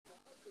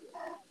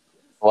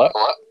What?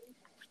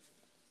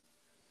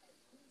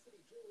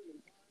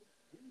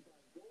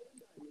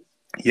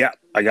 Yeah,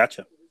 I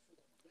gotcha.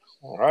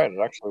 All right, it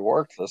actually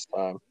worked this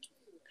time.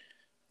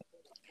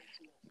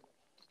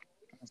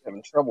 I was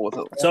having trouble with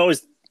it. It's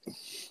always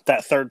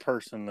that third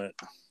person that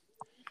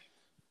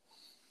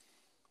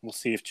we'll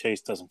see if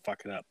Chase doesn't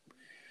fuck it up.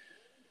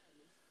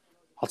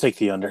 I'll take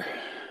the under.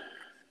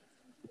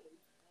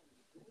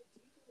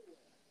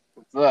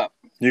 What's up?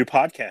 New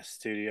podcast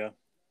studio.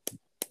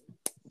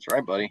 That's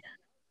right, buddy.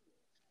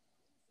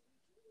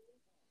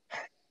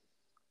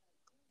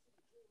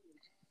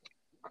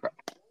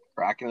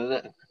 Cracking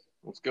it.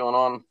 What's going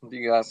on with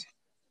you guys?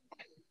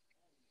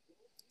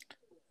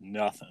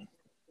 Nothing.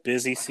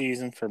 Busy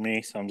season for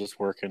me, so I'm just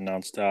working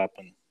nonstop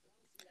and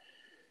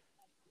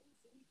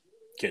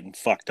getting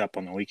fucked up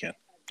on the weekend.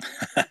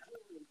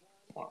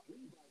 What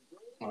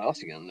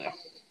else you gonna do?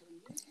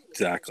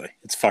 Exactly.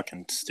 It's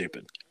fucking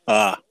stupid.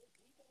 But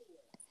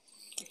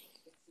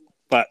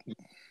Did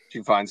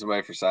you find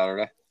somebody for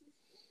Saturday?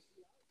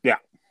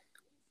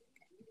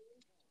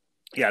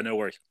 yeah, no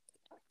worries.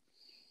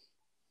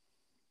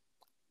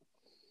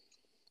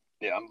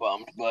 Yeah, I'm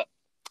bummed, but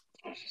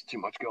there's just too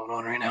much going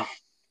on right now.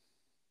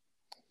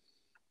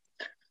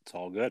 It's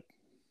all good.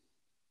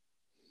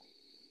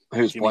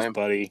 Who's Jimmy's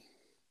playing?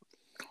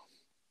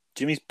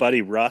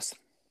 buddy Russ,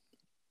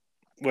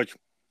 which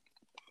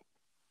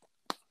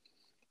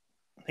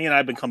he and I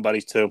have become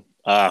buddies too.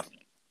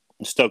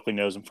 Stokely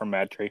knows him from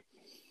Mad Tree.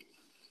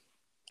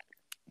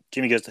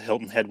 Jimmy goes to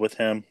Hilton Head with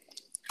him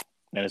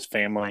and his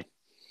family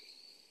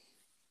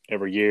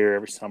every year,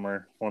 every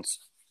summer,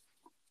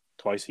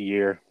 twice a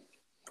year.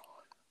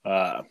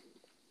 I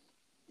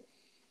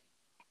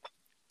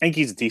think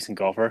he's a decent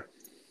golfer.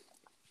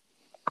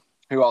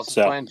 Who else is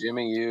playing?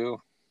 Jimmy,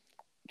 you?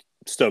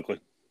 Stokely.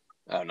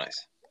 Oh,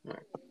 nice. All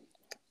right.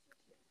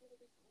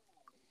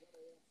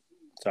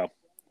 So,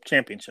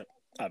 championship,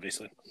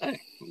 obviously. Hey,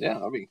 yeah,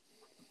 I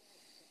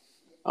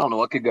don't know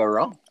what could go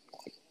wrong.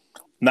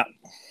 No.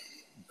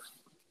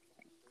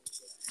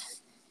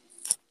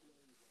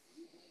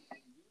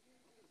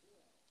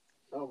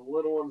 How the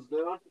little one's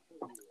doing?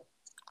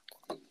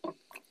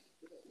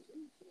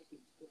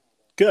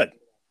 Good.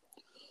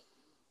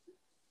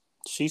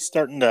 She's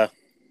starting to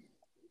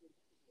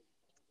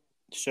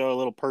show a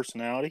little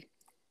personality.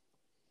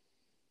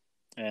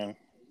 And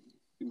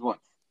He's what,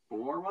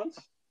 4 months?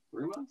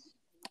 3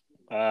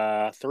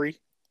 months? 3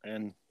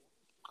 and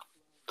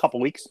a couple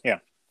weeks. Yeah.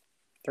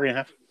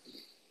 3.5.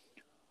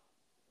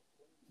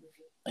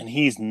 And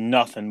he's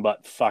nothing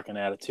but fucking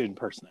attitude and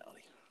personality.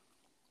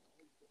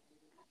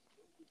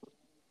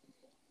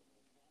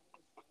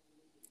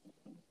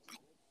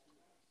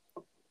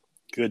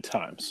 Good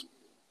times.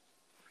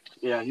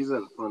 Yeah, he's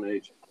at a fun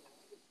age.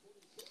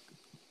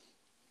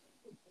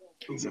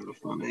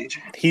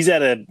 He's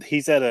at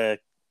a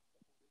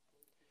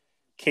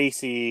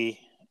Casey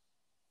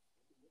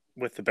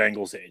with the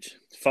Bengals age.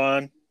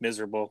 Fun,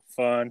 miserable,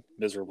 fun,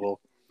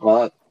 miserable.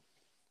 Well,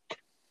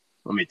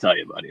 let me tell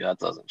you, buddy, that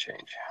doesn't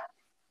change.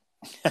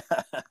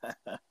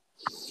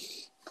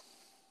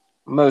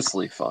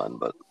 Mostly fun,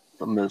 but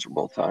the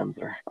miserable times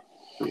are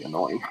pretty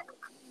annoying.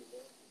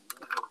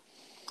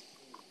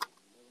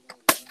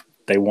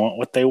 They want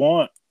what they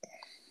want.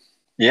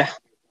 Yeah.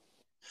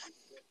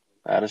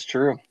 That is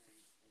true.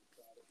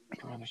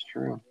 That is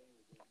true.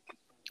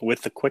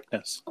 With the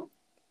quickness.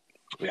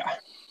 Yeah.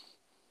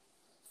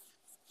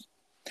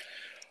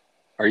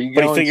 Are you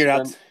going? But he figured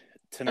out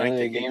tonight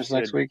any games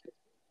next week?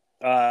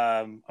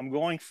 I'm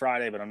going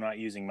Friday, but I'm not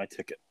using my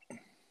ticket.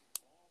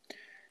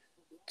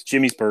 It's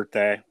Jimmy's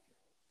birthday,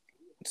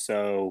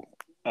 so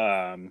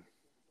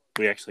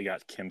we actually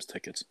got Kim's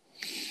tickets.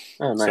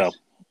 Oh, nice. So,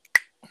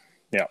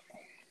 yeah.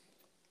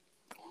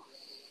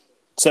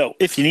 So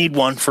if you need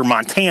one for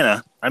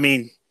Montana, I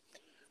mean,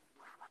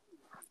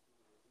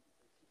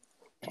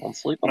 don't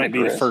sleep on might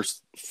be the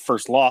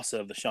first loss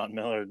of the Sean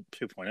Miller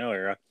 2.0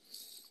 era.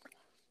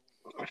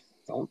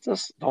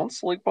 Don't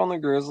sleep on the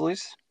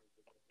Grizzlies.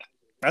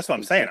 That's what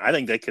I'm saying. I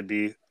think they could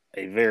be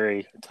a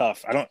very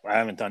tough. I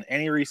haven't done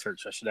any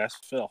research. I should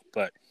ask Phil,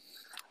 but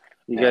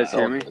you guys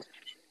hear me?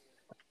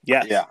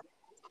 Yes. Yeah.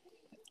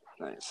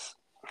 Nice.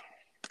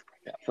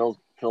 Yeah,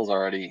 Phil's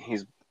already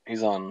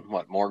he's on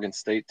what, Morgan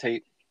State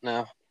tape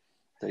now?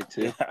 Day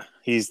 2. Yeah,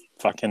 he's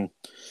fucking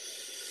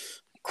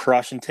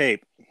crushing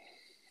tape.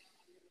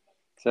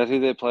 Is that who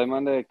they play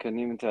Monday? I couldn't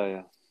even tell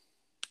you.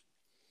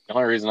 The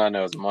only reason I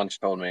know is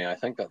Munch told me. I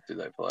think that's who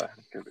they play.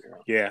 Could be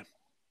wrong. Yeah.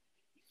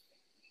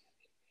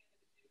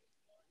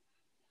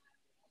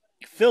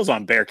 Phil's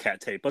on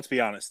Bearcat tape. Let's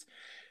be honest.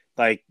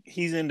 Like,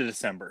 he's into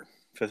December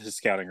for his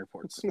scouting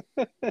reports.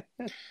 All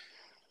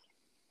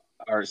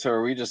right, so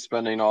are we just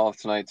spending all of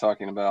tonight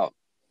talking about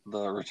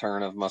the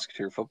return of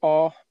Musketeer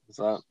football? Is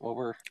that what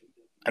we're...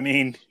 I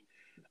mean,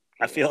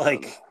 I feel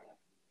like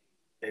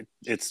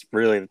it's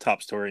really the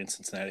top story in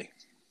Cincinnati.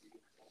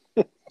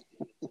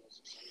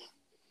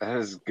 That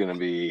is going to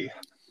be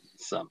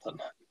something.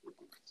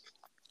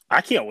 I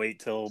can't wait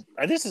till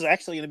 – this is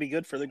actually going to be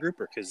good for the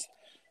grouper because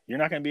you're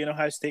not going to be an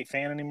Ohio State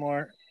fan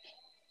anymore.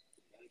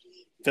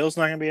 Phil's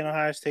not going to be an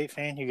Ohio State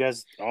fan. You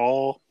guys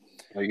all.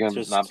 Are you going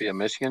to not be a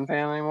Michigan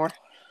fan anymore?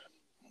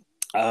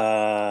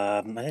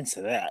 I didn't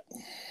say that.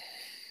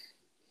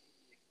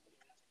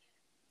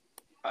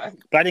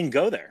 But I didn't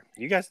go there.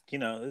 You guys,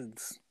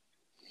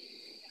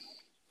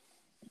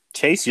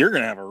 Chase, you're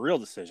going to have a real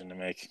decision to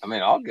make. I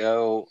mean, I'll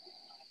go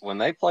when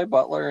they play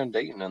Butler and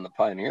Dayton in the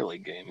Pioneer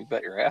League game. You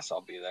bet your ass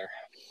I'll be there.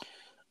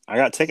 I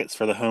got tickets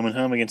for the home and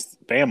home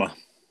against Bama.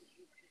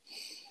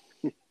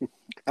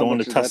 Going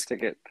to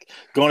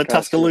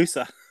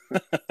Tuscaloosa.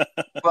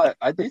 But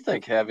I do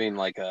think having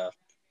like a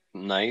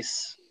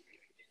nice,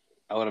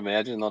 I would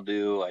imagine they'll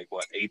do like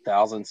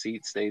 8,000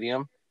 seat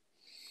stadium.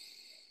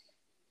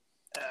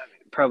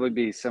 Probably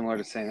be similar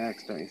to St.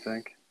 X, don't you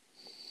think?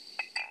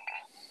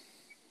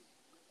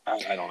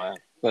 I don't know,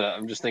 but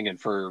I'm just thinking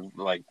for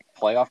like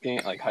playoff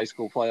game, like high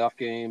school playoff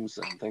games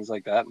and things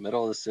like that,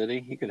 middle of the city,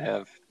 he could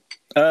have.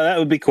 That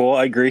would be cool.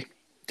 I agree.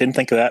 Didn't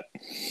think of that.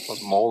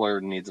 Plus, Moeller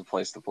needs a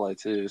place to play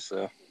too,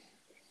 so.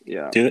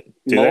 Yeah. Do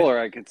Moeller,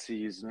 I could see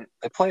using it.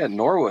 They play at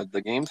Norwood.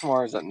 The game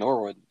tomorrow is at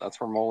Norwood.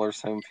 That's where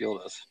Moeller's home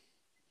field is.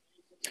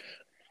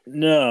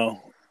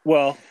 No.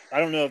 Well, I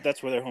don't know if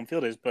that's where their home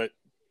field is, but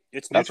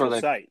it's neutral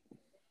site.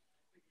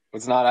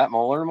 It's not at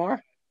Moeller tomorrow?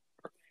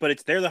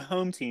 But they're the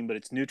home team, but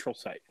it's neutral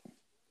site.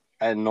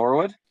 At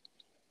Norwood?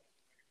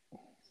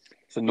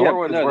 So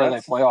Norwood is where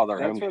they play all their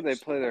home games. That's where they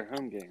play their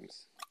home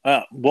games.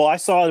 Well, I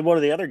saw one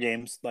of the other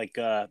games, like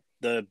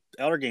the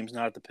Elder game's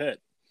not at the Pit.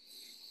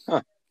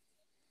 Huh.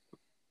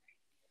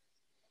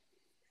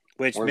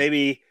 Which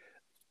maybe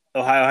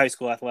Ohio High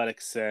School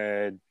Athletics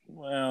said,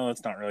 well,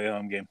 it's not really a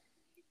home game.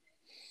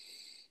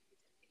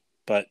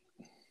 But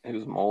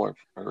who's Moeller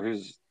or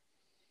who's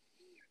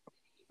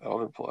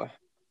Elder play?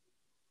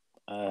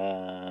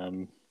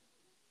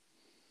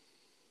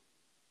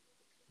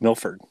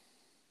 Milford.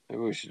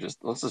 Maybe we should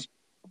let's just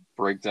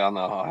break down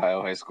the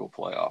Ohio High School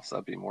playoffs.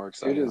 That'd be more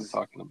exciting than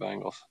talking to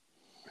Bengals.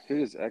 Who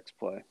does X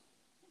play?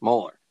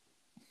 Moeller.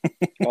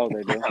 Oh,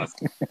 they do.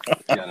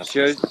 Yeah,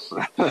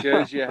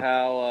 shows you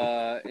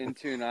how in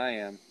tune I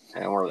am.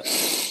 And we're there.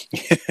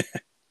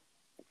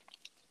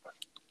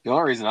 The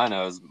only reason I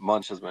know is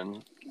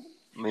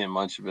me and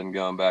Munch have been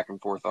going back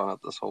and forth on it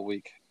this whole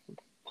week.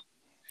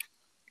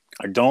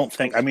 I don't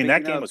think. I mean,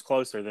 that game was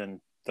closer than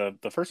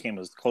the first game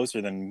was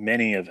closer than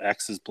many of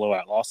X's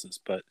blowout losses,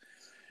 but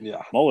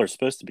yeah, Moeller's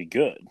supposed to be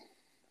good.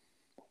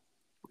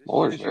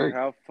 Moeller's very.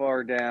 How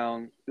far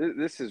down?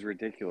 This is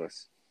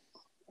ridiculous.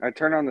 I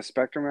turn on the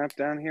Spectrum app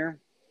down here,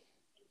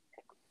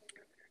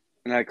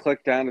 and I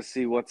click down to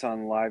see what's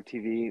on live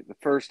TV. The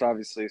first,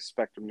 obviously, is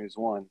Spectrum News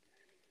 1.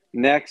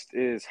 Next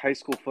is high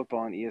school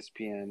football on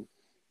ESPN.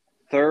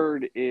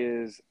 Third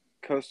is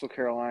Coastal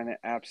Carolina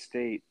App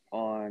State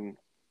on.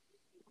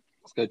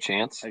 Let's go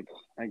Chance.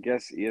 I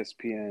guess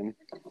ESPN.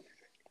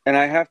 And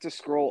I have to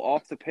scroll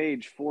off the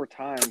page 4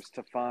 times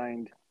to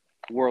find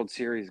World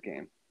Series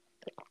game.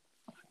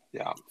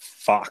 Yeah.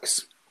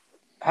 Fox.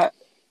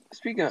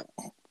 Speaking of,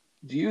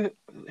 who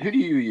do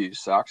you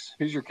use, Sox?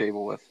 Who's your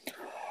cable with?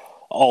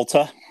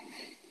 Alta.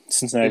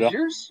 Cincinnati. Is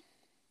yours?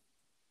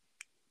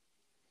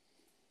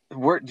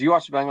 Do you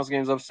watch the Bengals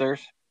games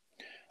upstairs?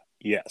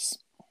 Yes.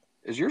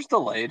 Is yours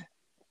delayed?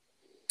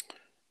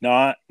 No.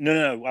 I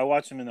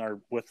watch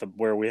them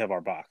where we have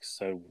our box.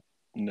 So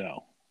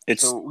no,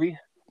 so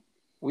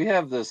we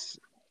have this.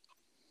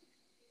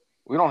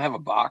 We don't have a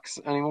box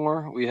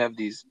anymore. We have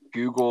these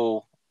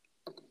Google.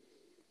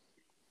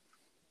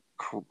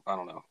 I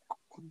don't know.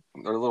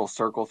 They're little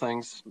circle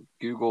things.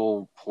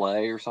 Google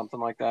Play or something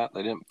like that.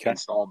 They didn't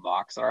install a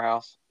box at our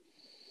house.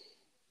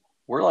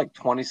 We're like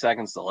 20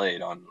 seconds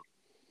delayed on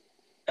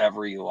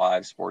every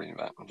live sporting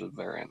event, which is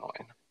very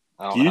annoying.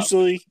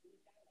 Usually,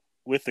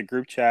 with the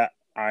group chat,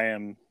 I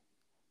am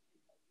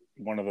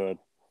one of the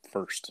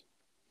first.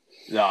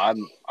 No,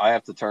 I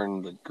have to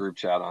turn the group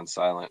chat on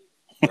silent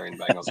during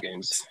Bengals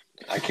games.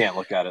 I can't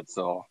look at it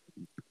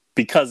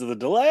because of the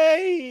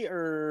delay,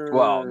 or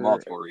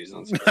multiple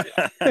reasons.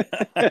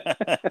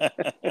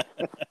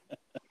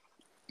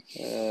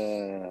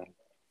 Yeah.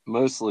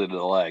 Mostly the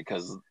delay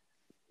because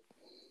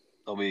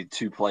they'll be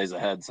 2 plays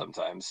ahead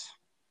sometimes.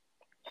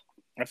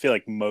 I feel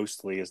like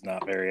mostly is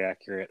not very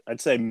accurate.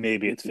 I'd say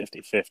maybe it's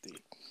 50-50.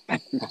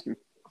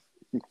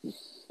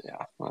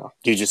 Yeah. Well,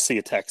 you just see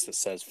a text that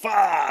says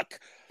 "fuck."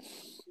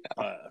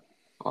 Yeah.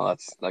 Well,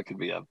 that could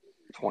be a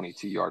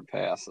 22-yard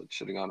pass that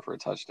should have gone for a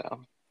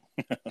touchdown.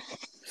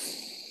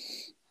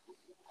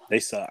 They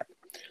suck.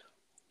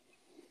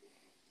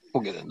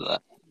 We'll get into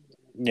that.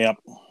 Yep.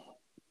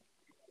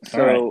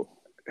 So,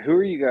 Who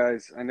are you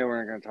guys? I know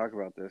we're not going to talk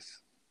about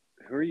this.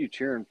 Who are you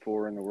cheering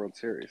for in the World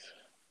Series?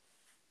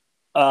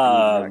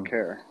 I don't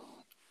care.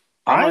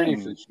 I'm ready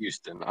for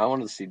Houston. I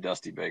want to see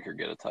Dusty Baker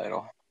get a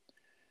title.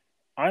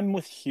 I'm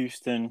with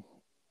Houston.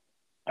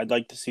 I'd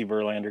like to see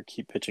Verlander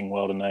keep pitching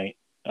well tonight.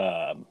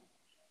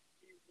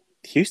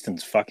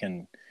 Houston's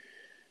fucking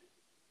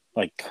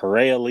like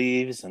Correa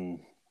leaves,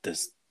 and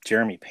this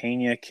Jeremy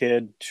Pena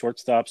kid,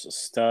 shortstop's a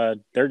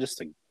stud. They're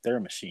a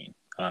machine.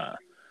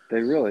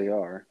 They really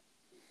are.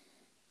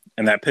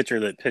 And that pitcher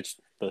that pitched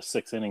the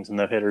 6 innings and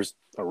no hitters,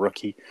 a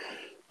rookie.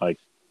 Like,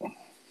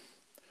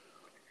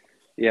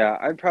 Yeah,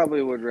 I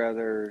probably would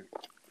rather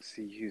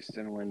see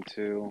Houston win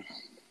too.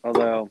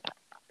 Although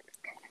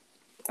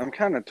I'm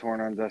kind of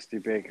torn on Dusty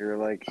Baker.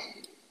 Like,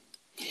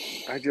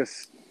 I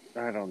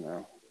don't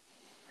know.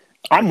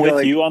 I'm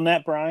with you on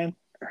that, Brian.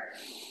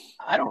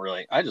 I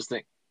just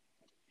think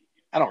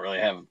I don't really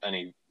have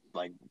any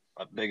like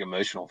big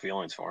emotional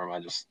feelings for him.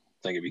 I just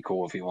think it'd be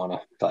cool if he won a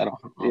title.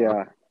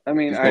 Yeah, I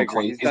mean, I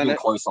agree. He's been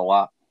close a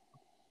lot.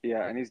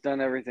 Yeah, and he's done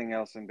everything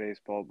else in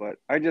baseball, but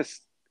I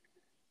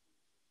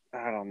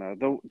don't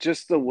know.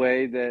 Just the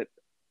way that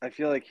I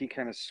feel like he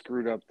kind of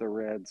screwed up the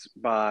Reds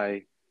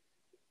by,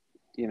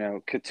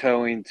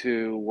 kowtowing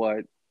to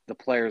what the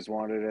players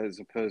wanted as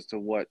opposed to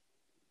what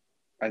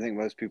I think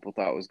most people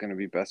thought was going to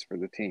be best for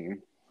the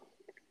team.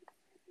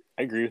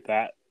 I agree with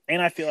that.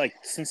 And I feel like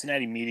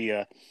Cincinnati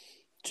media,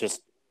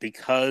 just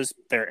because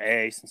they're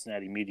A,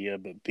 Cincinnati media,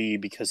 but B,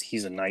 because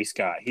he's a nice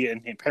guy.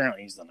 And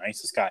apparently he's the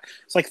nicest guy.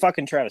 It's like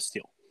fucking Travis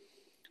Steele.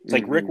 It's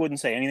like Rick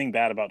wouldn't say anything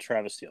bad about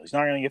Travis Steele. He's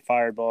not going to get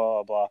fired,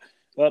 blah, blah,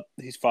 blah. Oh,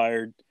 he's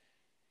fired.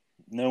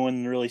 No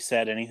one really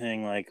said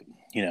anything like,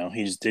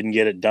 he just didn't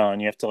get it done.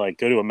 You have to like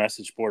go to a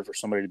message board for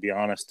somebody to be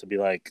honest, to be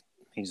like,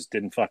 he just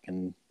didn't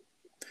fucking.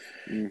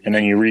 And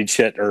then you read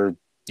shit or,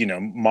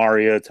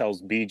 Mario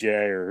tells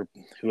BJ or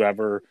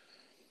whoever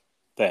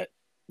that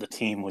the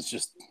team was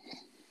just,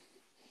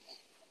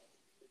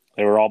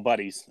 they were all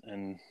buddies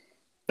and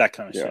that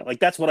kind of shit. Like,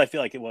 that's what I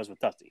feel like it was with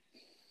Dusty.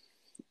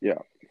 Yeah.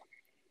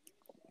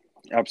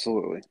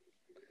 Absolutely.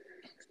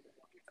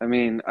 I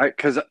mean,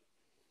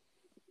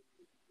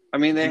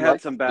 they had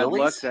some bad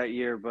luck that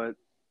year, but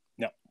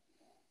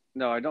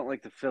no, I don't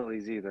like the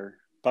Phillies either.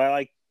 But I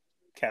like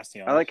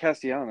Castellanos. I like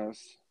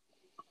Castellanos,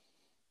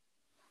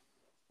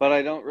 but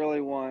I don't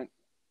really want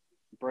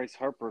Bryce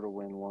Harper to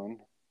win one.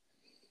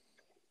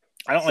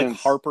 I don't like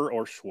Harper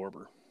or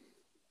Schwarber.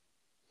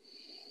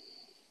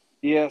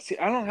 Yeah, see,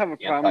 I don't have a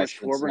problem with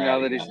Schwarber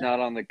now that he's not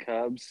on the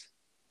Cubs,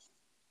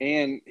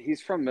 and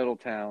he's from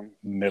Middletown.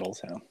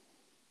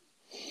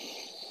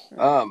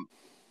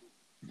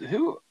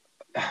 Who?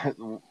 I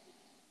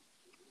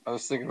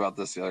was thinking about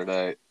this the other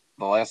day.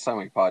 The last time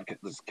we podcast,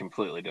 this is a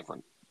completely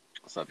different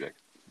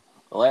subject.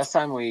 The last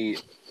time we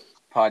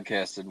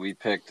podcasted, we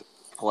picked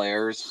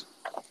players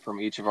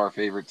from each of our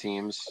favorite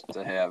teams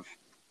to have,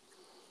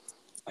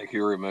 like, who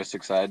we were most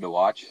excited to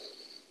watch.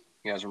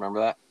 You guys remember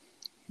that?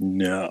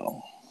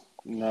 No.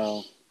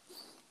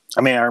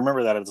 I mean, I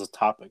remember that as a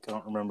topic. I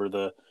don't remember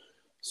the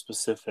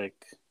specific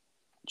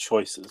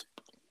choices.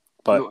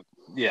 But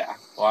yeah,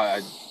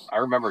 well, I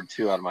remembered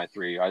 2 out of my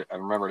 3. I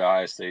remembered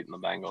Ohio State and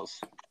the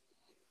Bengals.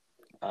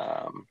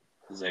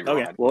 Xavier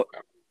okay.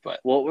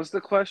 What was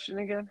the question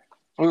again?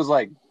 It was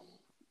like,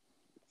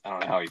 I don't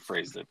know how he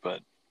phrased it,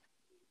 but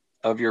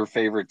of your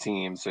favorite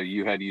team. So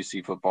you had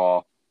UC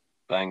football,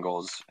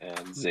 Bengals,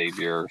 and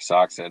Xavier.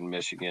 Sox had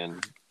Michigan,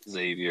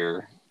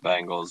 Xavier,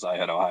 Bengals. I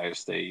had Ohio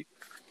State,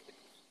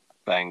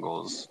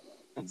 Bengals,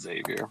 and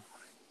Xavier.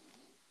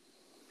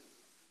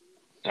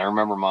 And I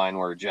remember mine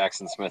were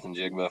Jackson Smith and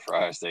Jigba for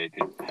Ohio State,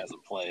 who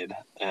hasn't played,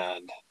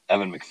 and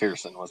Evan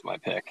McPherson was my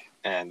pick,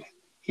 and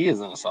he is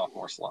in a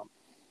sophomore slump.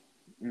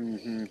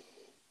 Mm-hmm.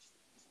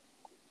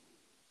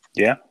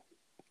 Yeah.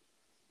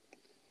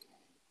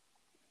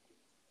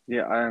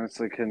 Yeah, I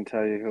honestly couldn't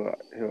tell you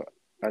who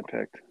I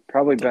picked.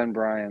 Probably Ben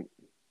Bryant.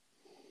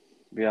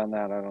 Beyond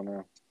that, I don't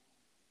know.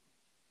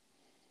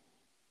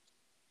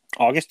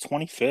 August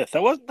 25th.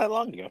 That wasn't that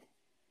long ago.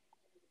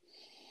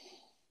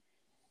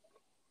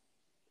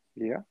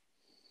 Yeah.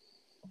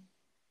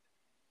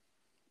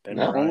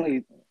 No.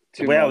 Only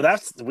 2 well,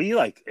 months.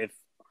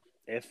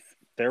 If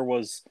there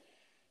was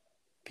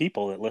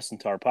people that listen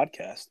to our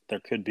podcast, there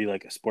could be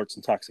like a sports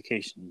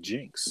intoxication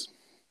jinx.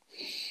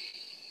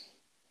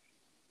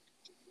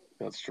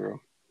 That's true.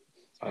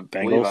 I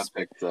believe I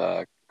picked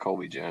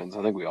Colby Jones.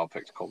 I think we all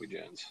picked Colby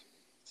Jones.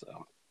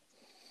 So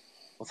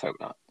let's hope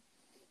not.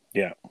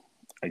 Yeah,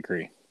 I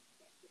agree.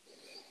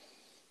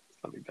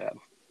 That'd be bad.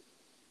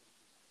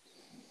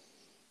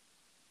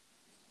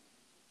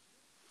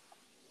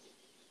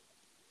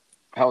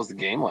 How was the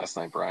game last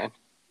night, Brian?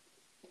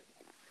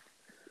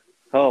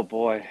 Oh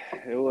boy,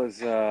 it was.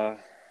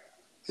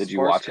 Did you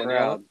watch any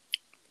of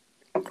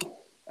it?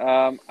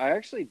 I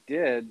actually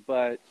did,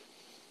 but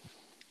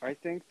I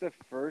think the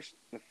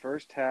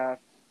first half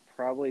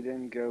probably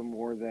didn't go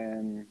more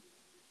than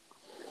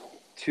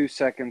 2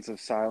 seconds of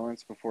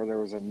silence before there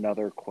was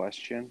another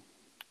question.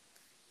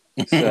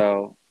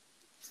 So,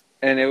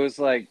 and it was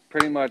like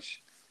pretty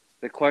much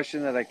the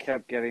question that I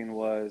kept getting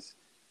was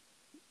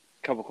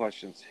a couple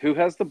questions. Who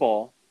has the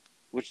ball?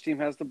 Which team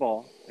has the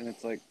ball? And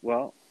it's like,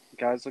 well,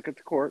 guys, look at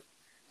the court.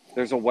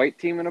 There's a white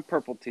team and a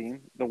purple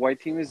team. The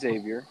white team is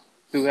Xavier.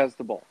 Who has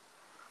the ball?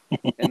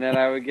 And then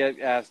I would get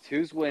asked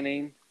who's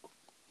winning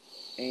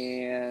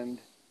and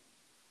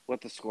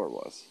what the score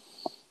was.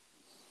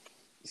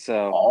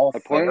 So I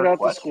pointed out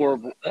the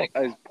scoreboard.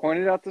 I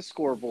pointed out the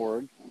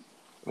scoreboard.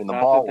 I mean, the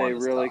not ball that they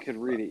really tough, could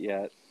read it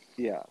yet.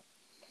 Yeah.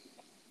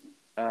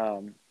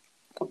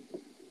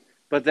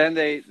 But then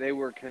they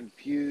were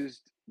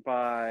confused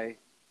by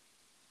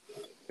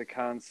the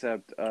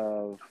concept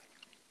of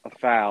a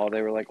foul.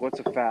 They were like, "What's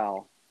a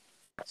foul?"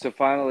 So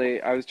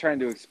finally, I was trying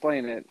to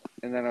explain it,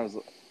 and then I was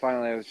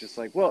just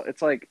like, "Well,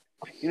 it's like,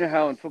 you know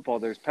how in football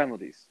there's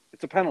penalties.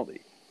 It's a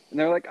penalty." And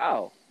they're like,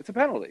 "Oh, it's a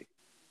penalty."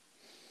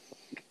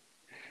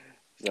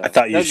 So I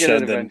thought you they'll get it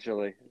showed them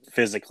eventually.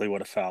 physically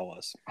what a foul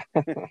was.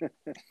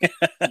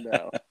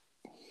 No.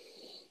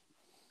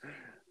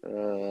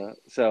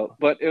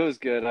 But it was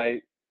good.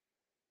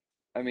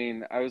 I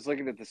mean, I was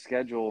looking at the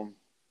schedule.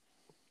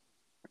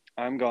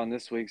 I'm gone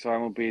this week, so I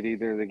won't be at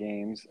either of the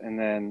games. And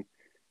then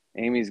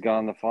Amy's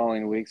gone the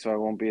following week, so I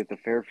won't be at the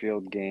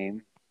Fairfield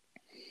game.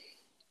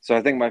 So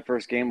I think my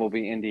first game will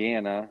be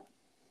Indiana.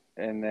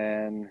 And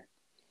then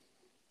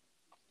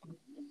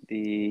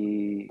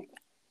I'm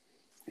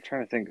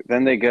trying to think.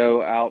 Then they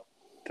go out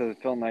to the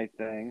Phil Knight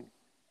thing.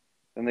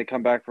 Then they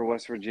come back for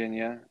West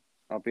Virginia.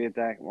 I'll be at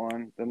that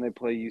one. Then they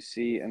play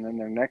UC, and then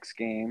their next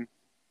game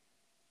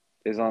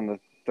is on the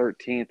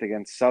 13th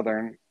against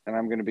Southern, and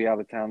I'm going to be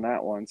out of town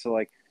that one. So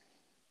like,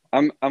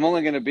 I'm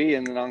only going to be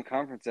in the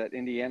non-conference at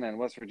Indiana and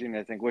West Virginia,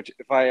 I think. Which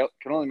if I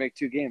can only make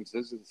 2 games,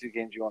 those are the 2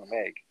 games you want to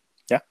make.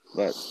 Yeah,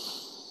 but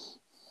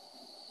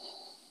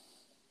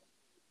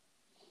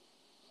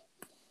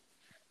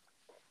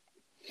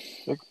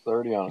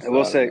 6:30 on a I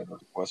will Saturday, say,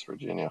 West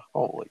Virginia.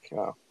 Holy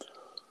cow!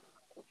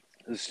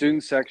 the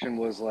student section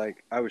was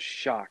like, I was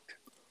shocked.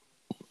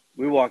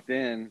 We walked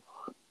in,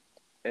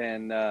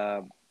 and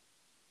I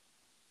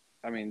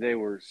mean, they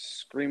were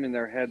screaming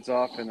their heads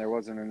off, and there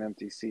wasn't an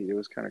empty seat. It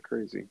was kind of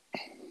crazy.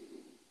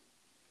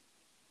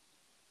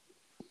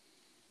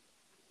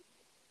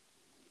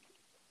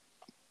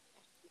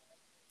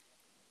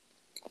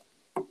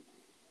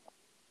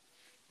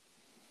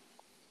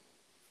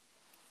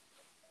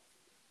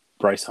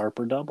 Bryce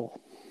Harper double.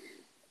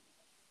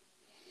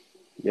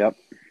 Yep.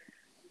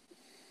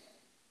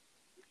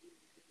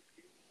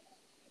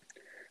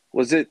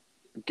 Was it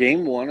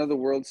game 1 of the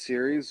World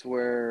Series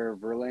where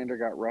Verlander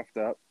got roughed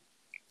up?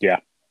 Yeah.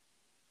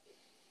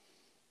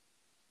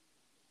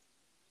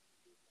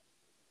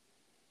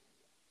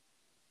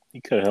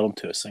 He could have held him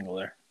to a single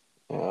there.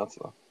 Yeah, that's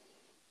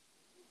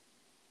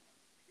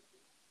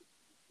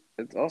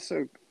It's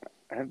also,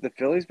 have the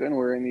Phillies been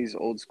wearing these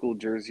old school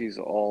jerseys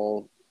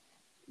all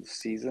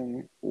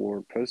season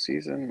or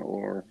postseason,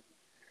 or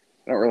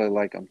I don't really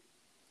like them?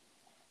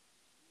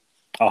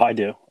 Oh, I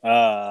do.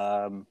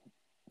 I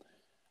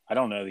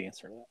don't know the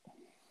answer to that.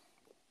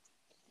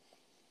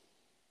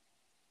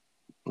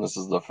 This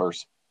is the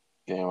first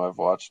game I've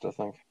watched, I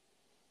think.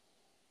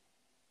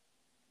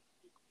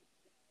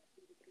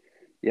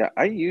 Yeah,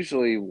 I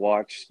usually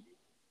watch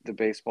the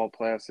baseball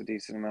playoffs a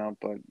decent amount,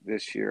 but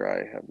this year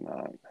I have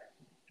not.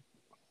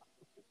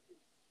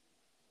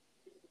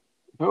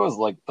 If it was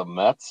like the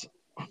Mets,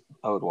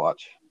 I would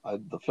watch.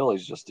 The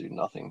Phillies just do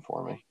nothing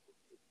for me.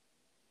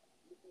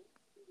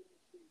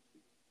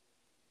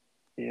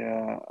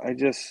 Yeah,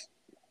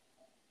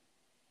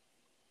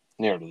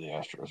 Near to the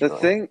Astros. the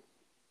really. thing.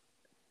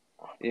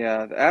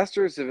 Yeah, the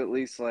Astros have at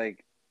least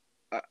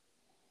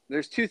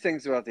there's 2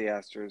 things about the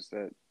Astros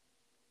that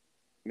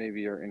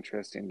maybe are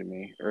interesting to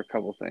me, or a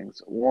couple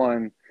things.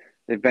 One,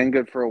 they've been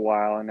good for a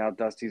while, and now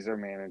Dusty's their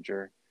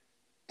manager.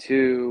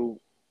 2,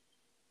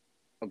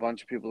 a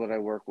bunch of people that I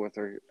work with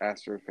are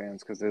Astro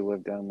fans because they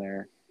live down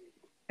there.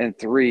 And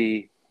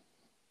 3,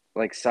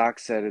 like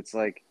Sox said, it's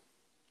like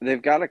they've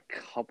got a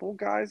couple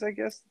guys, I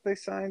guess, that they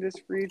signed as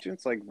free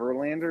agents, like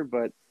Verlander,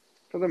 but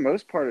for the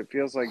most part, it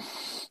feels like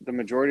the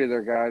majority of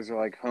their guys are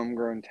like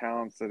homegrown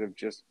talents that have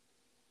just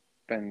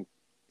been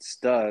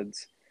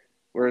studs,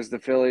 whereas the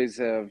Phillies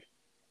have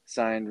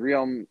signed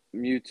Real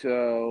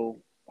Muto,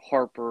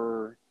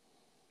 Harper,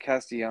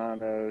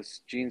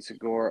 Castellanos, Gene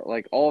Segura.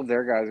 Like all of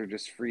their guys are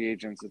just free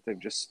agents that they've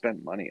just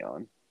spent money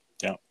on.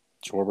 Yeah,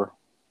 Schwarber.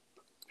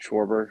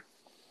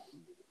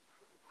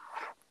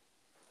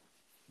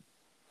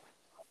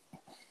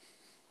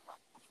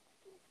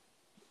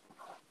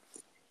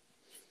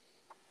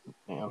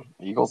 Yeah,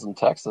 Eagles and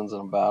Texans in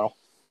a battle.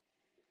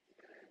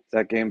 Is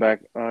that game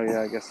back? Oh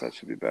yeah, I guess that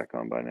should be back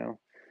on by now.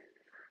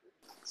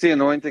 It's the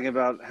annoying thing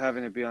about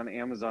having it be on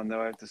Amazon,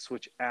 though. I have to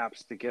switch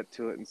apps to get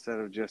to it instead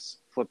of just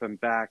flipping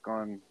back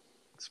on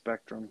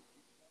Spectrum.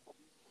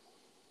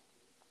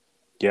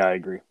 Yeah, I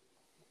agree.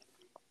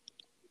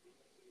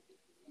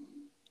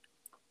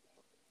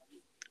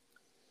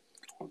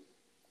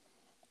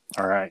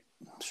 All right.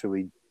 Should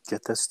we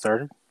get this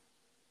started?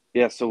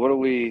 Yeah, so what are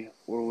we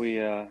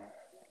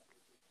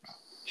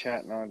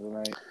chatting on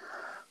tonight?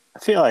 I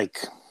feel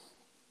like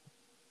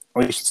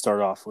we should start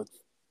off with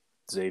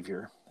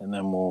Xavier, and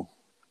then we'll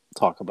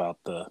talk about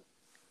the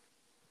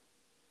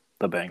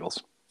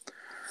Bengals.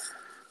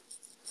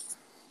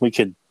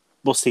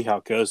 We'll see how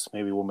it goes.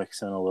 Maybe we'll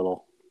mix in a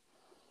little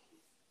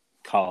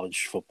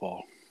college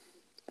football.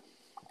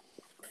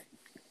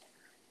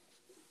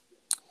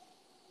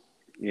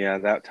 Yeah,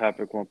 that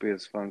topic won't be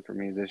as fun for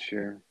me this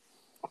year.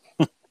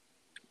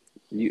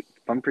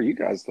 Fun for you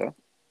guys, though.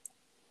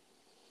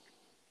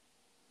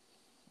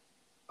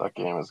 That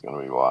game is going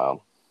to be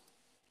wild.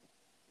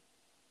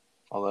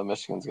 Although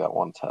Michigan's got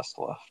one test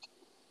left.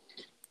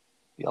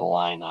 The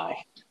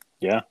Illini.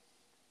 Yeah.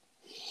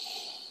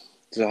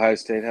 Does Ohio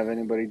State have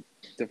anybody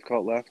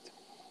difficult left?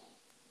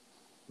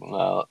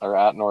 No, they're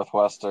at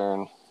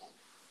Northwestern.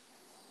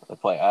 They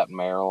play at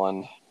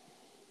Maryland,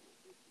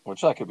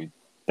 which that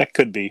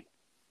could be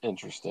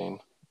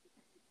interesting.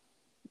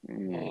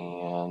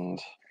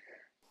 And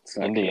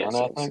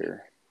Indiana, I think.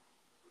 Here.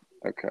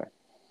 Okay.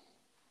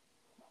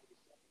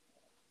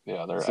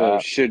 Yeah, they're so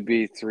it should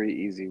be 3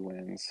 easy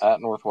wins.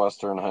 At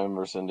Northwestern, home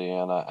versus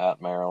Indiana,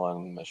 at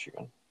Maryland,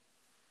 Michigan.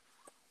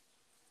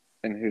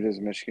 And who does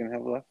Michigan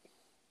have left?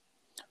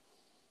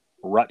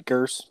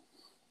 Rutgers,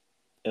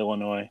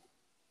 Illinois,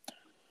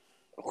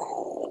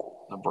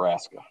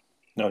 Nebraska.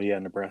 No, yeah,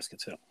 Nebraska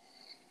too.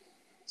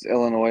 Is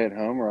Illinois at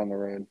home or on the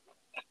road?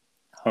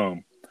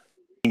 Home.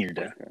 Senior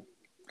day.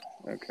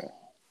 Okay.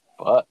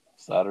 But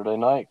Saturday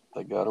night,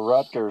 they go to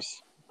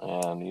Rutgers,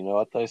 and you know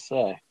what they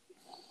say.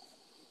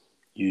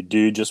 You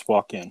do just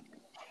walk in.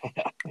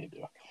 Yeah, you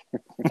do.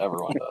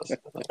 Everyone does.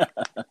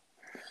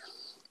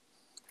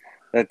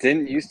 That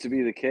didn't used to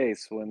be the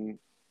case when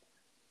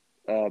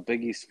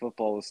Big East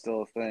football was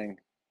still a thing.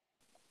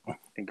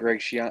 And Greg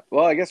Schiano.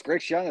 Well, I guess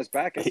Greg Schiano is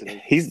back, isn't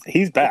he?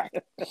 He's back.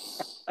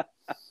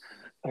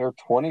 They're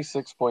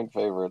 26-point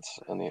favorites,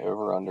 and the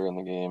over/under in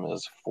the game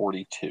is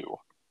 42.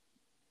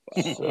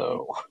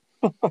 So,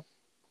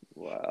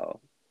 wow.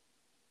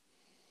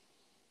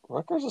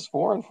 Rutgers is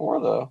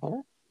 4-4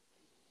 though.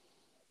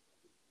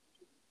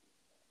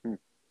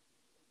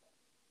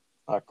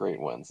 Not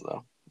great wins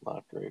though.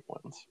 Not great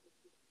wins.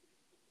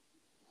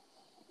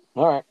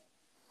 All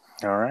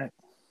right.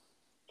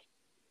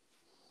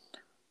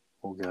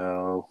 We'll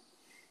go.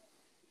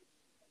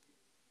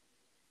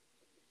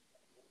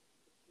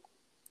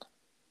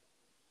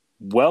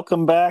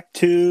 Welcome back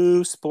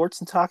to Sports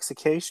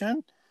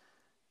Intoxication,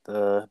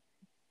 the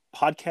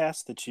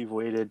podcast that you've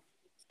waited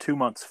 2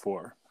 months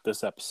for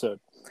this episode.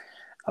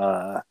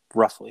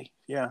 Roughly.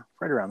 Yeah,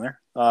 right around there.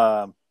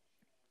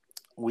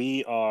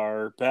 We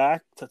are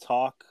back to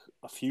talk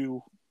a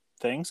few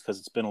things because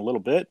it's been a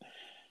little bit.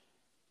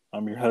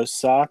 I'm your host,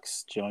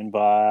 Sox, joined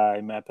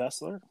by Matt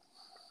Bessler.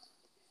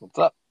 What's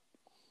up?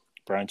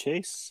 Brian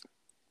Chase.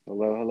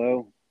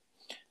 Hello.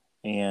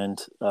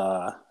 And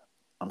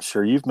I'm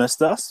sure you've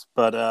missed us,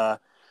 but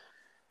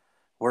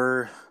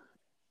we're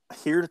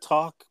here to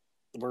talk.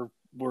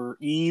 We're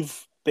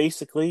Eve,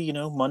 basically,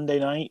 Monday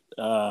night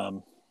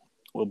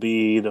will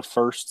be the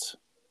first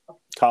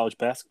college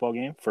basketball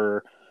game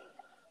for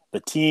the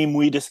team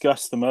we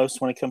discuss the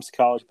most when it comes to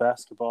college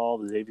basketball,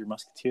 the Xavier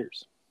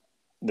Musketeers.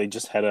 They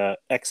just had an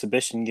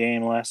exhibition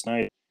game last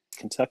night,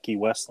 Kentucky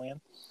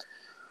Wesleyan.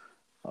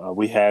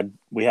 We had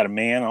a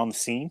man on the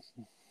scene,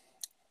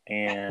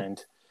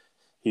 and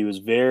he was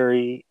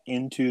very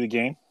into the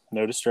game.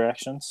 No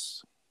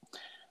distractions.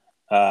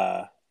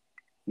 None.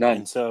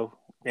 And so,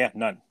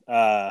 none.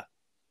 And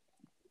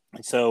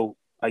so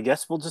I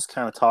guess we'll just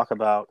kind of talk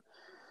about,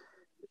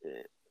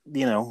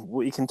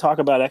 we can talk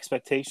about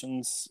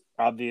expectations.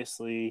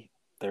 Obviously,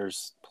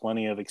 there's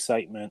plenty of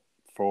excitement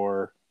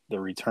for the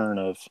return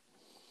of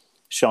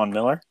Sean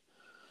Miller.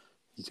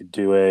 You could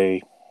do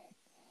a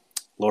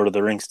Lord of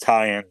the Rings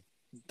tie-in,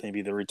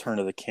 maybe the Return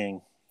of the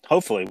King.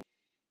 Hopefully,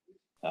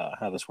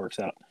 how this works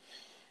out.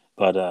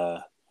 But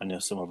I know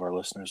some of our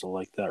listeners will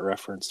like that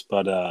reference.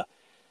 But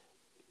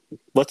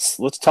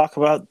let's talk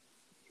about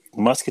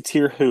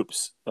Musketeer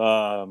hoops.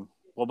 Well,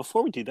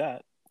 before we do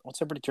that,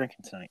 what's everybody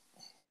drinking tonight?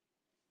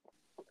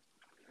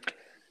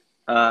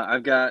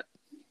 I've got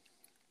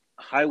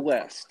High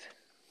West.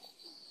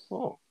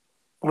 Oh,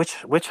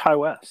 which High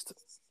West?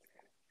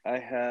 I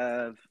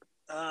have.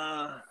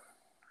 I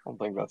don't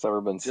think that's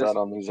ever been said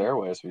on these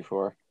airways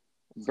before.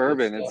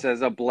 Bourbon. It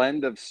says a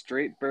blend of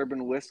straight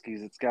bourbon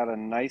whiskeys. It's got a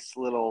nice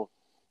little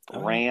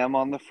ram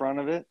on the front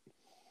of it.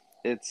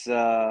 It's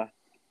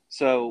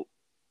so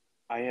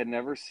I had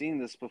never seen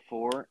this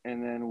before,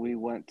 and then we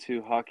went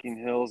to Hocking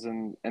Hills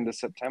in end of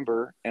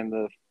September, and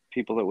the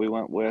people that we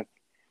went with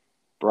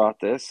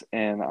brought this,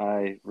 and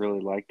I really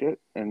liked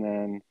it. And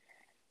then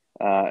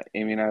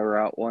Amy and I were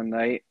out one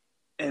night,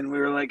 and we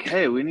were like,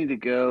 hey, we need to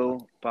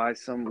go buy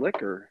some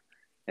liquor.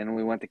 And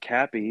we went to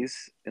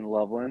Cappy's in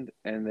Loveland,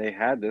 and they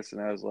had this,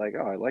 and I was like,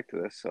 oh, I liked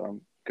this, so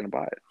I'm going to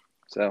buy it.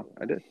 So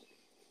I did.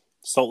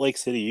 Salt Lake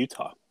City,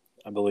 Utah,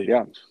 I believe.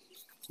 Yeah.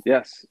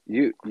 Yes,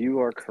 you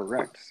are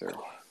correct, sir.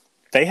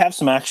 They have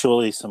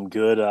some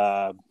good,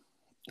 a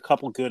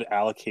couple good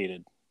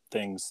allocated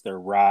things. Their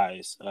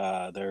Rise,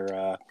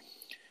 their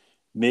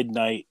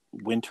Midnight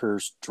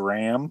Winter's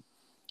Dram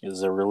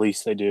is a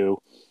release they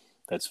do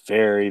that's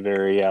very,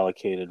 very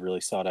allocated,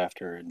 really sought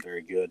after, and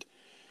very good.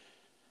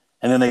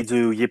 And then they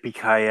do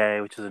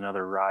Yippee-Ki-Yay, which is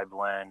another rye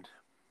blend,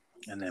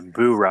 and then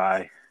Boo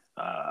Rye,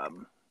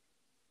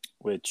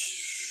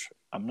 which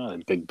I'm not a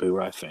big Boo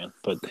Rye fan,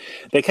 but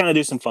they kind of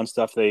do some fun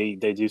stuff. They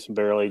do some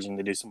barrel aging,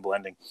 they do some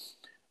blending.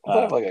 They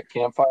have like a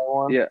campfire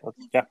one. Yeah,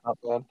 that's not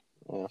bad.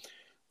 Yeah,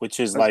 which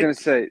is I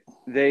was gonna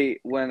say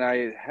when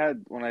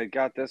I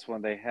got this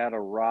one, they had a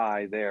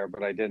rye there,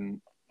 but I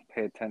didn't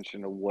pay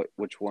attention to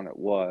which one it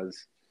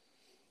was.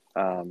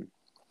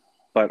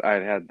 But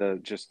I'd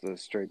had just the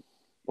straight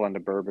blend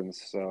of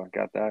bourbons, so I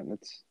got that, and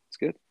it's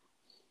good.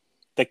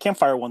 The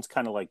campfire one's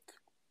kind of like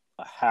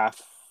a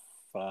half.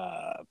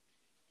 I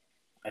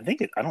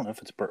think I don't know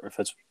if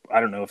it's I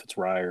don't know if it's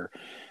rye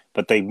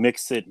but they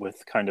mix it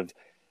with kind of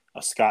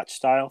a Scotch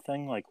style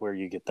thing, like where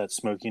you get that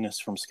smokiness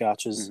from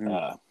Scotches.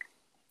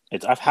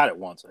 Mm-hmm. I've had it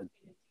once.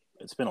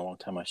 It's been a long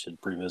time. I should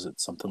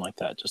revisit something like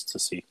that just to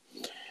see.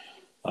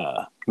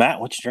 Matt,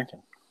 what you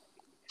drinking?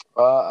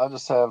 I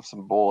just have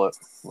some Bullet.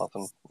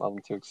 Nothing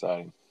too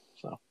exciting.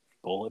 So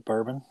Bullet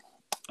bourbon.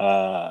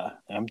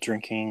 I'm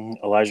drinking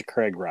Elijah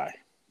Craig rye.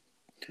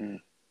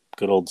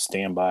 Good old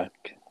standby.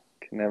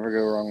 Can never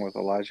go wrong with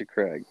Elijah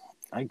Craig.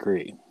 I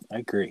agree.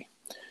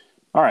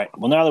 All right.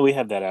 Well, now that we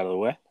have that out of the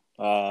way,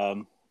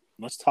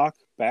 let's talk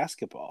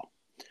basketball.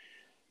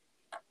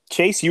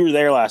 Chase, you were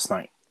there last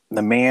night.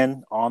 The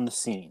man on the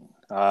scene.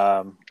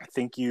 I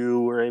think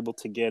you were able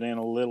to get in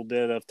a little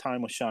bit of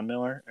time with Sean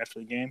Miller after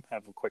the game,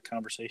 have a quick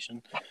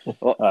conversation.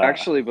 Well,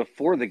 actually,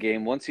 before the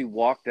game, once he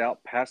walked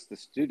out past the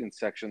student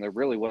section, there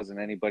really wasn't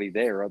anybody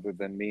there other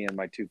than me and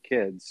my two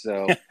kids.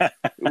 So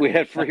we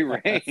had free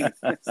reign.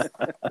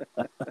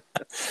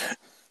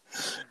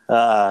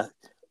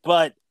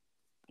 But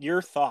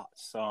your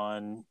thoughts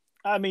on,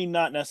 I mean,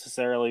 not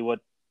necessarily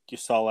what you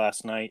saw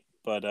last night,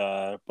 but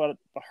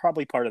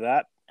probably part of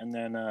that. And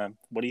then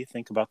what do you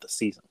think about the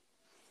season?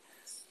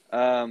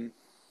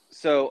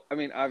 So, I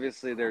mean,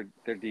 obviously their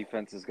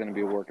defense is going to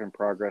be a work in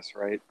progress,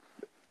 right?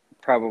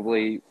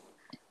 Probably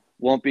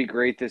won't be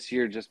great this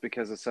year just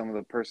because of some of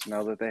the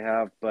personnel that they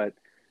have. But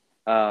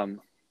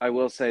I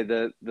will say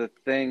there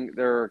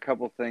are a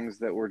couple things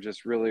that were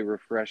just really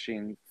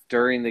refreshing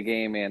during the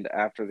game and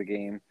after the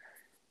game.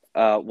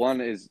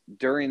 One is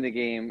during the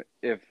game,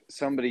 if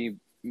somebody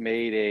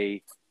made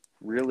a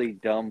really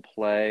dumb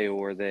play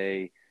or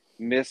they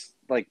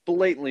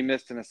blatantly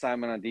missed an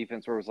assignment on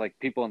defense where it was like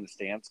people in the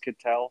stands could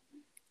tell,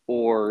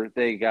 or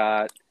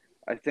I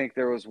think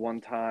there was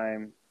one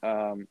time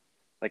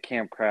like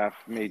Cam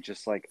Kraft made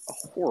just like a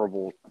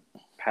horrible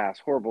pass,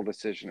 horrible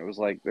decision. It was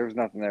like there was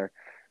nothing there.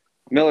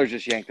 Miller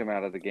just yanked him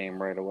out of the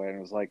game right away and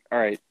was like, all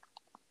right,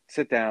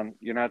 sit down.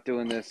 You're not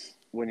doing this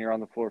when you're on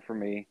the floor for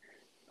me.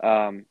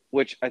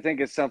 Which I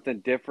think is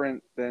something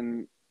different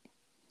than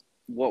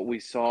what we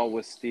saw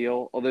with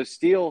Steele. Although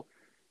Steele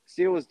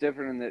was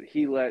different in that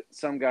he let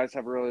some guys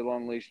have a really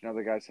long leash and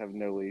other guys have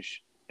no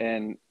leash.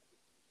 And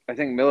I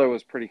think Miller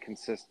was pretty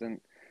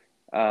consistent.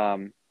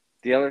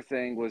 The other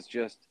thing was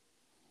just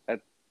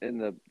in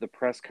the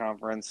press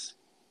conference,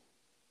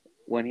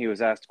 when he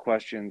was asked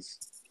questions,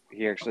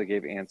 he actually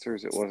gave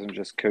answers. It wasn't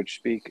just coach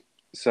speak.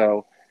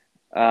 So,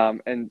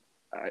 and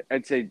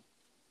I'd say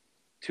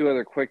two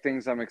other quick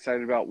things I'm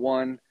excited about.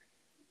 One,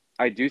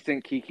 I do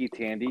think Kiki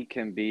Tandy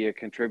can be a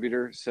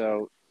contributor.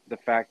 So the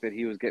fact that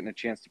he was getting a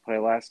chance to play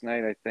last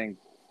night, I think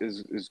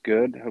is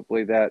good.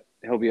 Hopefully that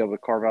he'll be able to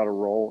carve out a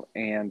role.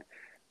 And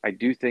I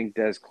do think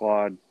Des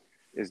Claude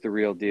is the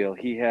real deal.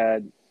 He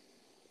had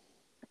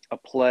a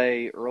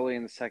play early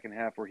in the second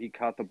half where he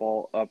caught the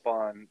ball up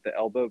on the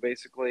elbow,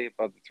 basically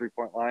above the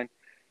 3-point line,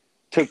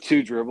 took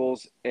two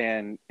dribbles,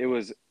 and it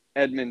was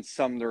Edmund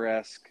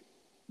Sumner-esque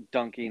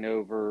dunking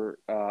over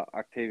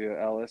Octavio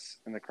Ellis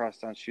in the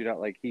crosstown shootout.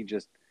 Like he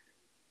just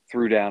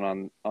threw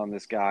down on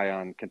this guy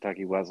on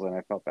Kentucky Wesleyan.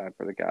 I felt bad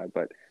for the guy,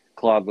 but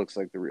Claude looks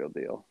like the real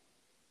deal.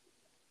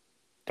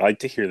 I'd like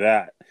to hear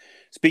that.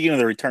 Speaking of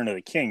the return of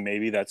the king,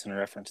 maybe that's in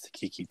reference to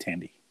Kiki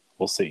Tandy.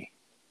 We'll see.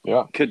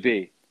 Yeah, could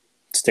be.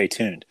 Stay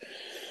tuned.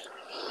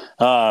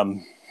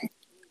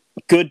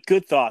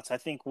 Good thoughts. I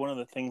think one of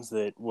the things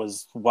that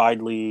was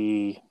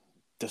widely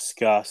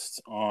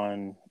discussed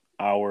on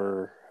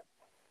our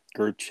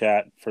group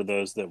chat for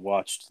those that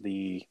watched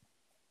the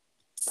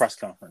press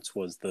conference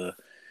was the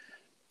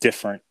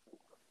different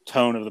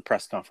tone of the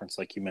press conference,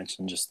 like you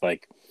mentioned, just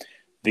like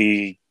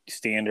the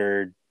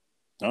standard.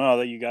 Oh,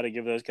 that you got to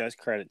give those guys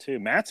credit too.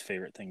 Matt's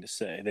favorite thing to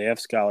say. They have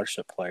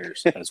scholarship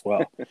players as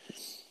well.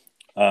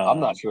 I'm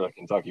not sure that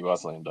Kentucky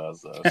Wesleyan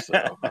does, though. So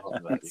I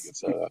don't know if you could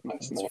say that.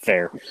 It's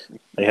fair.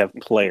 They have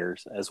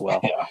players as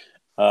well.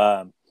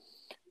 Yeah.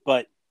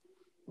 But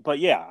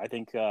yeah, I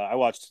think I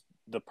watched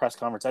the press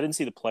conference. I didn't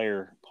see the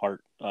player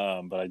part,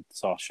 but I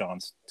saw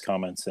Sean's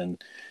comments,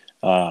 and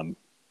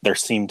there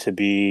seemed to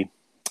be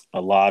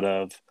a lot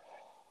of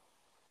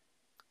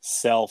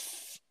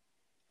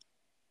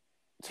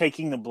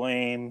taking the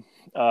blame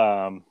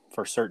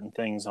for certain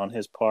things on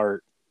his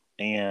part,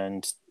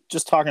 and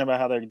just talking about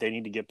how they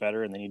need to get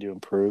better and they need to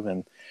improve,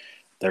 and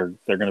they're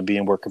going to be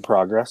in work in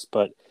progress.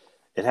 But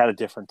it had a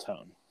different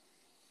tone.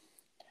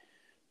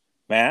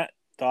 Matt,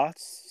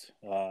 thoughts?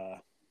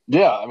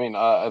 Yeah, I mean,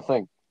 I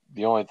think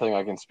the only thing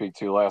I can speak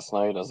to last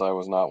night is I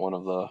was not one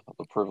of the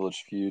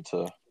privileged few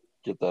to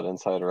get that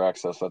insider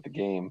access at the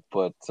game,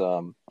 but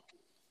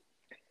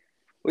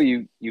well,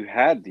 you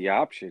had the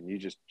option, you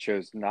just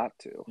chose not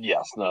to.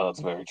 Yes, no,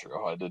 that's very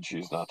true. I did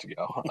choose not to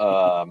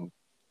go.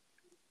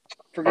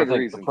 For good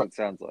reasons, it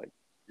sounds like.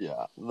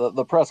 Yeah,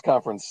 the press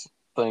conference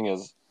thing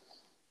is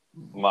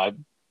my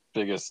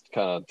biggest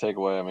kind of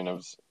takeaway. I mean, it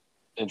was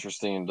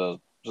interesting to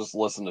just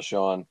listen to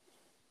Sean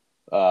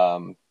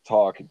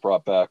talk. It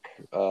brought back,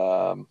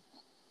 a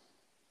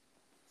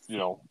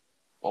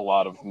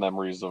lot of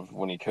memories of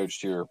when he coached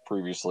here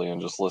previously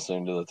and just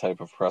listening to the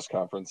type of press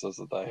conferences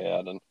that they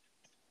had. And,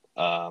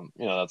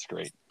 that's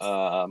great.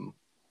 I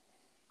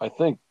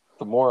think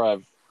the more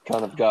I've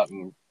kind of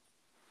gotten,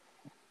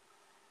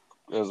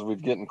 as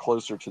we've getting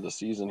closer to the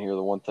season here,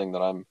 the one thing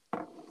that I'm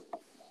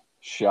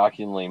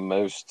shockingly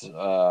most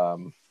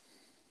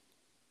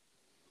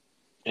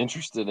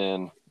interested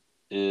in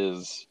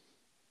is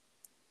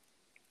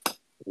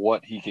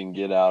what he can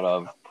get out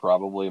of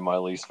probably my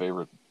least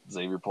favorite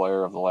Xavier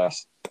player of the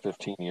last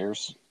 15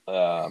 years.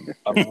 I'm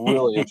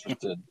really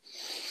interested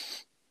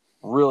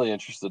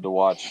to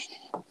watch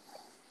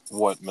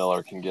what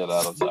Miller can get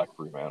out of Zach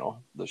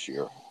Fremantle this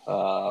year.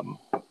 I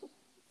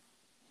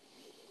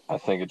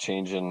think a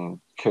change in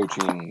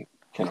coaching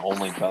can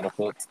only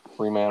benefit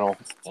Fremantle,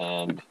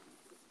 and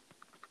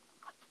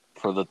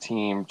for the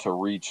team to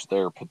reach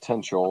their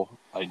potential,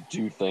 I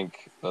do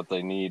think that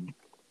they need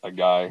a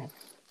guy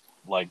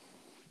like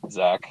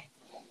Zach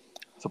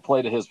to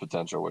play to his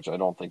potential, which I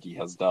don't think he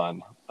has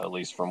done, at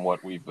least from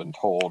what we've been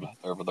told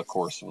over the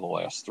course of the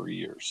last 3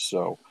 years.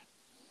 So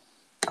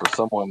for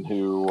someone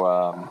who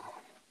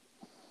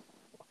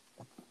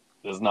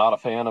is not a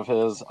fan of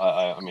his,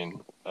 I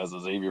mean, as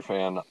a Xavier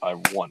fan, I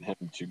want him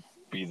to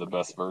be the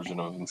best version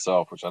of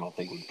himself, which I don't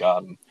think we've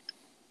gotten,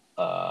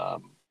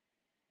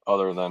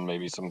 other than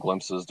maybe some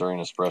glimpses during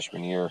his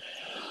freshman year.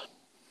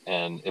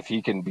 And if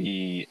he can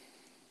be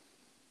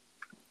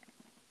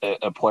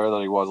a player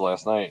that he was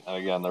last night, and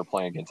again, they're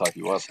playing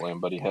Kentucky Wesleyan,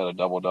 but he had a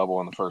double-double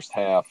in the first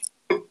half.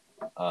 Again,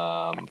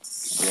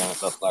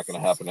 that's not going to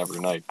happen every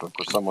night, but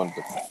for someone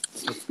to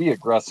just be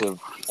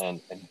aggressive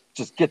and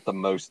just get the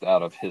most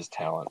out of his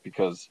talent,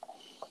 because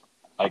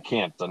I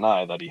can't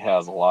deny that he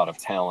has a lot of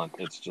talent.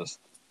 It's just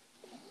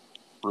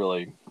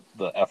really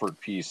the effort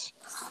piece,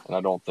 and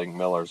I don't think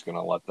Miller's going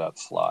to let that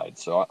slide.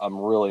 So I'm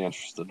really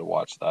interested to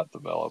watch that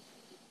develop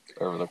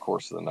over the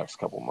course of the next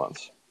couple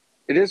months.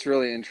 It is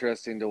really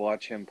interesting to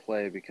watch him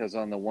play because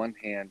on the one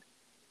hand,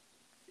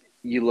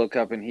 you look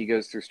up and he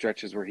goes through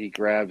stretches where he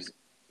grabs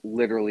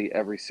literally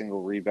every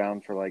single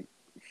rebound for like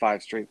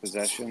 5 straight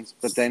possessions.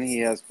 But then he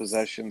has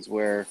possessions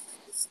where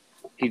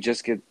he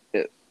just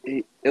at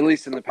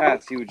least in the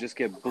past, he would just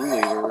get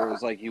bullied, or it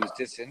was like he was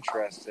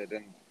disinterested.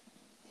 And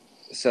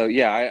so,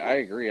 yeah, I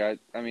agree. I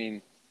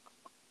mean,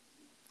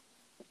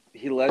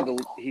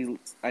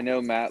 I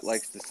know Matt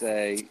likes to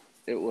say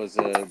it was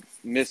a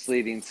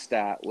misleading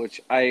stat,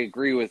 which I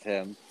agree with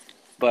him,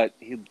 but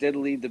he did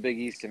lead the Big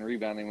East in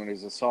rebounding when he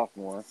was a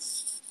sophomore.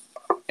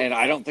 And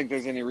I don't think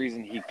there's any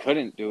reason he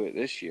couldn't do it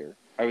this year.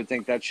 I would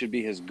think that should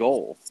be his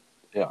goal.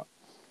 Yeah.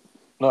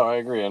 No, I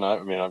agree. And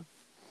I mean, I've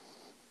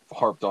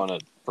harped on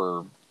it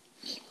for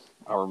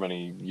however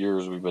many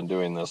years we've been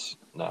doing this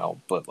now,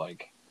 but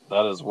like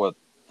that is what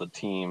the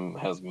team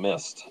has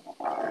missed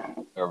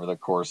over the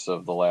course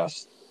of the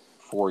last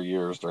 4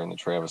 years during the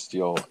Travis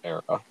Steele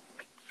era.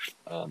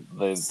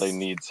 And they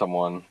need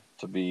someone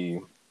to be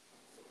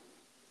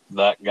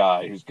that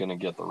guy who's going to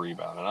get the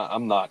rebound. And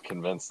I'm not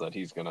convinced that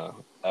he's going to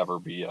ever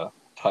be a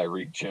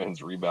Tyreek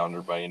Jones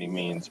rebounder by any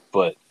means,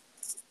 but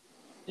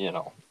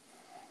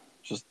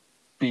just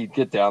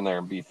get down there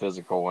and be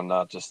physical and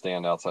not just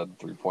stand outside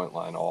the 3-point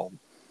line all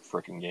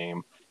freaking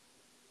game,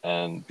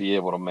 and be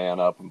able to man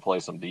up and play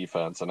some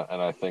defense. And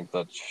I think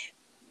that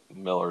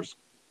Miller's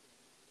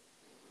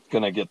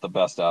going to get the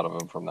best out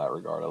of him from that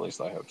regard. At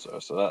least I hope so.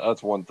 So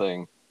that's one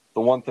thing. The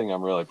one thing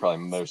I'm really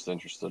probably most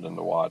interested in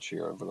to watch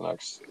here over the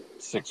next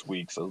 6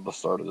 weeks of the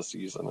start of the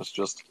season is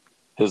just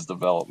his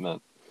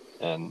development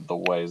and the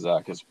way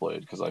Zach has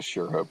played, because I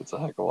sure hope it's a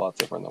heck of a lot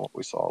different than what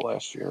we saw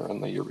last year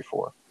and the year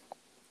before.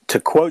 To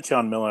quote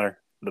John Miller,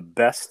 the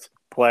best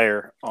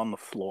player on the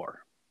floor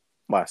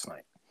last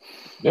night.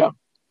 Yeah.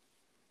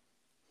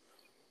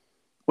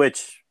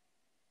 Which,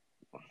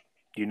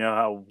 you know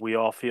how we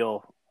all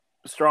feel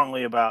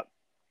strongly about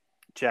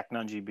Jack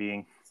Nungy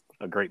being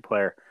a great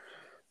player.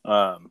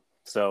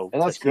 So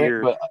and that's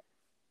great, but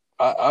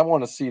I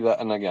want to see that.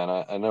 And again,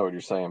 I know what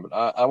you're saying, but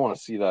I want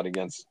to see that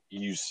against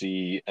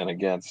UC and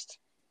against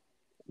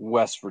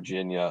West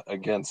Virginia,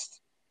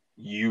 against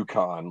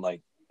UConn.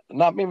 Like,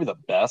 not maybe the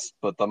best,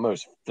 but the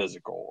most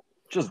physical.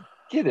 Just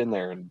get in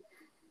there and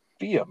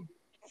be a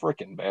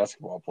freaking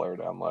basketball player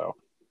down low.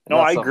 And no,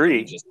 I agree.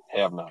 We just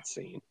have not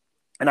seen.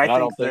 And I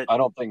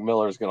don't think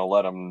Miller is going to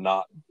let him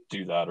not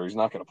do that, or he's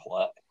not going to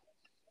play,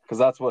 because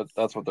that's what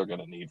they're going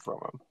to need from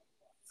him.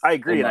 I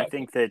agree, and I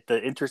think that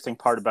the interesting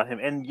part about him,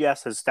 and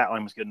yes, his stat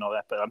line was good and all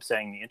that, but I'm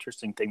saying the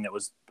interesting thing that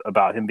was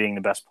about him being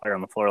the best player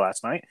on the floor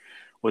last night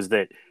was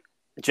that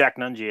Jack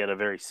Nungy had a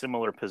very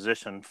similar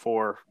position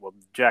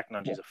Jack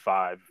Nungy's a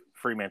 5.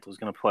 Fremantle's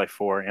going to play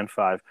 4 and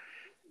 5.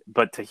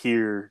 But to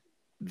hear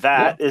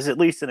that is at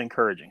least an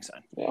encouraging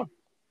sign. Yeah.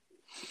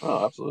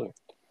 Oh, absolutely.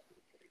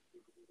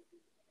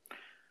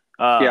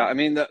 I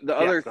mean, the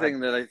other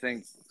thing that I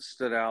think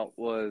stood out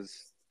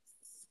was,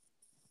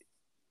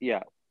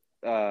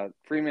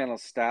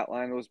 Fremantle's stat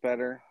line was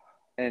better,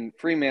 and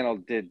Fremantle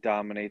did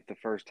dominate the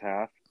first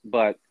half,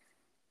 but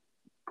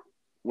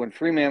when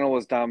Fremantle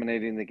was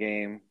dominating the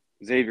game,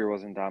 Xavier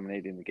wasn't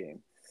dominating the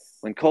game.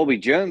 When Colby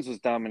Jones was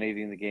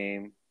dominating the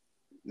game,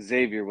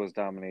 Xavier was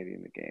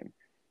dominating the game.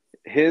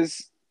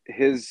 His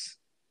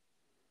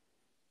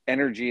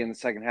energy in the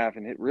second half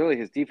and really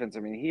his defense. I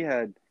mean,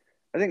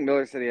 I think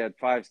Miller said he had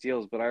 5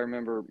 steals, but I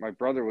remember my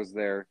brother was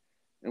there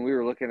and we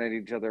were looking at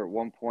each other at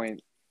one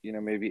point,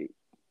 maybe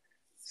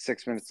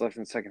 6 minutes left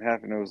in the second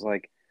half. And it was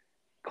like,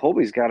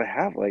 Colby's got to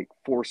have like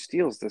 4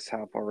 steals this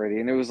half already.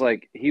 And it was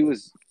like, he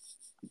was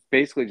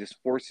basically just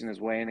forcing his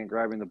way in and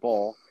grabbing the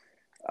ball.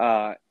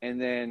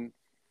 And then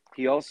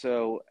he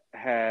also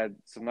had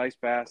some nice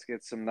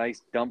baskets, some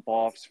nice dump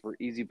offs for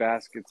easy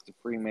baskets to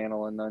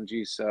Fremantle and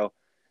Nunji. So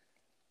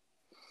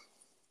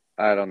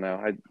I don't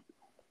know.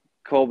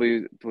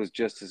 Colby was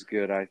just as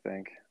good, I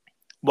think.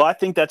 Well, I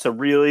think that's a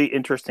really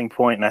interesting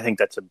point, and I think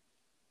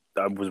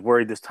I was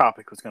worried this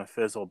topic was going to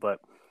fizzle, but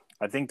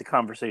I think the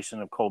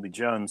conversation of Colby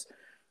Jones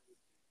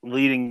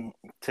leading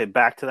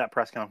back to that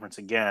press conference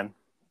again,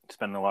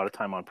 spending a lot of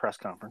time on press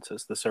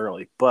conferences this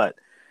early, but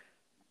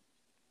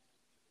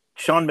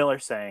Sean Miller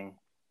saying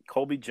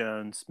Colby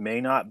Jones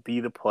may not be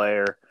the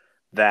player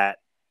that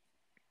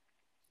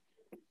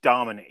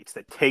dominates,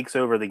 that takes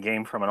over the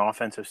game from an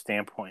offensive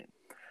standpoint.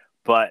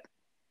 But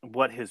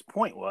what his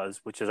point was,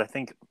 which is I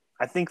think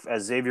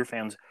as Xavier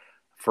fans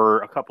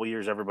for a couple of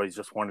years, everybody's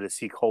just wanted to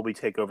see Colby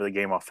take over the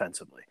game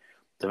offensively,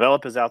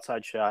 develop his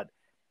outside shot,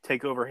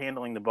 take over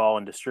handling the ball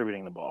and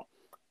distributing the ball.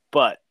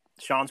 But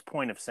Sean's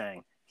point of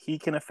saying he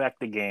can affect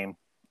the game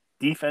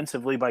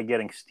defensively by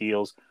getting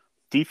steals,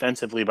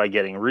 defensively by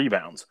getting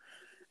rebounds,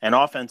 and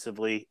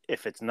offensively,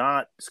 if it's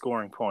not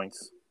scoring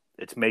points,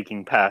 it's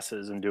making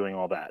passes and doing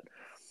all that.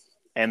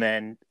 And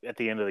then at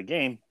the end of the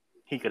game,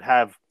 he could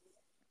have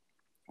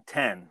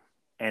 10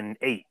 and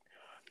 8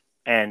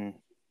 and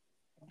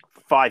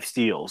 5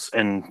 steals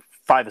and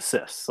 5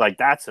 assists. Like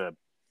that's a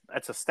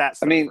stat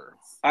surfer. I mean,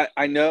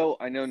 I know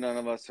none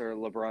of us are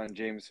LeBron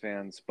James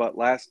fans, but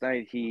last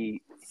night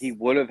he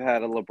would have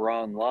had a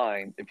LeBron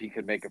line if he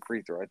could make a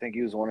free throw. I think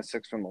he was 1 of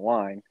 6 from the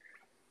line,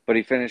 but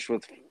he finished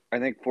with I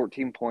think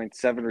 14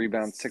 points, 7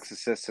 rebounds, 6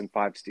 assists, and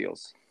 5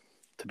 steals.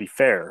 To be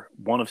fair,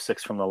 1 of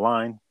 6 from the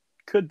line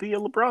could be a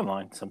LeBron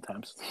line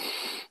sometimes.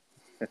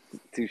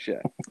 Touche.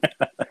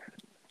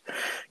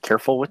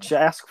 Careful what you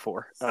ask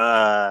for,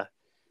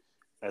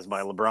 as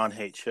my LeBron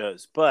hate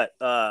shows. But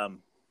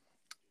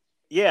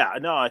yeah,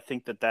 no, I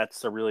think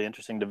that's a really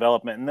interesting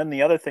development. And then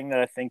the other thing that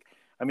I think,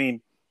 I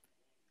mean,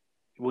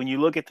 when you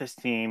look at this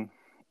team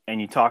and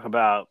you talk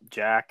about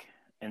Jack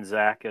and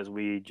Zach as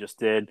we just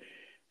did,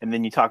 and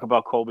then you talk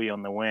about Colby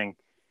on the wing,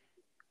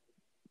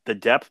 the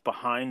depth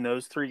behind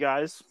those 3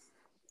 guys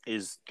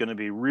is going to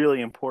be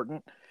really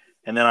important.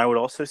 And then I would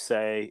also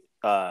say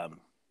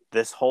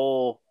this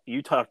whole –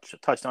 you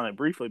touched on it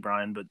briefly,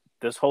 Brian, but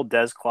this whole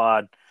Des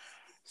Claude,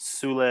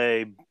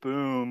 Sule,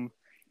 Boom,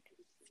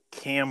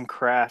 Cam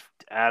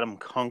Kraft, Adam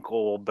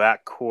Kunkel,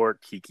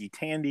 backcourt, Kiki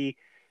Tandy,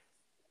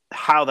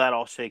 how that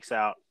all shakes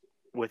out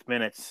with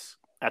minutes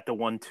at the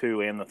 1,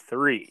 2, and the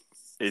 3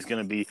 is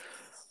going to be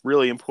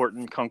really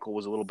important. Kunkel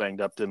was a little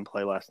banged up, didn't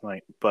play last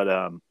night,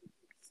 but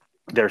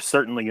there's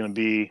certainly going to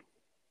be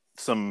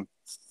some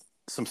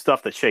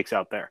stuff that shakes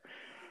out there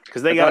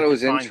because they got. I thought it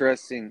was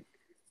interesting.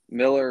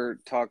 Miller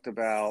talked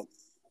about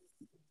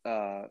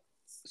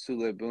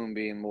Sule Boom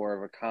being more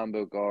of a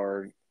combo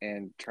guard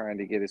and trying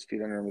to get his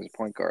feet under him as a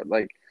point guard.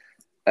 Like,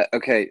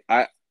 okay,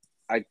 I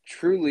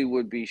truly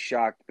would be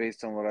shocked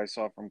based on what I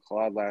saw from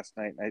Claude last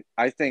night.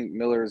 I think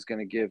Miller is going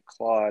to give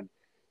Claude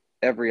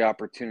every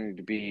opportunity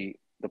to be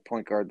the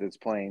point guard that's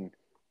playing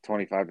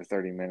 25 to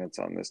 30 minutes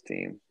on this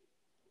team.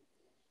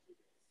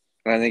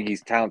 And I think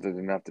he's talented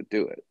enough to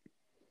do it.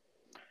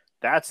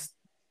 That's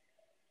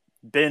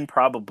been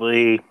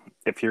probably,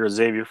 if you're a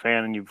Xavier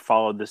fan and you've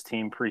followed this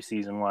team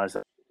preseason-wise,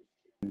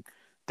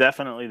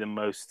 definitely the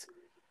most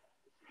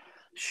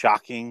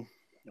shocking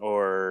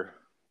or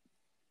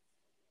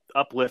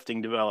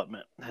uplifting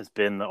development has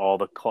been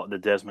the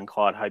Desmond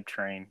Claude hype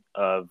train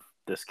of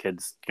this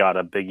kid's got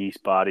a Big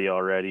East body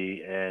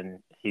already and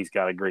he's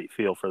got a great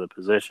feel for the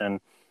position.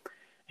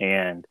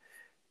 And,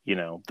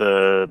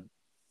 the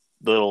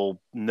little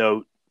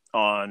note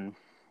on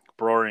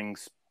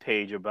Broering's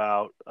page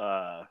about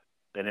an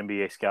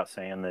NBA scout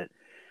saying that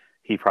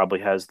he probably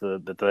has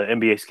that the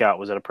NBA scout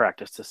was at a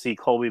practice to see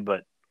Colby,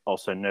 but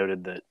also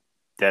noted that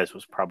Dez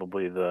was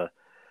probably the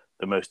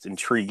most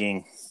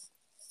intriguing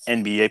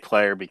NBA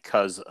player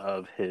because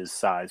of his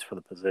size for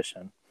the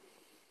position.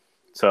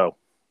 So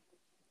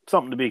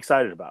something to be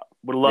excited about.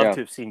 Would have loved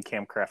to have seen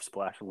Cam Kraft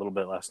splash a little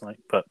bit last night,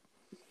 but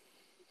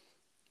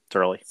it's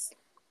early.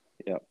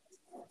 Yep.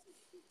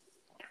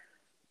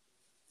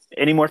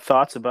 Any more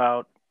thoughts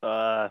about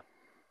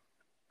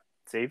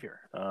Xavier?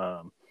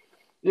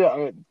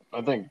 Yeah,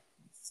 I think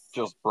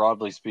just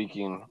broadly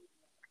speaking,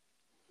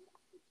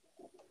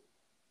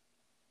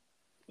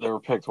 they were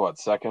picked,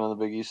 second in the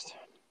Big East?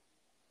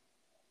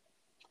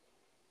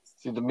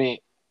 See, to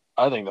me,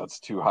 I think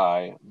that's too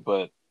high,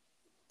 but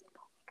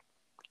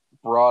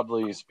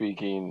broadly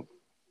speaking,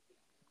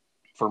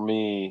 for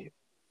me,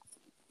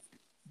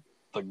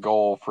 the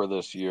goal for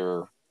this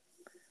year,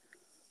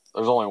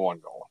 there's only one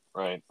goal,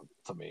 right,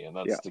 to me, and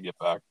that's to get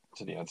back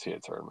to the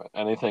NCAA tournament.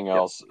 Anything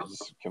else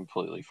is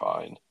completely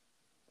fine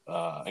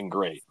and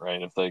great,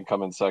 right? If they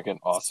come in second,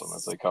 awesome.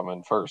 If they come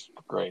in first,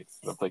 great.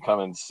 But if they come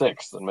in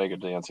sixth and make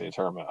it to the NCAA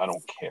tournament, I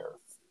don't care.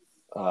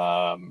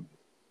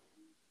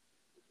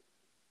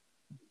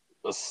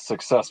 A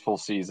successful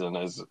season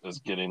is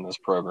getting this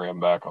program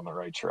back on the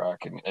right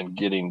track and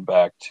getting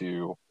back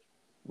to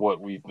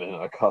what we've been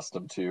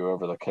accustomed to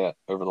over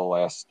the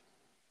last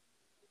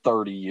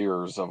 30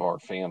 years of our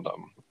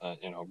fandom,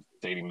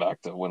 dating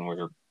back to when we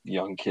were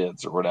young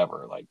kids or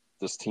whatever. Like,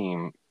 this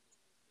team,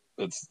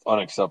 it's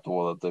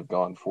unacceptable that they've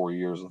gone 4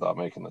 years without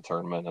making the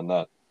tournament, and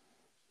that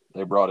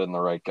they brought in the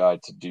right guy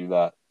to do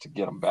that, to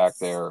get them back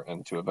there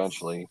and to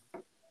eventually,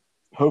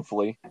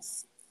 hopefully,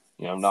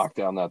 knock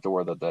down that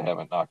door that they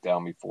haven't knocked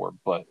down before.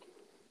 But,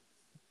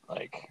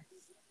 like,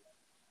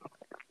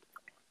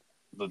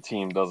 the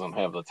team doesn't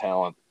have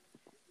all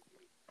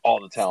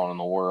the talent in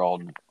the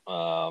world.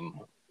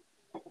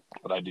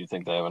 But I do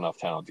think they have enough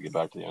talent to get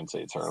back to the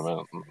NCAA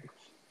tournament.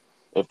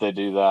 If they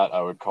do that,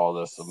 I would call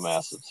this a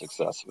massive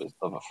success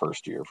of a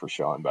first year for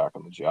Sean back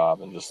on the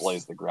job, and just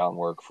lays the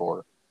groundwork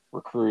for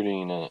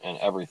recruiting and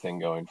everything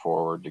going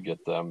forward to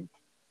get them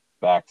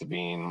back to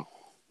being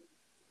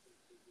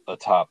a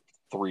top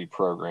 3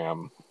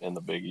 program in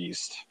the Big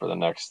East for the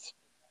next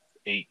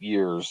 8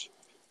 years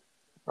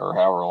or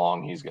however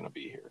long he's going to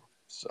be here.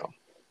 So,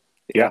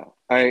 yeah,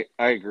 I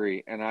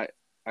agree. And I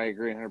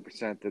agree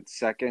 100% that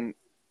second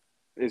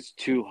is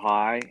too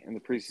high in the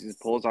preseason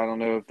polls. I don't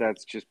know if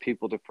that's just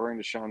people deferring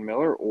to Sean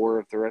Miller or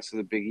if the rest of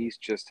the Big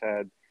East just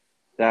had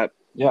that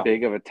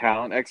big of a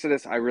talent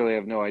exodus. I really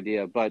have no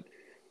idea, but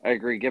I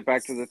agree. Get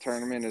back to the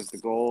tournament is the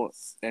goal.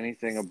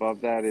 Anything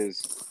above that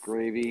is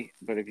gravy.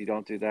 But if you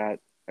don't do that,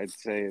 I'd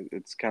say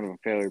it's kind of a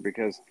failure,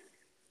 because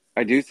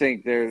I do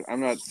think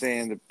I'm not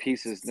saying the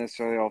pieces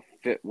necessarily all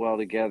fit well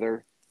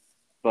together,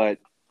 but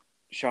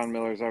Sean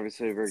Miller is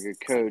obviously a very good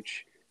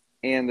coach,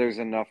 and there's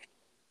enough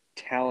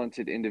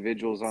talented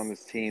individuals on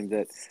this team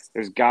that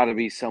there's got to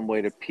be some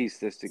way to piece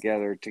this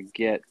together to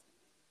get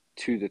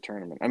to the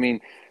tournament. I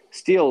mean,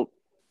 Steele,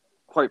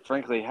 quite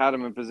frankly, had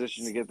him in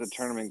position to get the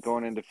tournament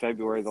going into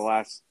February the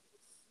last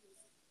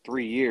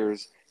 3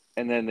 years,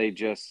 and then they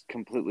just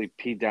completely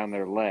peed down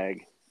their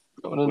leg,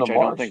 which I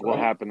don't think will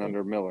happen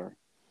under Miller.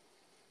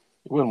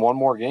 You win one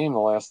more game the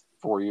last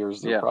 4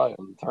 years, they're probably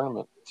in the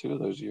tournament 2 of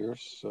those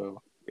years.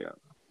 So,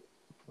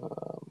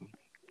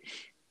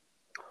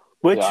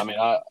 I mean,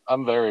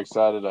 I'm very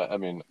excited. I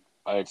mean,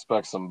 I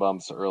expect some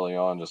bumps early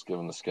on, just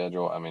given the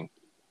schedule. I mean,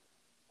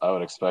 I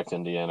would expect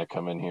Indiana to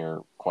come in here,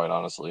 quite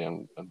honestly,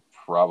 and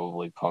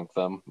probably punk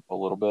them a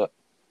little bit,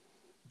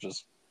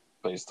 just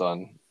based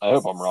on – I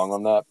hope I'm wrong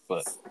on that,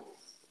 but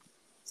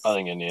I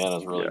think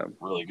Indiana's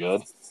really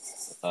good.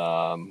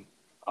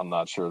 I'm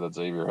not sure that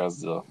Xavier has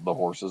the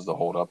horses to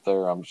hold up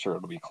there. I'm sure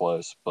it'll be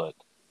close, but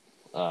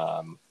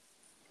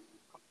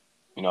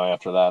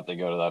after that they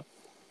go to that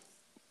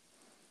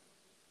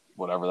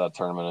whatever that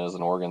tournament is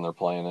in Oregon they're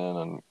playing in,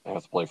 and they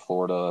have to play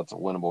Florida. That's a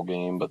winnable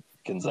game, but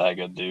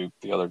Gonzaga, Duke,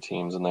 the other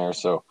teams in there.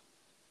 So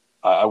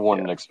I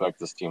wouldn't expect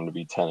this team to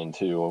be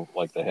 10-2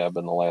 like they have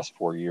been the last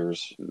 4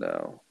 years.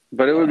 No.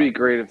 But it would be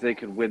great if they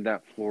could win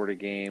that Florida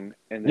game,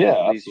 and then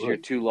at least your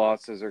 2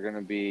 losses are going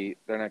to be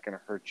 – they're not going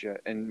to hurt you,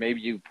 and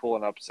maybe you pull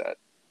an upset.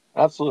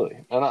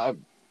 Absolutely. And I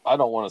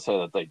don't want to say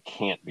that they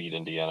can't beat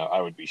Indiana.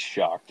 I would be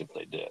shocked if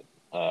they did.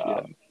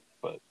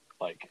 But,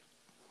 like,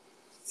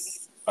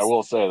 I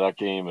will say that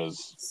game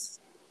is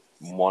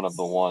one of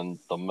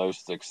the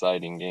most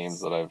exciting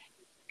games that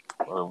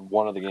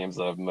one of the games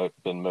that I've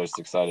been most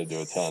excited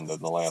to attend in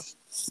the last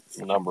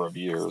number of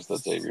years that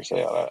Xavier's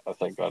had. I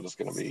think that is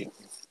going to be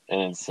an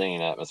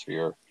insane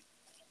atmosphere.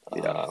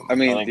 Yeah. I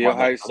mean, the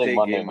Ohio State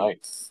game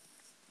night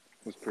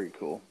was pretty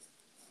cool.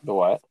 The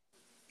what?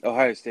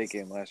 Ohio State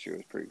game last year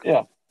was pretty cool.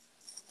 Yeah.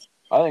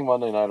 I think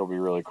Monday night will be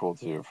really cool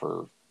too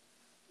for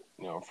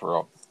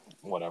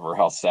whatever,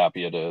 how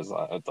sappy it is.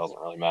 It doesn't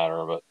really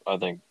matter, but I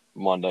think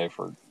Monday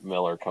for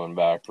Miller coming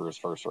back for his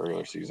first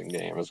regular season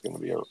game is going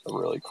to be a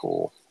really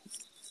cool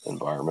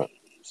environment.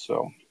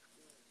 So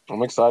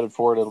I'm excited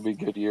for it. It'll be a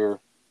good year.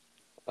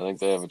 I think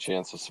they have a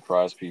chance to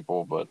surprise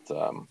people, but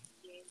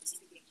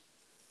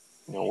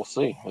we'll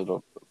see. I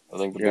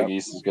think the Big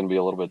East is going to be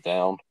a little bit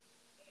down.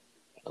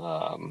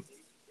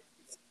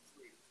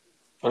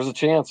 There's a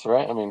chance,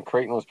 right? I mean,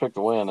 Creighton was picked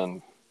to win,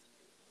 and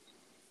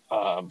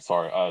I'm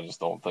sorry, I just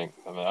don't think.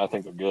 I mean, I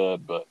think they're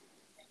good, but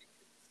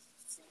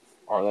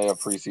are they a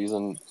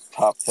preseason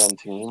top 10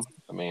 team?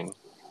 I mean,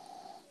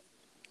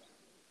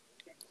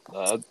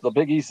 the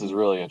Big East is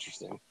really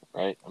interesting,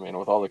 right? I mean,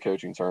 with all the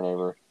coaching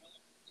turnover,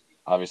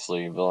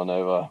 obviously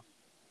Villanova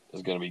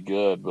is going to be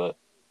good, but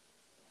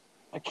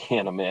I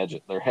can't imagine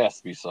there has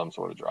to be some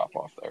sort of drop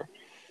off there.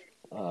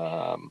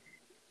 I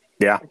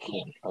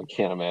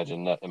can't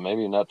imagine that. And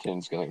maybe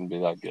Neptune's going to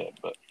be that good,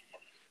 but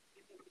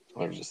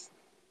there's just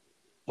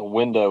the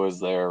window is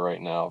there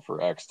right now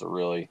for X to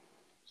really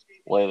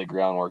lay the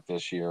groundwork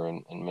this year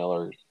and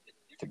Miller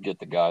to get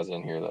the guys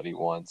in here that he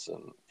wants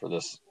and for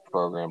this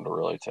program to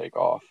really take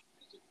off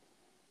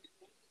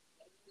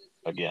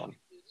again.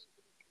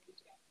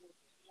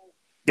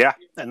 Yeah,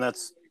 and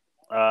that's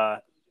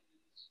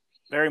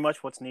very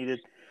much what's needed.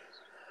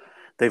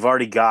 They've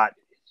already got,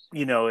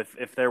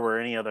 if there were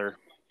any other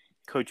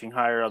coaching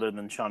hire other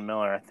than Sean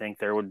Miller, I think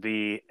there would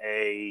be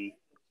a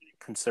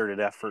concerted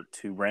effort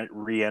to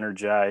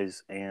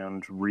re-energize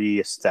and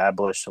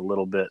re-establish a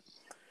little bit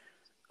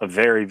a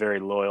very, very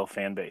loyal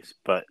fan base.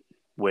 But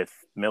with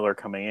Miller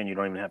coming in, you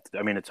don't even have to.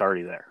 I mean, it's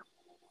already there.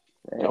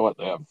 You know what?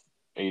 They have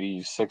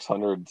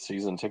 8,600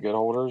 season ticket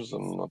holders,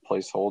 and the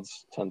place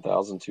holds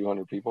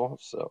 10,200 people.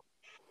 So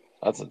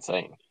that's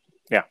insane.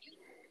 Yeah.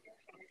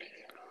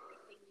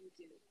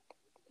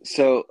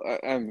 So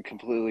I'm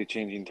completely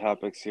changing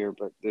topics here,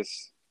 but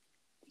this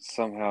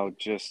somehow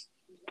just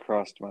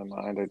crossed my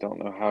mind. I don't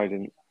know how I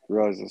didn't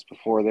realize this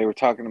before. They were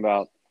talking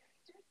about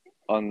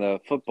on the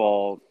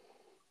football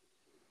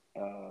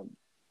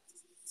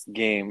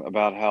game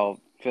about how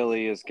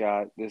Philly has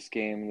got this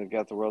game, they've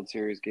got the World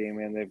Series game,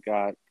 and they've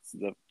got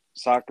the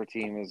soccer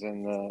team is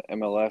in the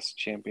MLS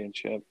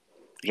championship,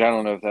 which I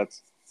don't know if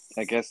that's,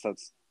 I guess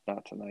that's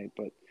not tonight,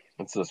 but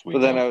it's this But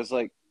weekend. then I was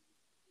like,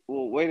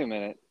 well, wait a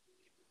minute.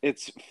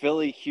 It's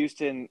Philly,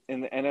 Houston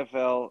in the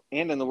NFL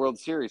and in the World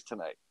Series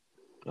tonight.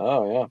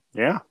 Oh, yeah.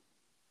 Yeah.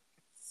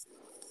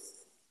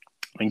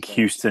 I think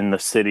Houston, the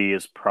city,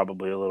 is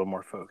probably a little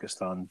more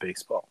focused on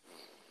baseball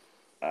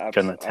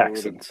than the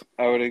Texans.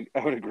 I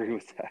would agree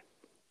with that.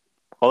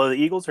 Although the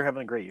Eagles are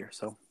having a great year,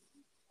 so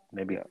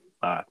maybe.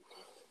 Yeah.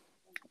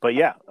 But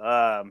yeah.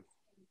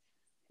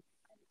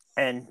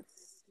 And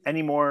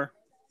any more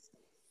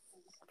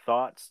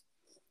thoughts?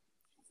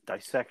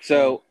 Dissection?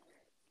 So,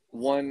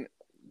 one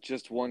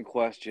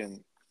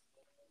question.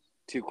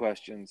 2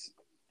 questions.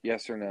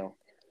 Yes or no?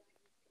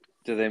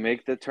 Do they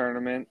make the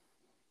tournament,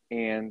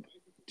 and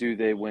do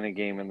they win a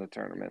game in the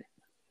tournament?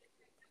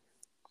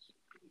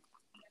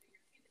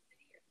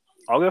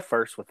 I'll go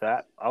first with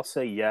that. I'll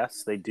say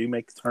yes, they do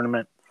make the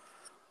tournament.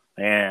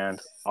 And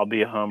I'll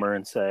be a homer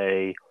and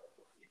say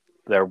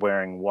they're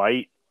wearing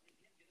white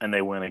and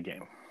they win a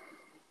game.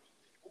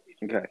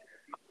 Okay.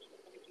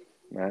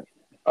 Matt?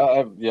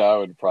 I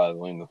would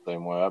probably lean the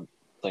same way. I'm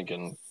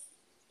thinking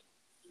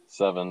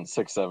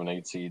 6, 7,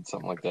 8 seed,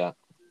 something like that.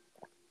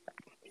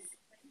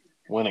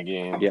 Win a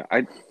game. Yeah,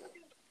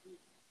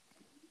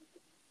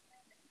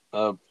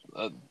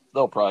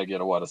 they'll probably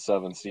get a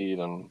 7 seed,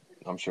 and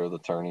I'm sure the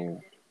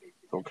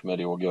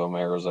committee will give them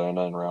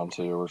Arizona in round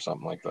 2 or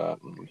something like that.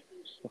 And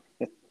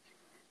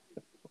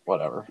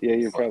whatever. Yeah,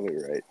 you're probably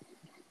right.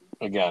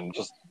 Again,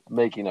 just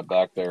making it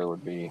back there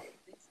would be.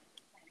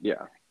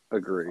 Yeah,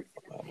 agree.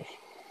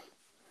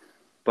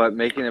 But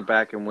making it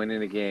back and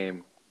winning a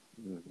game,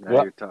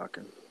 now you're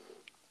talking.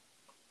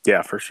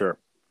 Yeah, for sure.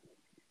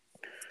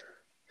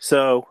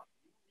 So,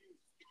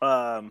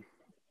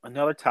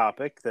 another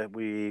topic that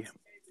we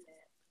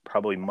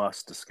probably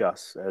must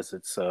discuss, as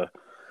it's a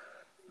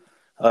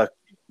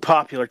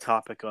popular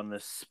topic on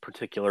this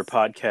particular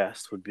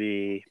podcast, would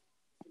be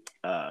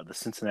the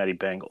Cincinnati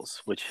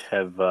Bengals, which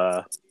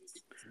have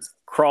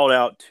crawled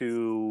out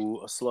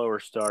to a slower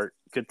start.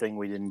 Good thing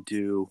we didn't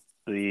do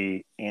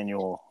the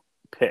annual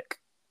pick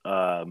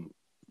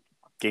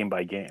game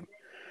by game,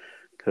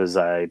 because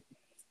I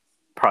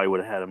probably would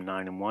have had them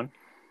 9-1,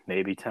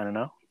 maybe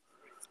 10-0.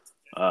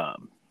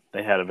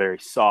 They had a very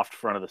soft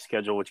front of the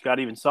schedule, which got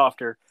even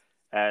softer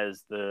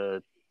as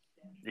the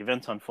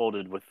events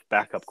unfolded with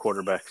backup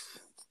quarterbacks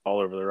all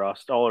over the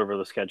roster, all over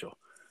the schedule.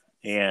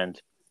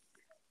 And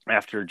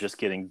after just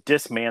getting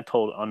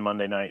dismantled on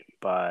Monday night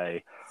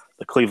by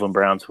the Cleveland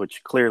Browns,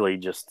 which clearly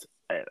just,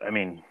 I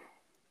mean,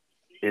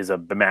 is a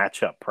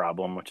matchup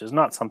problem, which is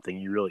not something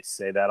you really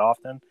say that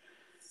often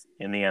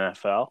in the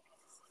NFL.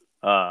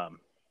 The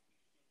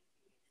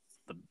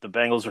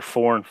Bengals are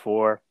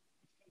 4-4.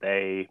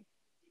 They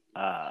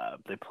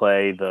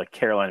play the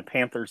Carolina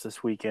Panthers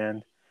this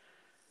weekend,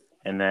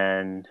 and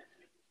then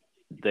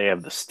they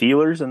have the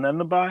Steelers and then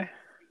the bye.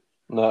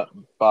 No,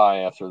 bye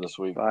after this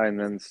week. Bye and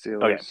then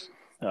Steelers.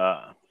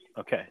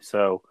 Okay.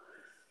 So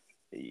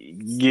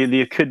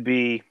you could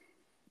be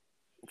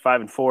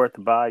 5-4 at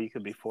the bye. You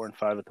could be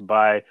 4-5 at the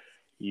bye.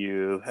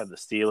 You have the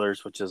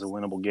Steelers, which is a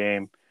winnable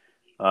game,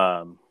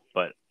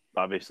 but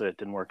obviously it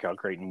didn't work out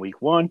great in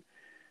week 1.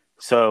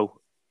 So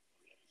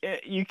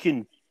you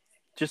can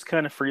just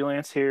kind of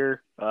freelance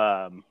here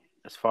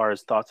as far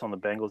as thoughts on the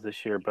Bengals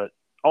this year, but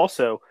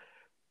also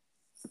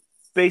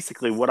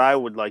basically what I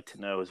would like to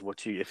know is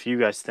if you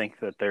guys think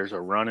that there's a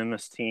run in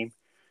this team,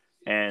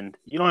 and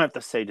you don't have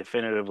to say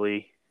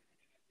definitively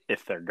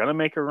if they're going to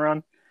make a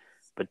run,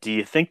 but do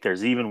you think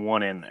there's even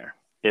one in there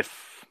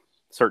if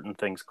certain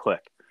things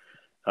click?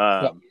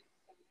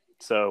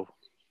 So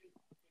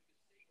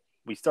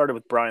we started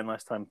with Brian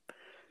last time,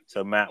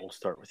 so Matt, we'll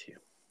start with you.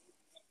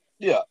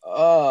 Yeah.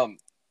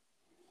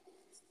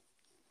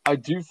 I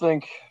do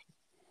think,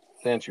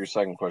 to answer your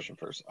second question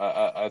first,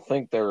 I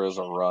think there is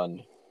a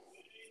run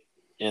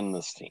in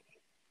this team.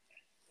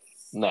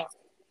 Now,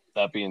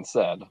 that being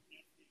said,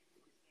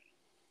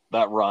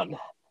 that run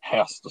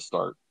has to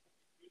start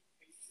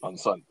on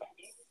Sunday.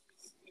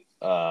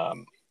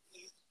 I'm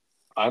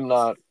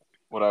not.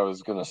 What I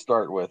was going to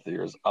start with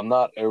here is I'm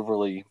not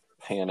overly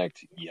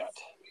panicked yet.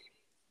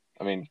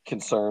 I mean,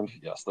 concerned.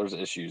 Yes, there's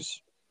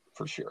issues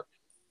for sure.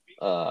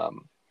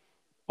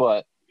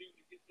 But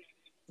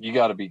you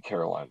got to beat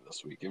Carolina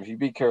this week. If you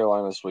beat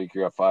Carolina this week,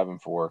 you're at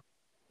 5-4.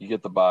 You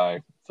get the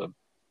bye to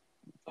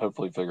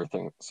hopefully figure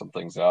some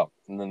things out,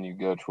 and then you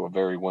go to a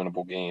very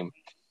winnable game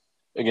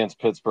against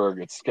Pittsburgh.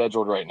 It's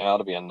scheduled right now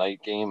to be a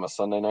night game, a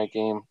Sunday night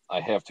game.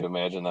 I have to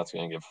imagine that's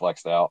going to get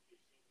flexed out,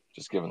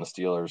 just given the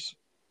Steelers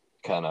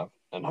kind of,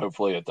 and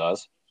hopefully it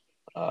does.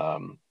 I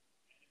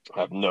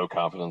have no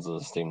confidence in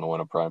this team to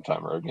win a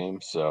primetime road game,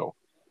 so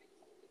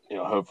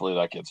hopefully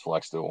that gets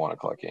flexed to a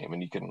 1:00 game,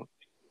 and you can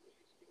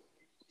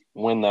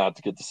win that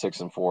to get to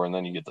 6-4, and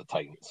then you get the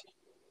Titans.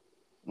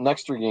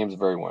 Next 3 games are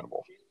very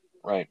winnable,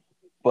 right?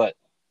 But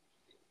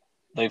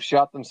they've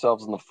shot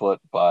themselves in the foot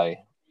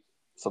by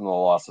some of the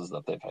losses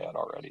that they've had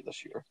already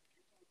this year.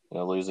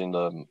 Losing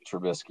to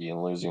Trubisky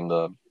and losing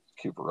to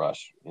Cooper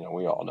Rush.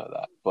 We all know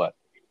that. But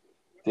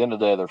at the end of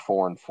the day, they're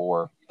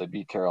 4-4. They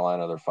beat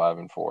Carolina. They're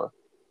 5-4.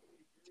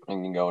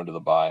 And can go into the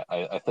bye.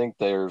 I think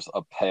there's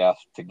a path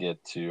to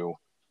get to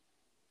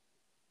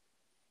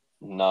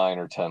 9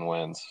 or 10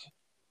 wins,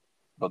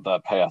 but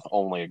that path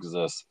only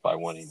exists by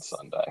winning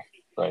Sunday,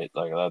 right?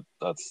 Like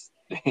that's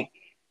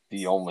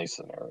the only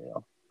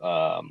scenario.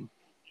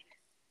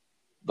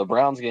 The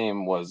Browns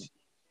game was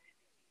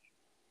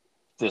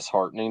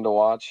disheartening to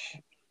watch,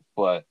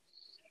 but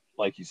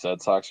like you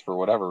said, Sox, for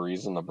whatever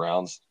reason, the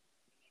Browns,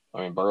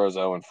 Burrow's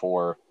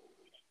 0-4.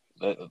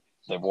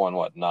 They've won,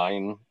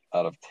 9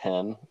 out of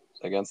 10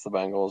 against the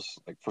Bengals.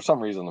 Like, for some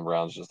reason, the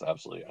Browns just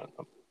absolutely own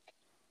them.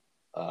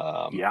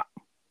 Yeah.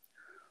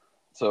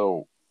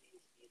 So,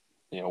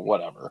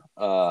 whatever.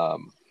 I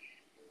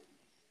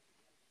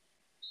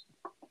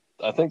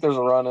think there's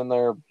a run in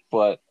there,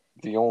 but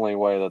the only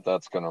way that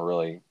that's going to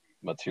really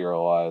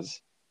materialize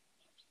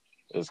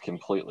is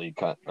completely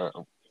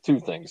two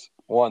things.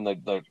 One,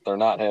 they're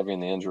not having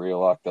the injury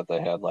luck that they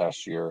had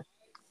last year,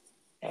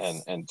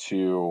 and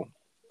two,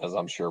 as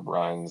I'm sure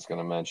Brian's going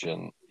to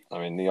mention,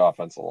 the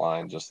offensive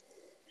line just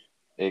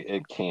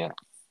it can't.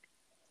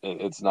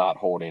 It's not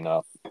holding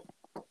up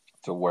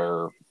to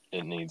where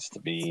it needs to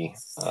be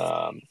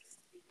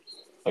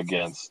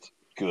against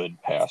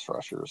good pass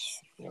rushers.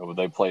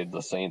 They played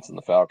the Saints and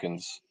the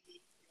Falcons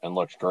and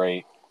looked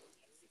great.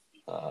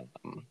 But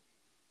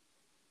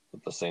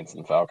the Saints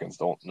and the Falcons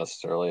don't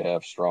necessarily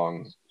have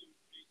strong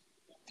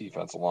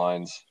defensive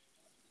lines.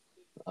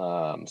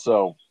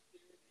 So,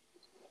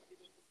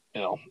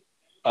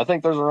 I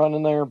think there's a run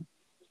in there,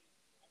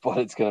 but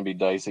it's going to be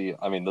dicey.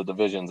 The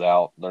division's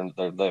out.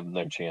 They have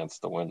no chance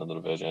to win the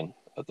division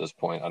at this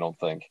point, I don't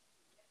think.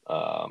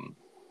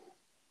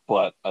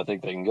 But I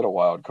think they can get a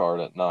wild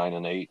card at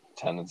 9-8,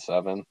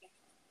 10-7.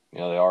 They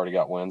already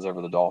got wins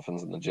over the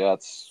Dolphins and the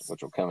Jets,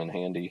 which will come in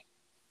handy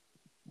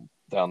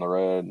down the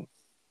road.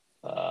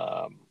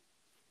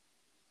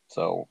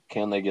 So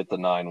can they get the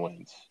 9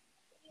 wins?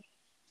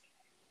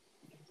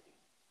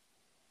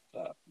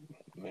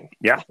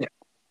 Yeah.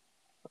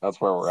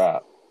 That's where we're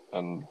at.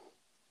 And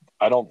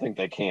I don't think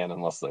they can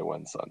unless they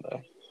win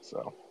Sunday.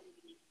 So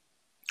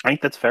I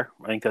think that's fair.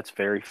 I think that's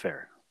very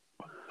fair.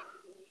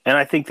 And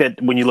I think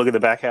that when you look at the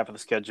back half of the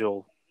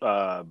schedule,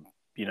 the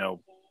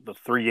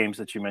 3 games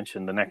that you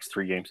mentioned, the next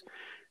 3 games,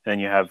 then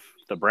you have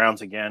the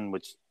Browns again,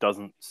 which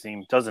doesn't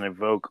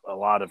evoke a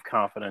lot of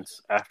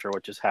confidence after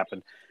what just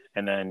happened.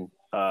 And then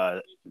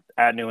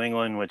at New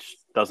England, which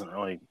doesn't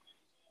really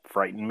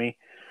frighten me.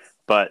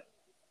 But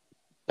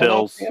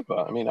Bills. And at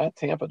Tampa. At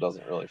Tampa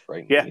doesn't really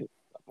frighten me. Yeah,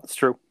 that's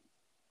true.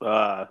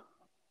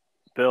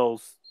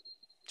 Bills,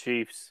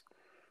 Chiefs,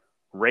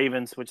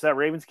 Ravens, which that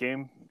Ravens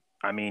game,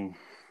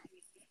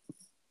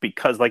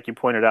 because like you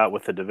pointed out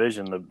with the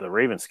division, the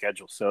Ravens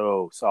schedule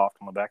so soft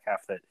on the back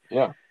half that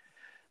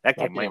that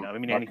game might not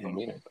mean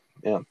anything.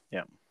 Yeah.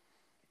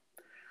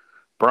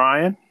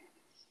 Brian,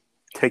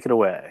 take it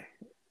away.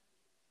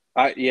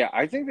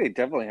 I think they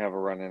definitely have a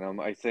run in them.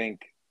 I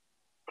think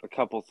a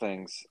couple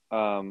things.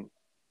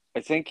 I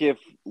think if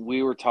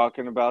we were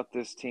talking about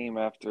this team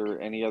after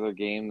any other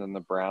game than the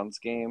Browns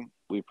game,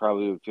 we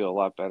probably would feel a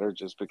lot better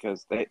just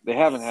because they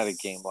haven't had a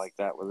game like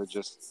that where they're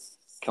just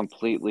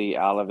completely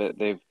out of it.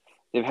 They've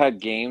had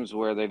games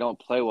where they don't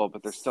play well,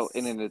 but they're still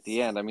in it at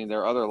the end.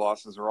 Their other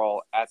losses are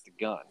all at the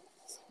gun.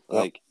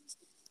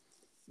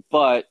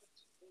 But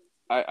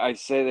I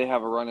say they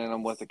have a run in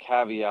them with a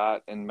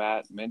caveat, and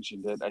Matt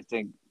mentioned it. I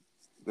think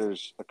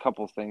there's a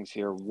couple things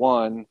here.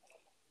 One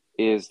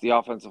is the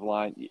offensive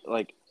line.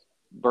 Like,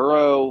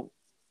 Burrow's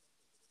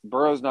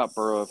not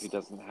Burrow if he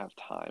doesn't have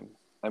time.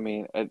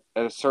 At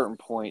a certain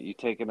point, you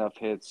take enough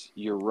hits,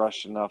 you're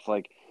rushed enough,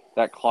 like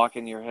that clock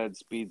in your head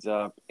speeds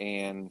up,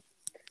 and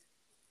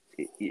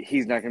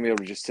he's not going to be able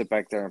to just sit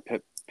back there and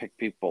pick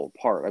people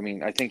apart.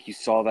 I think you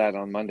saw that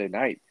on Monday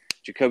night.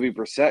 Jacoby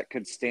Brissett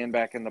could stand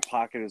back in the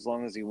pocket as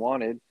long as he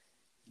wanted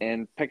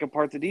and pick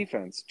apart the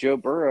defense. Joe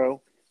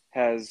Burrow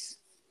has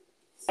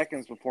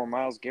seconds before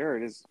Myles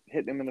Garrett is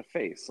hitting him in the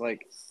face.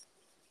 Like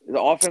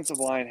the offensive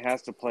line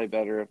has to play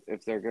better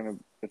if they're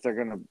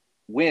gonna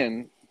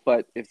win.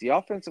 But if the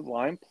offensive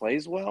line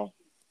plays well,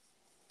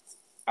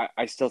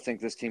 I still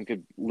think this team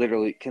can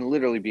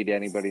literally beat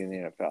anybody in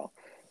the NFL.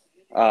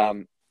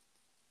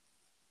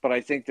 But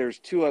I think there's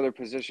two other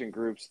position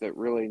groups that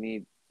really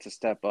need to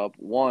step up.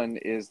 One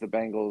is the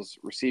Bengals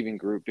receiving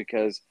group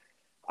because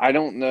I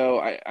don't know.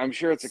 I'm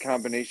sure it's a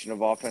combination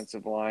of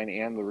offensive line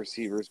and the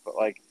receivers, but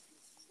like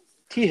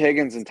T.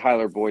 Higgins and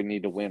Tyler Boyd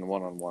need to win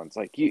one-on-ones.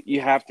 Like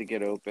you have to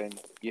get open.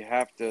 You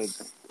have to.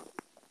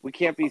 We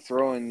can't be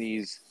throwing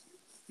these,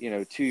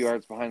 2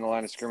 yards behind the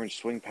line of scrimmage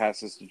swing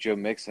passes to Joe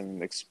Mixon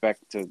and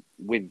expect to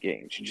win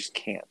games. You just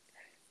can't.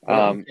 He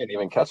can't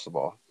even catch the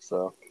ball.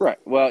 So Right.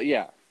 Well,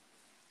 yeah.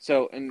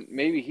 So, and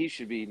maybe he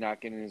should be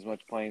not getting as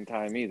much playing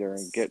time either,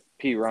 and get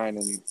P. Ryan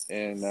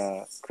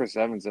and Chris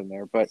Evans in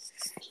there. But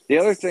the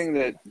other thing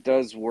that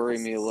does worry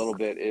me a little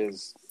bit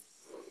is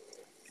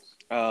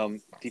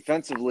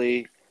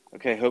defensively.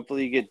 Okay,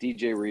 hopefully you get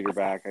DJ Reader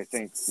back. I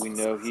think we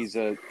know he's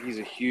a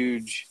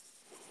huge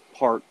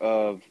part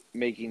of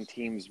making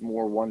teams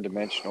more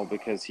one-dimensional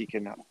because he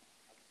can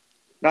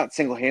not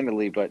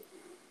single-handedly, but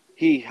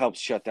he helps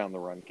shut down the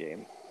run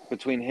game.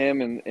 Between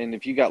him and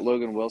if you got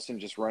Logan Wilson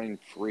just running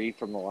free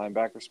from the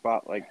linebacker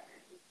spot, like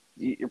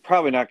you're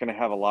probably not going to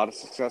have a lot of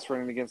success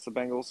running against the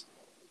Bengals.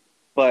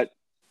 But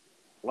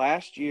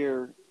last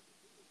year,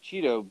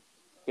 Cheeto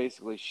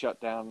basically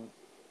shut down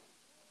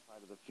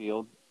side of the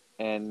field,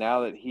 and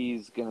now that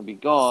he's going to be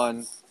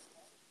gone,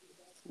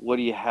 what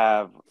do you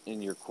have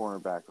in your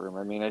cornerback room?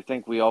 I mean, I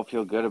think we all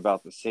feel good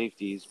about the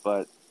safeties,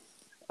 but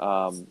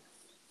do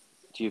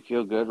you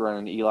feel good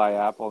running Eli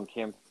Apple and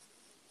Cam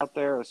out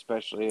there,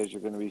 especially as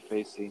you're going to be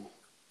facing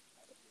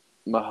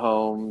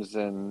Mahomes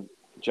and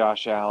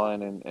Josh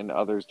Allen and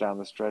others down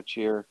the stretch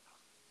here?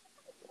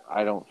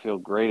 I don't feel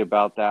great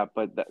about that,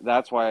 but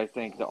that's why I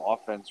think the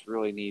offense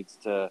really needs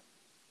to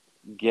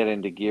get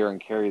into gear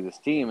and carry this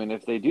team. And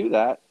if they do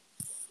that,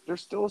 they're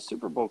still a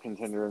Super Bowl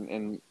contender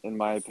in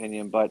my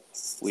opinion, but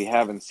we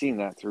haven't seen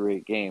that through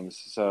 8 games.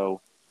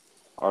 So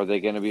are they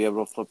going to be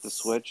able to flip the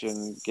switch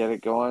and get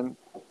it going?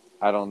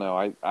 I don't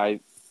know. I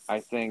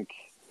think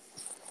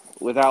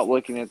without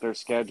looking at their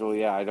schedule,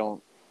 I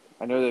know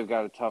they've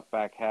got a tough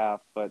back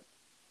half, but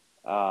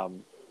I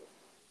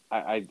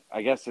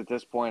guess at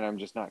this point I'm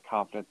just not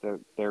confident that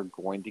they're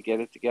going to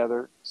get it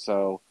together.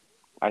 So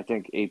I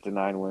think 8 to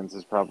 9 wins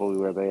is probably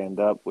where they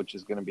end up, which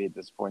is going to be a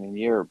disappointing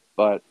year.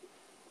 But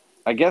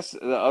I guess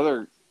the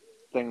other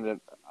thing that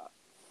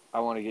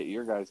I want to get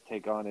your guys'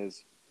 take on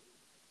is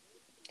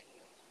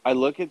I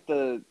look at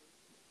the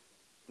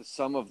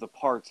sum of the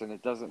parts and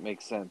it doesn't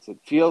make sense. It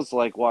feels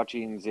like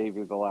watching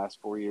Xavier the last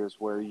 4 years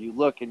where you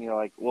look and you're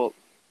like, well,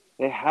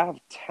 they have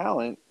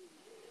talent.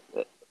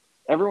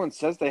 Everyone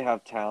says they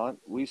have talent.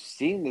 We've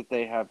seen that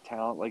they have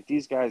talent. Like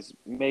these guys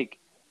make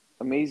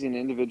amazing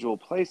individual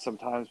plays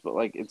sometimes, but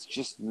like it's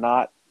just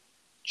not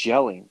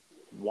gelling.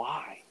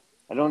 Why?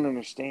 I don't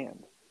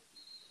understand.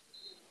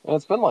 and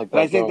it's been like And that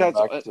I think going that's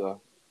back to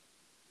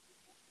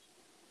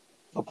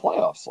the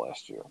playoffs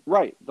last year.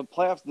 right. The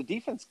playoffs, the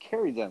defense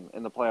carried them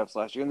in the playoffs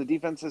last year, and the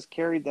defense has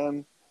carried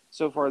them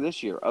so far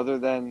this year, other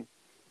than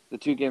the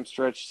 2-game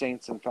stretch,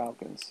 Saints and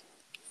Falcons.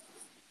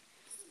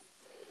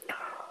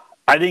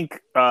 I think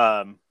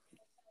there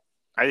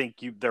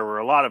were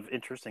a lot of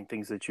interesting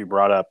things that you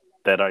brought up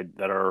that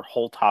are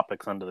whole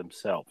topics unto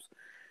themselves.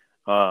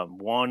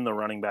 One, the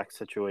running back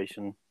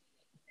situation.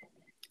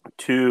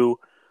 2,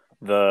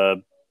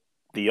 the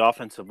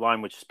offensive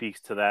line, which speaks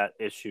to that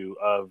issue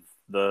of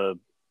the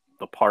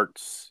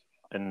parts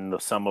and the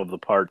sum of the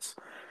parts.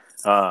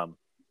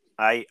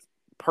 I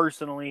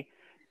personally,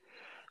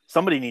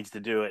 somebody needs to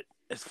do it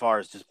as far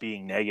as just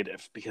being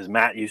negative, because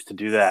Matt used to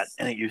do that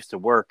and it used to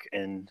work,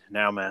 and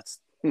now Matt's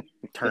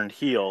turned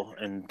heel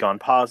and gone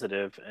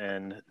positive,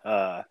 and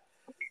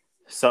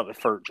so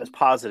for as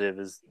positive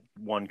as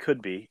one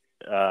could be.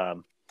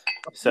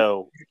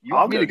 So You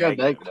want me to go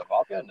negative?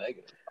 I'll go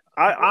negative.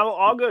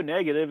 I'll go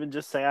negative and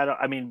just say I don't.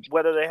 I mean,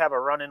 whether they have a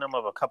run in them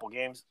of a couple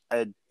games,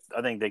 I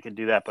think they could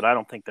do that, but I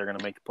don't think they're going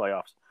to make the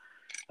playoffs.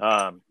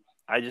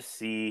 I just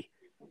see,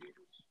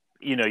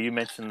 you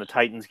mentioned the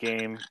Titans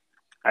game.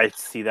 I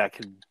see that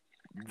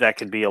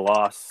could be a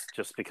loss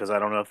just because I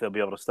don't know if they'll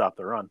be able to stop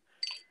the run.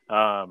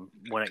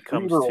 When it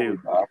comes to,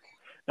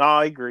 no,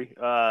 I agree.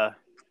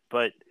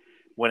 But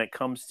when it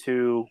comes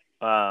to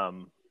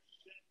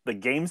the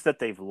games that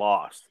they've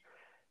lost,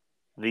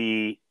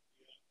 the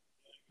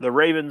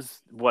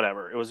Ravens,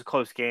 whatever, it was a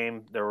close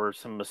game. There were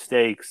some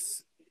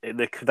mistakes.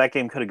 That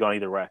game could have gone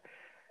either way,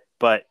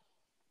 but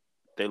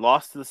they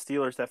lost to the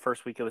Steelers that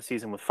first week of the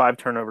season with 5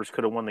 turnovers.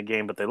 Could have won the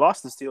game, but they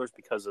lost to the Steelers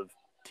because of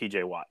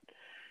T.J. Watt,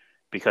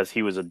 because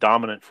he was a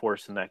dominant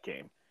force in that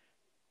game.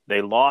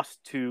 They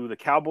lost to the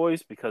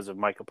Cowboys because of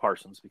Micah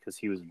Parsons, because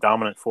he was a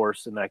dominant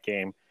force in that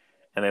game.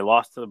 And they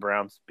lost to the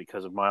Browns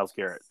because of Myles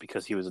Garrett,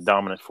 because he was a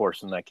dominant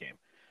force in that game.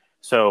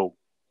 So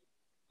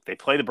they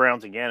play the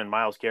Browns again, and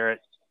Myles Garrett,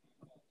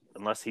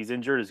 unless he's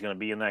injured, is going to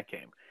be in that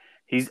game.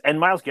 And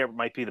Myles Garrett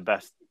might be the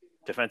best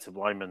defensive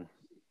lineman.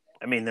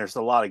 I mean, there's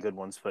a lot of good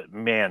ones, but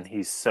man,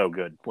 he's so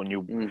good. I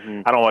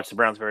don't watch the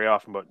Browns very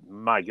often, but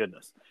my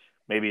goodness,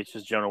 maybe it's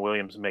just Jonah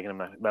Williams making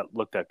him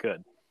look that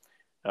good.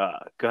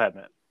 Go ahead,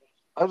 Matt.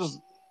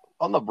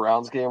 On the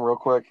Browns game real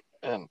quick,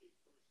 and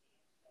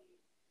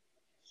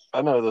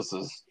I know this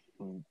is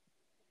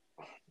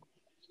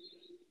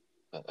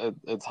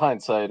it's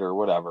hindsight or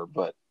whatever,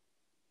 but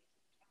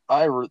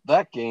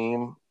that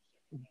game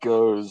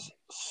goes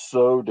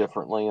so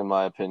differently in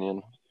my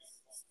opinion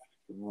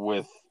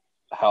with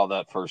how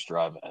that first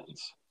drive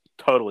ends.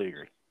 Totally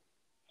agree.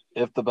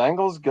 If the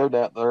Bengals go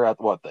down, they're at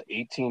the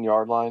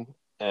 18-yard line,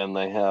 and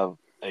they have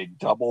a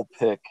double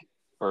pick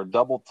or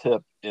double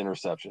tip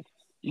interception.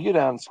 You get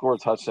down and score a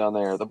touchdown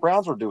there. The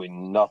Browns were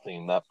doing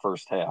nothing that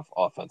first half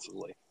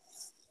offensively.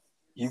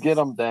 You get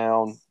them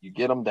down,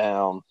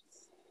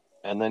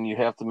 and then you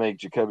have to make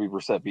Jacoby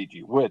Brissett beat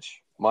you,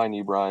 which, mind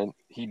you, Brian,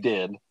 he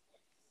did.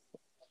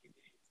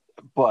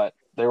 But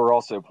they were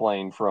also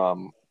playing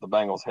from the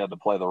Bengals had to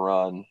play the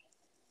run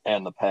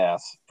and the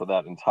pass for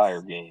that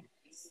entire game.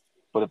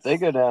 But if they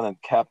go down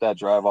and cap that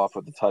drive off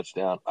with the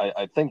touchdown,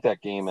 I think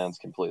that game ends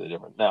completely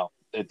different. Now,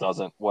 it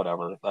doesn't,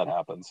 whatever, that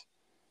happens.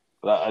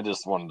 But I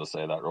just wanted to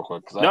say that real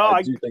quick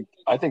because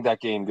I think that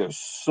game goes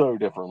so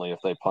differently if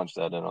they punch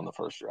that in on the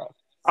first drive.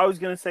 I was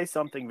going to say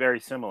something very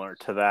similar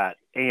to that,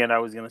 and I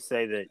was going to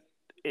say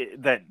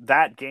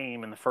that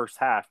game in the first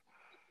half,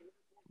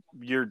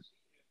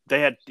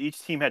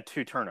 each team had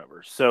 2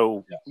 turnovers.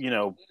 So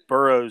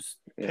Burrow's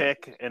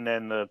pick and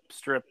then the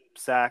strip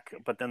sack,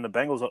 but then the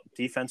Bengals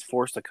defense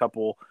forced a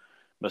couple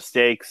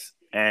mistakes,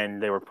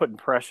 and they were putting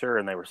pressure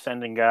and they were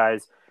sending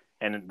guys,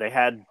 and they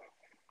had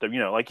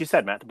like you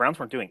said, Matt, the Browns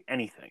weren't doing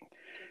anything.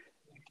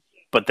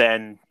 But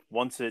then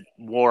once it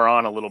wore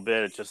on a little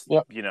bit, it just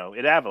it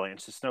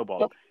avalanched, it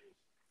snowballed.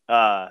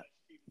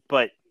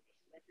 But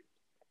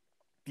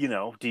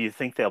do you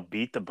think they'll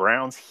beat the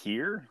Browns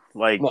here?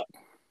 Like, no.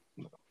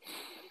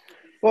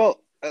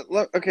 Well,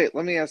 okay,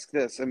 let me ask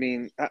this. I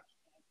mean,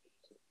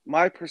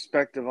 my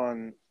perspective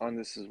on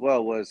this as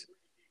well was,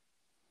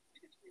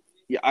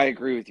 I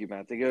agree with you,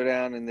 Matt. They go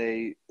down and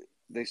they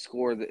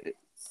score.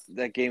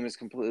 That game is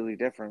completely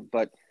different.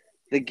 But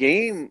the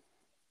game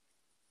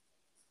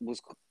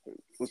was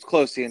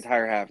close the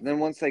entire half. And then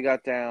once they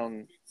got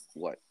down,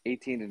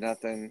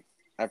 18-0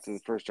 after the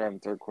first drive in the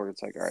third quarter,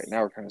 it's like, all right,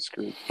 now we're kind of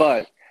screwed.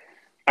 But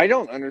I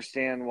don't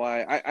understand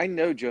why. I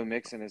know Joe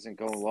Mixon isn't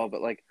going well,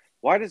 but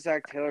why does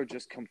Zach Taylor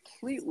just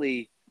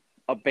completely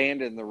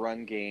abandon the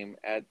run game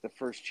at the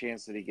first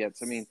chance that he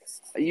gets? I mean,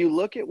 you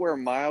look at where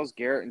Myles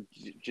Garrett and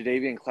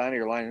Jadeveon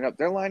Clowney are lining up.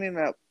 They're lining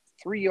up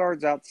 3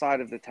 yards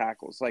outside of the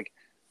tackles.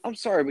 I'm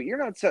sorry, but you're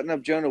not setting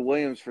up Jonah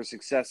Williams for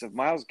success if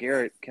Myles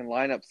Garrett can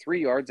line up 3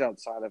 yards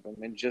outside of him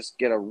and just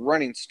get a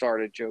running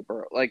start at Joe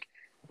Burrow.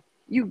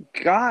 You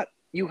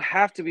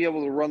have to be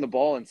able to run the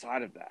ball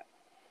inside of that.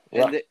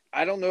 Yeah. And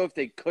I don't know if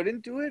they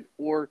couldn't do it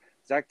or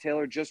Zach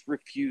Taylor just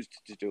refused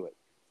to do it.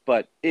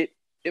 But it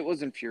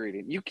was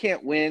infuriating. You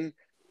can't win,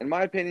 in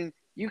my opinion,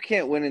 you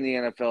can't win in the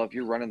NFL if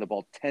you're running the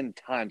ball 10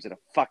 times in a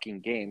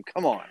fucking game.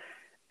 Come on.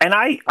 And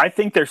I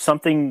think there's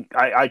something –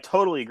 I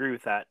totally agree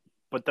with that.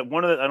 But I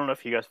don't know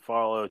if you guys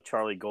follow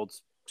Charlie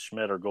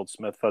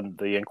Goldsmith on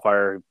the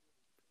Inquirer, who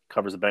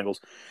covers the Bengals.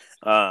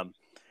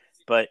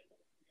 But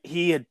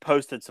he had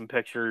posted some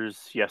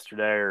pictures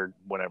yesterday or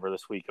whenever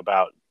this week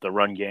about the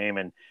run game.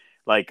 And,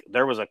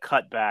 there was a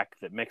cutback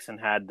that Mixon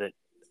had that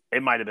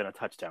it might have been a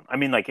touchdown. I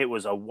mean, it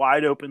was a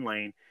wide open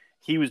lane.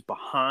 He was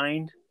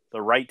behind the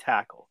right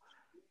tackle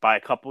by a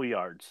couple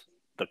yards.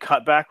 The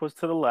cutback was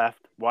to the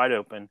left, wide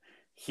open.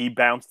 He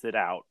bounced it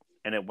out,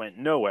 and it went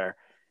nowhere.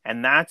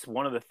 And that's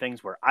one of the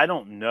things where I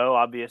don't know,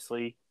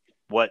 obviously,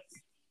 what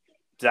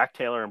Zach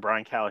Taylor and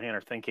Brian Callahan are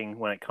thinking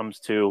when it comes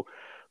to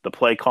the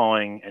play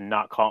calling and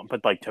not calling.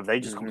 But, have they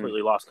just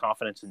completely lost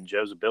confidence in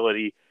Joe's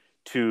ability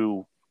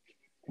to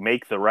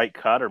make the right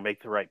cut or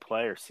make the right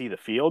play or see the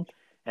field?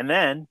 And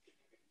then,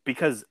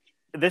 because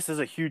this is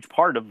a huge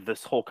part of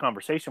this whole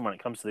conversation when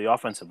it comes to the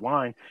offensive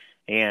line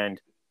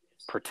and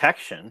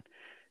protection,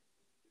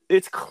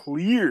 it's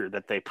clear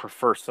that they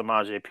prefer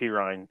Samaje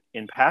Perine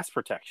in pass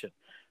protection.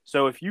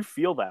 So if you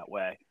feel that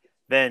way,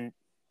 then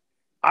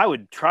I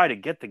would try to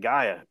get the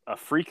guy a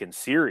freaking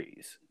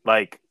series.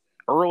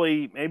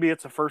 Early, maybe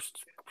it's a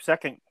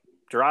second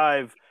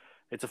drive,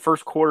 it's a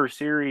first quarter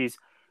series,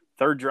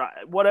 third drive,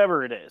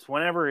 whatever it is,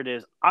 whenever it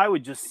is, I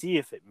would just see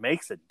if it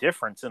makes a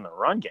difference in the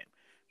run game.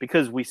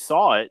 Because we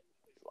saw it,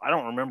 I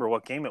don't remember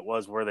what game it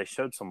was where they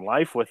showed some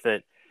life with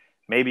it.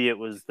 Maybe it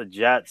was the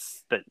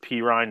Jets that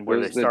Perine where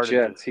they started.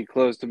 The Jets, he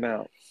closed them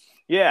out.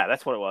 Yeah,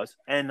 that's what it was.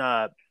 And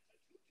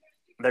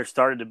there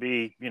started to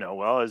be,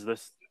 is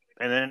this?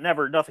 And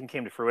then nothing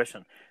came to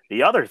fruition.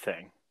 The other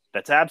thing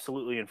that's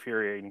absolutely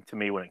infuriating to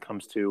me when it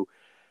comes to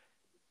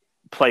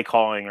play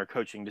calling or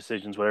coaching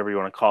decisions, whatever you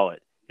want to call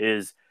it,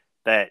 is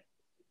that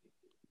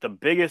the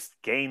biggest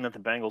gain that the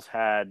Bengals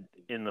had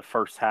in the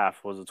first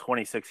half was a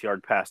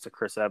 26-yard pass to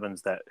Chris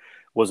Evans that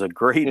was a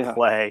great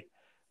play,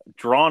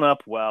 drawn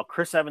up well.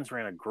 Chris Evans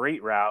ran a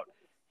great route.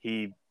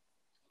 He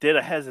did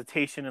a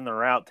hesitation in the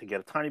route to get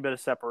a tiny bit of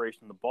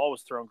separation. The ball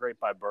was thrown great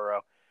by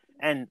Burrow,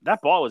 and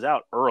that ball was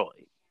out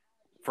early.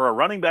 For a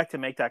running back to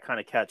make that kind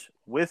of catch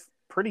with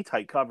pretty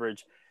tight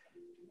coverage,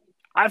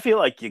 I feel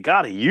like you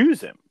got to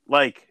use him.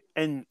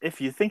 And if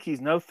you think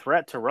he's no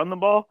threat to run the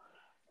ball,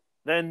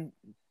 then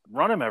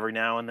run him every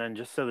now and then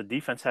just so the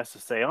defense has to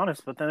stay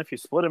honest. But then if you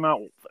split him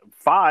out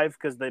 5,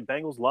 because the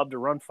Bengals love to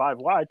run 5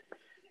 wide,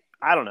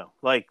 I don't know.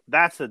 I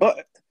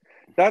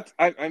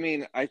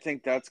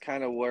think that's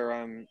kind of where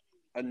I'm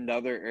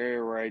another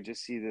area where I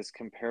just see this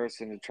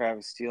comparison to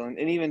Travis Steele and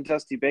even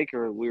Dusty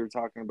Baker we were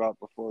talking about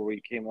before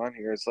we came on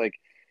here. It's like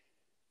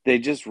they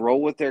just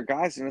roll with their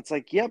guys, and it's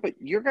like, yeah, but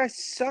your guy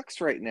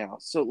sucks right now.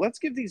 So let's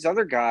give these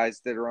other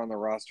guys that are on the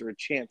roster a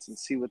chance and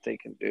see what they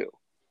can do.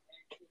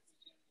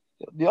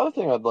 The other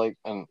thing I'd like,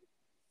 and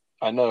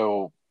I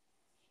know,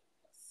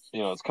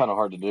 it's kind of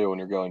hard to do when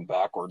you're going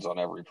backwards on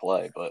every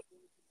play, but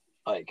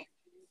I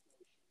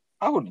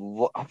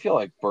feel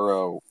like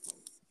Burrow,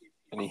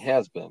 and he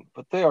has been,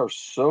 but they are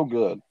so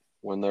good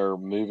when they're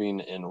moving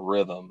in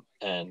rhythm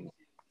and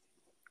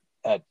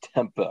at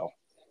tempo.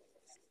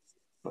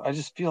 But I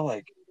just feel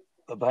like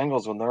the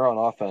Bengals, when they're on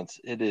offense,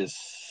 it is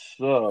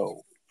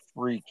so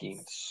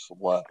freaking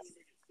slow.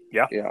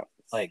 Yeah.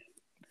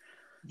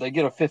 They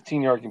get a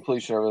 15-yard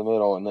completion over the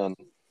middle, and then,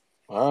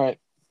 all right,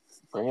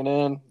 bring it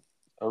in.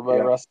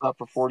 Everybody rest up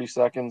for 40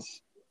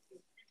 seconds.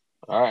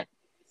 All right,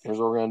 here's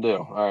what we're going to do.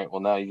 All right, well,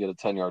 now you get a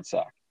 10-yard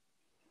sack.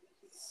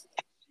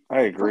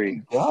 I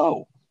agree.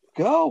 Go.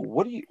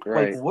 What do you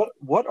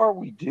what are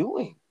we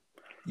doing?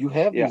 You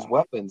have these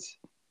weapons,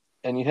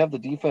 and you have the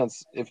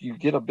defense. If you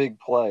get a big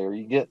play or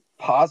you get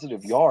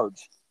positive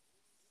yards,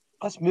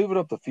 let's move it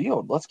up the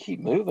field. Let's keep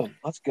moving.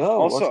 Let's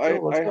go. Also,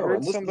 let's go. Heard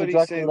and this somebody is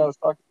exactly say what I was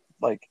talking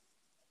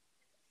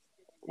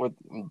with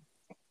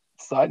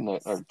side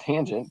note or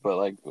tangent,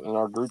 but in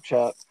our group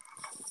chat,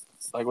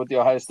 with the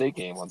Ohio State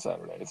game on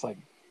Saturday, it's like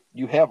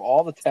you have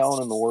all the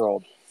talent in the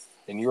world,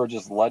 and you are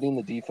just letting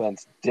the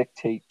defense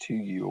dictate to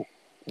you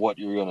what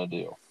you're going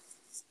to do.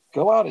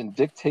 Go out and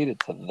dictate it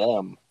to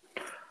them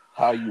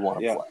how you want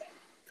to play.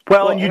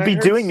 Well, and you'd be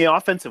doing the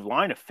offensive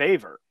line a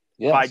favor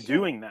by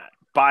doing that,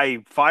 by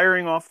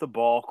firing off the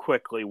ball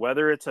quickly,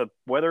 whether it's a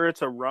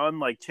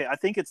run. I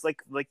think it's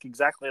like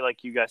exactly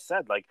like you guys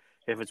said.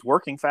 If it's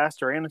working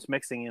faster and it's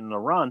mixing in the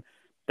run,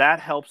 that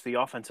helps the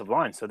offensive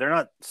line. So they're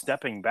not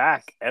stepping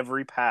back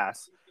every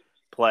pass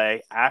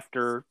play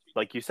after,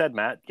 like you said,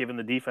 Matt, giving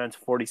the defense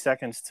 40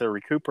 seconds to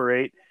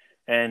recuperate.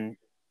 And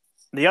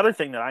the other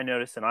thing that I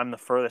noticed, and I'm the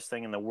furthest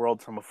thing in the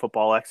world from a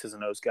football X's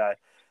and O's guy,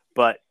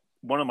 but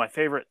one of my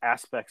favorite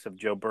aspects of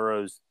Joe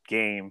Burrow's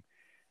game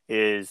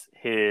is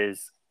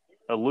his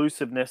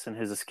elusiveness and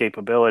his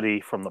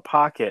escapability from the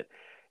pocket.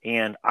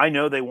 And I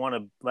know they want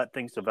to let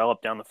things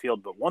develop down the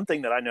field, but one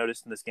thing that I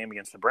noticed in this game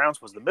against the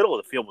Browns was the middle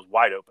of the field was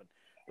wide open.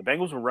 The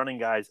Bengals were running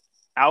guys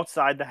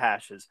outside the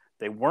hashes.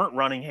 They weren't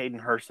running Hayden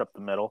Hurst up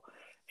the middle.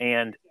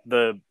 And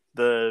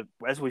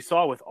as we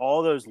saw with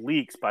all those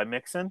leaks by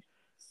Mixon,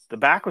 the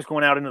back was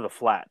going out into the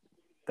flat.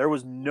 There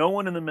was no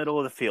one in the middle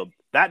of the field.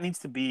 That needs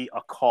to be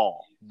a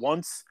call.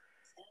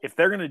 If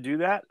they're going to do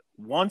that,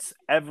 once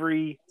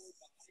every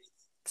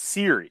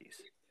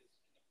series,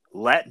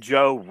 let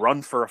Joe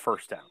run for a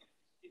first down.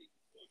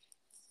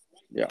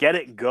 Yeah. Get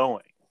it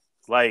going.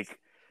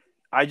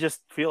 I just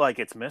feel like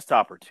it's missed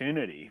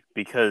opportunity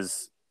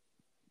because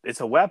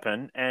it's a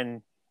weapon,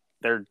 and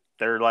they're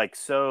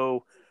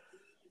so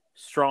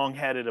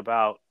strong-headed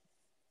about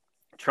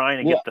trying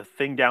to get the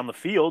thing down the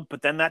field,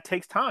 but then that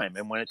takes time.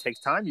 And when it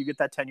takes time, you get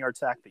that 10-yard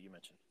sack that you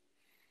mentioned.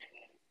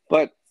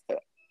 But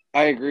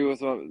I agree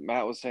with what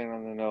Matt was saying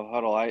on the no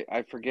huddle.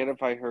 I forget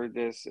if I heard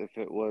this, if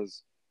it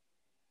was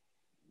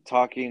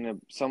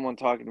someone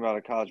talking about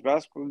a college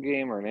basketball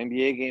game or an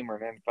NBA game or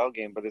an NFL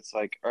game, but it's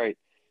like, all right,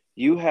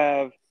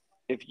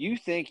 if you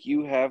think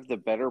you have the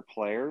better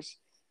players,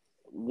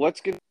 what's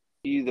going to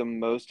give you the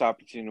most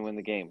opportunity to win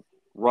the game?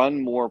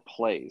 Run more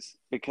plays,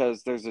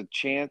 because there's a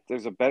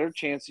better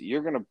chance that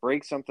you're going to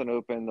break something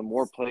open the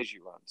more plays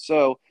you run.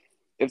 So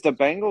if the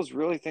Bengals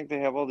really think they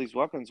have all these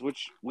weapons,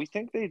 which we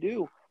think they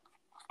do,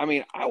 I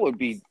mean, I would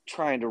be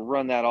trying to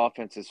run that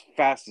offense as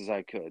fast as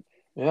I could.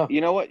 Yeah.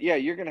 You know what? Yeah,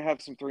 you're going to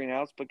have some 3 and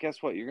outs, but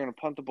guess what? You're going to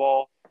punt the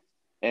ball,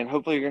 and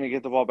hopefully you're going to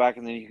get the ball back,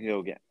 and then you can go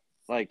again.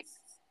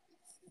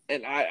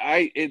 And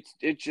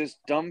it just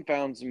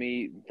dumbfounds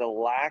me the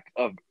lack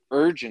of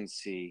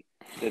urgency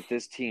that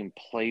this team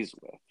plays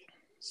with,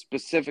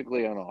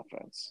 specifically on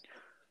offense.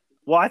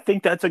 Well, I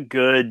think that's a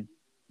good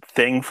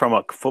thing from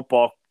a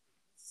football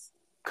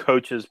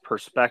coach's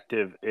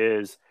perspective,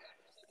 is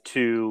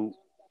to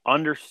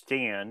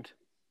understand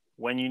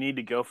when you need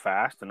to go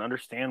fast and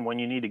understand when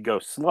you need to go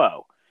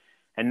slow,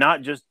 and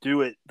not just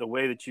do it the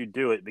way that you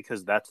do it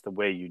because that's the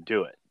way you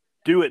do it.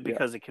 Do it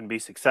because it can be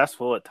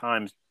successful at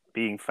times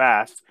being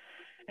fast.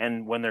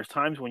 And when there's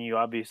times when you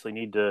obviously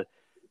need to,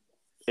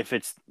 if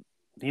it's,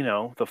 the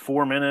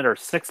 4-minute or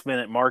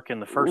 6-minute mark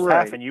in the first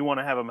half and you want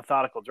to have a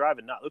methodical drive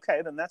and not,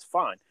 okay, then that's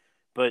fine.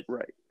 But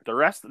the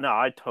rest, no,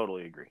 I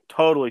totally agree.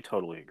 Totally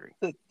agree.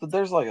 But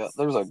there's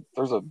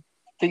a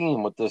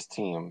theme with this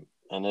team,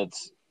 and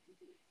it's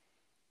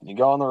you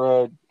go on the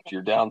road,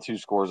 you're down 2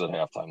 scores at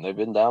halftime. They've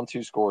been down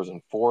 2 scores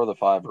in 4 of the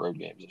 5 road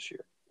games this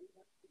year.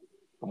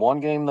 The one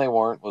game they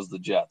weren't was the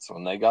Jets.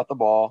 When they got the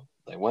ball,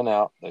 they went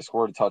out, they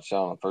scored a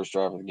touchdown on the first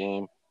drive of the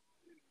game.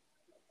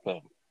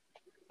 Boom.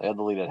 They had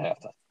the lead at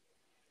halftime.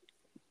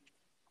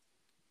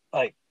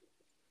 Like,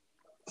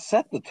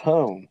 set the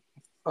tone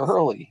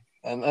early.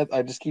 And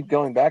I just keep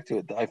going back to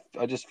it.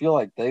 I just feel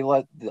like they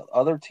let the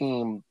other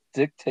team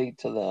dictate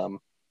to them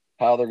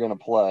how they're going to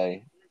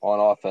play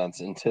on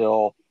offense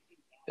until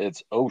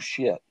it's, oh,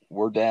 shit,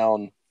 we're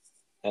down.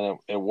 And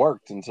it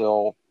worked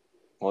until,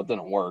 well, it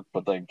didn't work,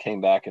 but they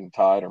came back and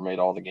tied or made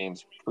all the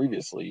games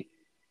previously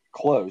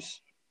close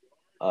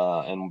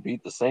and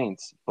beat the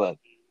Saints. But,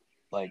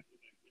 like,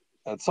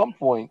 at some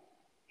point,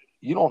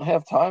 you don't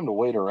have time to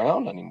wait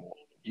around anymore.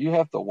 You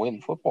have to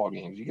win football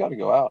games. You got to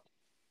go out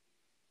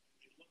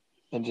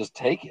and just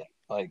take it.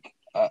 Like,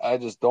 I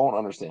just don't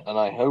understand. And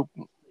I hope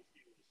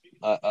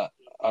I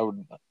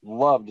would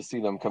love to see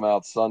them come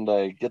out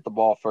Sunday, get the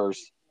ball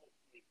first,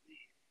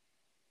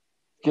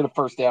 get a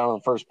first down on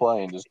the first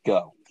play, and just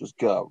go. Just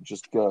go.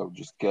 Just go.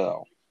 Just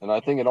go. And I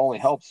think it only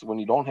helps when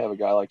you don't have a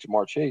guy like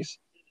Jamar Chase.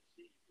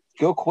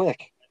 Go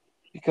quick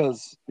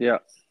because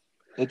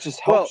it just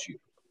helps you.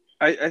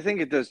 I think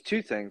it does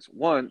 2 things.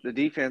 One, the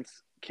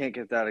defense can't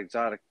get that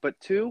exotic. But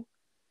 2,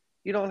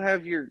 you don't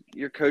have your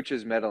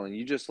coaches meddling.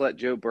 You just let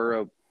Joe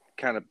Burrow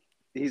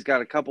he's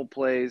got a couple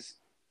plays,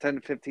 10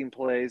 to 15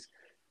 plays,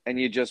 and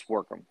you just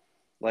work them.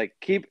 Like,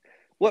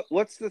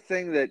 what's the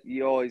thing that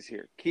you always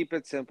hear? Keep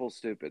it simple,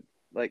 stupid.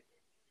 Like,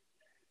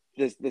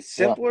 the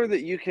simpler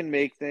that you can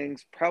make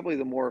things, probably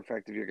the more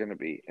effective you're going to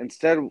be.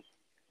 Instead of,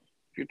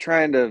 if you're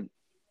trying to,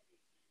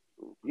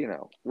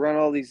 run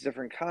all these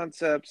different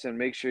concepts and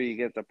make sure you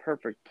get the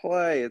perfect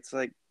play, it's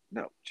like,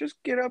 no, just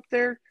get up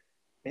there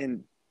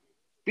and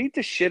beat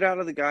the shit out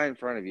of the guy in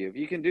front of you. If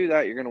you can do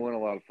that, you're going to win a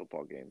lot of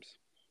football games.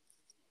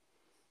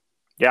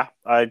 Yeah,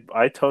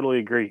 I totally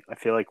agree. I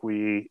feel like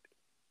we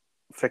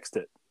fixed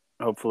it.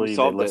 Hopefully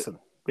they listen.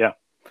 Yeah.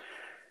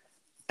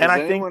 Does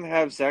anyone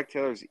have Zach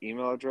Taylor's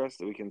email address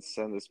that we can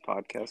send this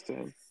podcast to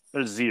him?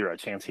 There's 0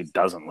 chance he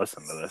doesn't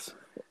listen to this.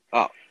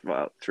 Oh,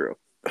 well, true.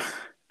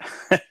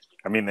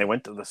 I mean, they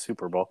went to the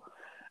Super Bowl.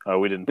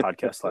 We didn't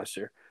podcast last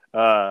year.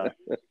 But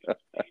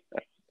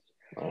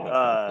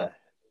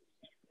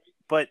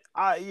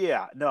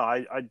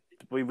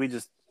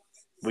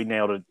we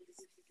nailed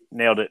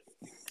it.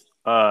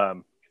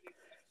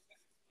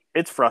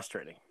 It's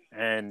frustrating.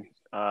 And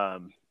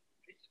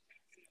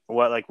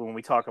when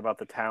we talk about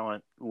the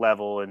talent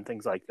level and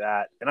things like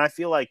that, and I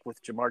feel like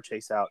with Jamar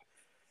Chase out,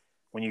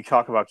 when you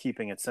talk about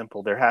keeping it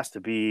simple, there has to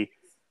be,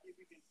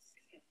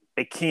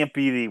 it can't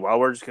be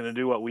we're just going to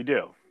do what we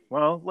do.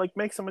 Well,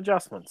 make some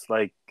adjustments.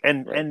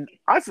 And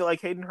I feel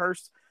like Hayden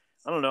Hurst,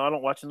 I don't know, I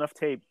don't watch enough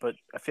tape, but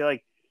I feel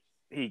like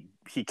he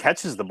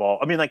catches the ball.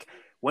 I mean,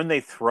 when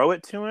they throw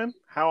it to him,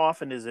 how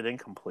often is it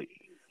incomplete?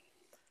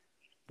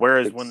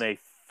 Whereas when they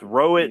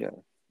throw it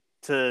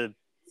to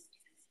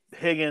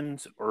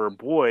Higgins or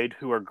Boyd,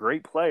 who are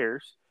great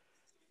players,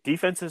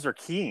 defenses are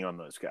keying on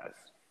those guys.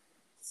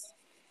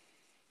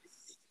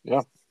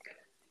 Yeah.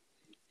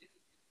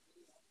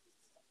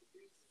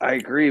 I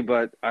agree,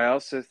 but I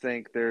also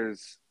think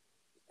there's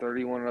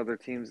 31 other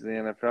teams in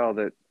the NFL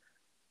that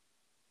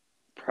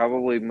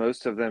probably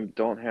most of them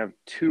don't have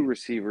 2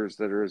 receivers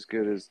that are as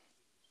good as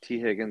T.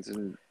 Higgins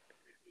and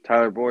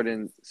Tyler Boyd,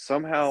 and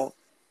somehow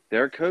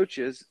their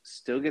coaches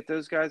still get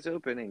those guys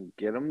open and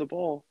get them the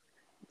ball.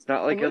 It's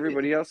not like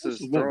everybody else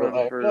is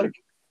throwing for. Like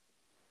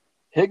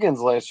Higgins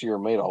last year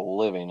made a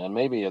living, and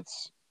maybe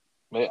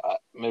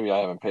I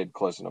haven't paid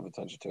close enough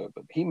attention to it,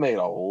 but he made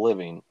a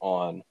living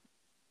on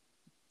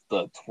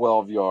the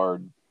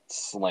 12-yard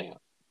slant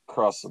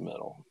across the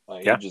middle.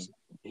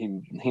 He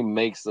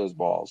makes those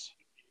balls.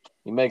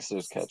 He makes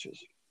those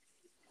catches.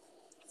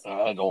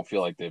 I don't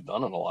feel like they've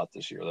done it a lot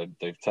this year.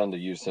 They've tend to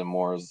use him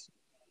more as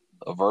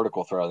a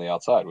vertical threat on the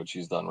outside, which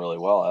he's done really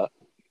well at.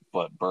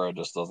 But Burrow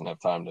just doesn't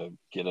have time to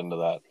get into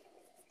that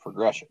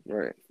progression.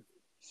 Right.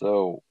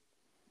 So,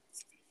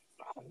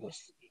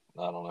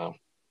 I don't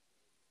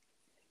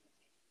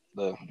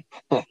know.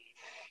 A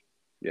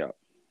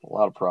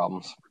lot of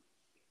problems.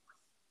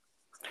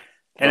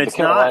 And it's the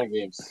Carolina not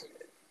games.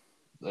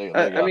 they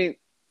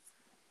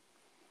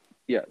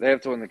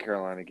have to win the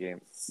Carolina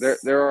game.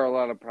 There are a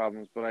lot of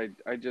problems, but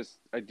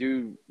I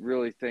do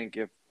really think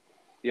if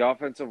the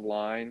offensive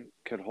line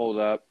could hold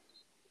up,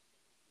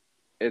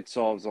 it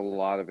solves a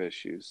lot of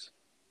issues.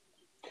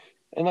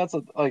 And that's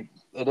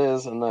it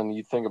is. And then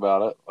you think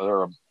about it,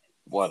 a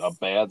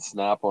bad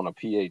snap on a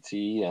PAT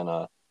and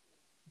a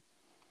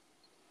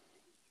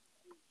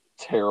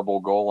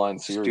terrible goal line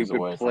series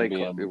away from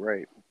being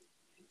right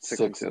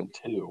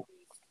 6-2,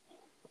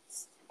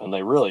 and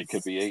they really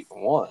could be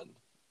 8-1,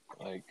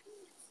 not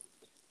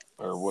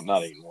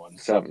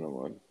 8-1,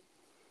 7-1.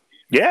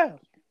 Yeah,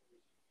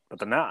 but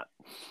they're not.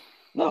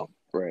 No,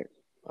 right.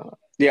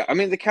 Yeah, I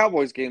mean the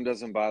Cowboys game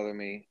doesn't bother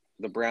me.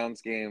 The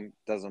Browns game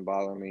doesn't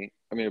bother me.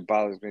 I mean it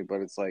bothers me,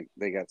 but it's like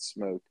they got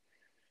smoked.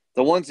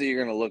 the ones that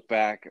you're going to look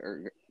back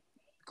are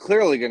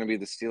clearly going to be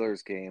the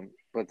Steelers game,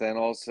 but then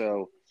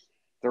also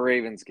the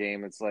Ravens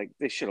game. It's like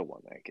they should have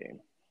won that game.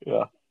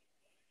 Yeah.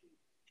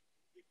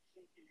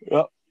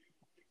 Yep.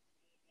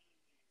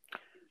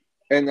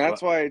 And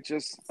that's why it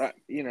just,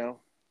 you know,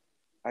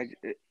 I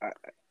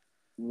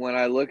when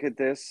I look at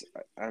this,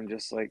 I'm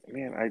just like,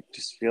 man, I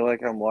just feel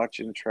like I'm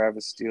watching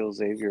Travis steal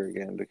Xavier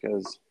again,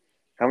 because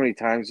how many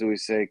times do we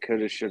say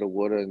coulda, shoulda,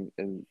 woulda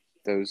in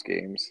those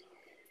games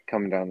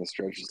coming down the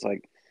stretch? It's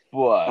like,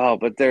 But oh,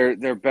 but their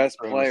best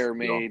Travis player Steele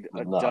made a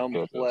did not dumb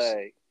go to us.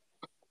 play.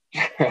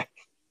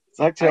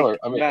 Zach Taylor.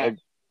 Matt,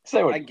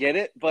 say what I get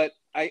it, but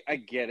I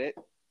get it.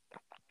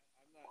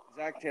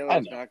 Zach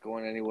Taylor's not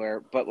going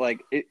anywhere, but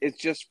like it's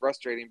just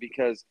frustrating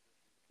because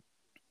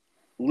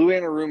Lou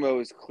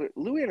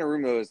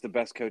Anarumo is the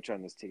best coach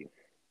on this team.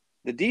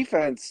 The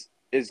defense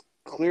is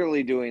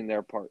clearly doing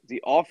their part.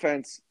 The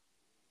offense,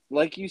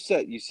 like you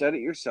said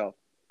it yourself.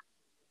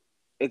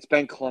 It's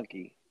been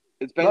clunky.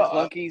 It's been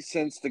clunky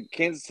since the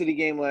Kansas City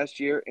game last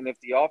year, and if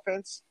the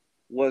offense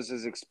was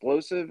as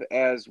explosive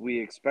as we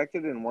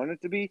expected and wanted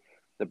it to be,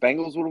 the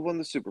Bengals would have won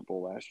the Super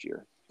Bowl last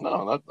year.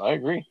 No, I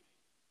agree.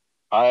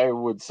 I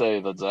would say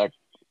that Zach,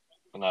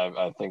 and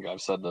I think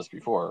I've said this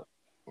before,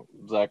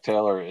 Zach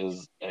Taylor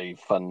is a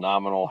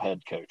phenomenal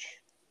head coach.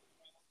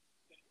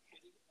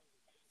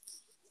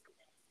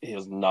 He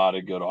is not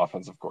a good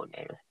offensive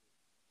coordinator.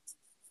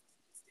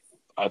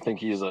 I think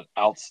he's an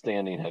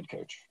outstanding head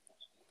coach.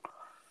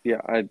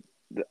 Yeah,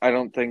 I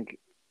don't think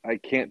I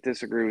can't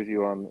disagree with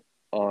you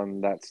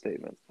on that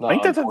statement. No, I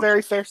think that's a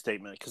very fair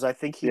statement, because I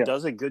think he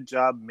does a good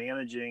job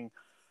managing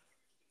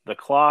the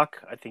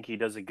clock. I think he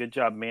does a good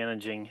job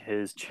managing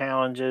his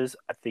challenges.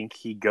 I think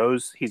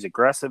he's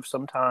aggressive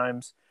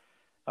sometimes.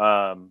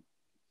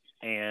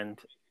 And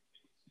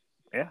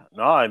yeah,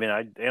 no, I mean,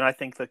 I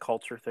think the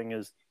culture thing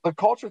is the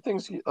culture thing.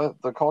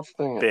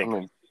 Big. I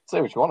mean,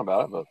 say what you want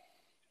about it, but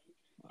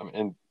I mean,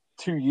 in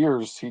 2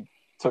 years he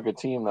took a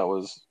team that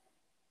was,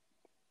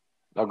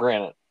 now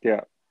granted,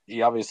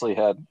 he obviously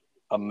had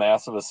a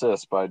massive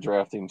assist by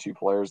drafting 2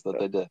 players that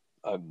they did.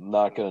 I'm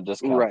not going to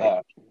discount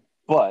that,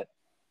 but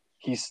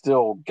he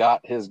still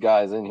got his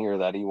guys in here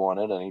that he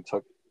wanted, and he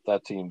took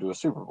that team to a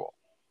Super Bowl.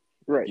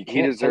 Right. You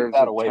can't take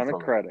that away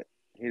from him.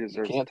 He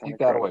deserves you can't take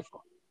that away from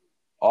him.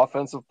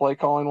 Offensive play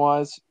calling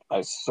wise,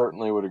 I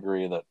certainly would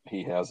agree that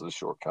he has his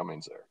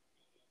shortcomings there.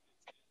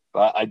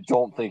 But I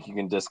don't think you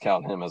can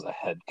discount him as a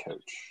head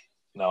coach.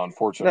 Now,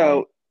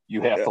 unfortunately,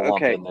 you have to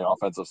lump in the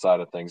offensive side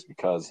of things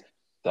because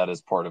that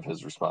is part of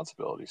his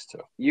responsibilities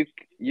too. You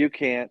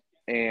can't,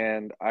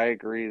 and I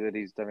agree that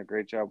he's done a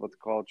great job with the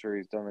culture.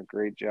 He's done a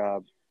great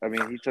job. I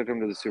mean, he took him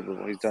to the Super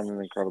Bowl. He's done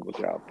an incredible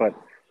job. But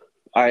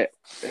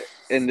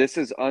and this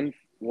is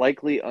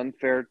likely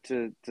unfair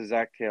to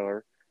Zach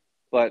Taylor,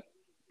 but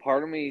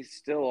part of me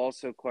still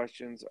also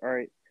questions, all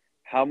right,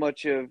 how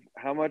much of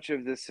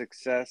this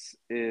success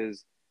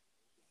is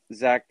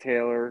Zach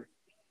Taylor,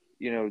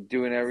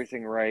 doing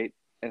everything right,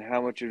 and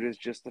how much of it is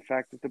just the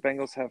fact that the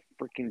Bengals have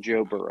freaking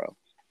Joe Burrow?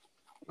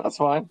 That's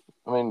fine.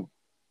 I mean,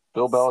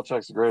 Bill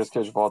Belichick's the greatest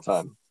coach of all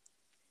time.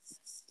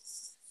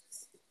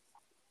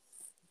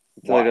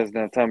 Until he doesn't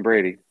have Tom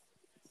Brady.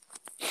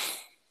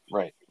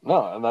 Right.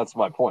 No, and that's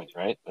my point,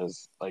 right?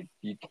 Is like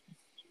you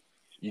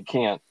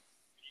can't.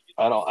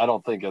 I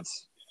don't think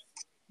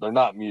they're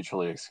not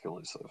mutually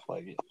exclusive.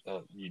 Like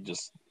you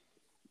just.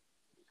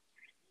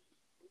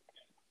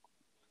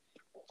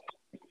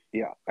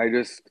 Yeah, I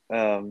just.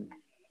 I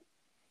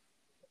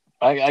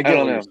get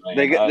what you're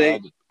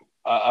saying.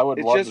 I would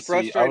love to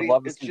see. I would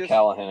love to see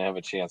Callahan have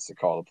a chance to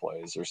call the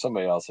plays, or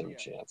somebody else have a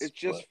chance. It's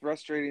just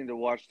frustrating to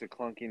watch the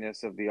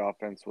clunkiness of the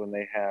offense when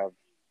they have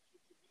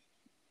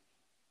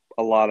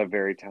a lot of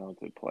very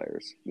talented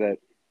players that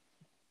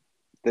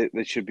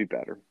should be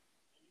better.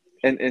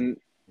 And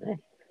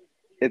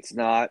it's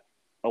not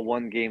a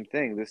one-game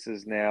thing. This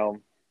is now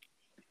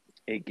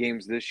 8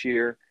 games this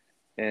year,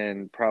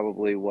 and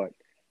probably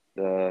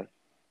the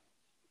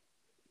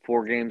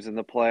 4 games in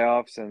the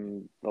playoffs,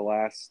 and the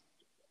last,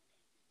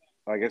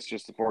 I guess,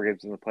 just the 4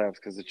 games in the playoffs,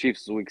 because the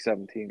Chiefs was week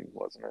 17,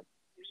 wasn't it?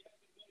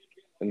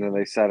 And then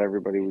they sat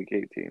everybody week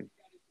 18.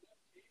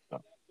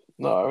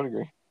 No, I would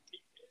agree.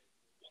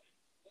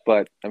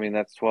 But I mean,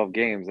 that's 12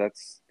 games.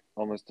 That's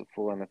almost a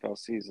full NFL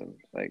season.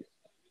 Like,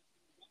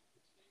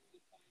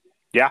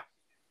 yeah.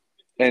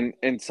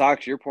 And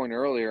Sox, your point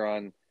earlier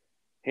on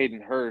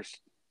Hayden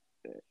Hurst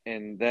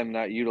and them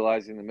not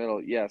utilizing the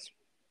middle. Yes.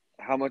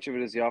 How much of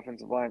it is the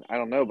offensive line? I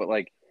don't know, but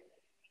like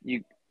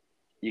you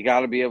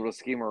got to be able to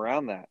scheme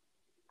around that.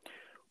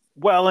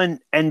 Well,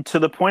 and to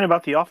the point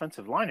about the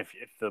offensive line,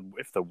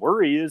 if the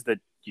worry is that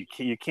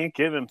you can't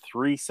give him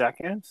 3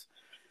 seconds,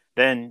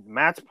 then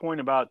Matt's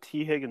point about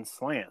T. Higgins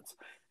slants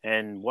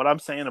and what I'm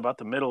saying about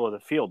the middle of the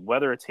field,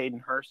 whether it's Hayden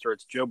Hurst or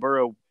it's Joe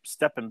Burrow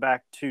stepping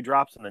back 2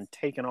 drops and then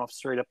taking off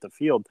straight up the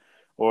field,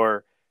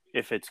 or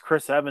if it's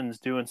Chris Evans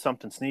doing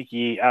something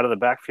sneaky out of the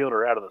backfield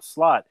or out of the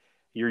slot,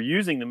 you're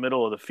using the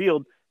middle of the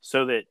field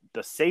so that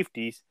the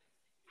safeties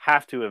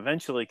have to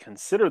eventually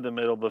consider the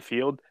middle of the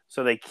field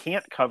so they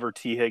can't cover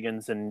T.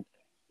 Higgins and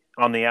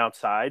on the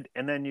outside,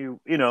 and then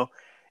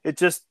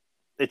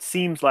it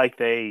seems like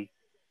they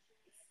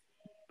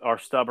are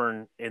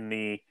stubborn in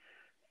the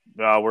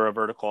we're a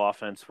vertical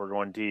offense, we're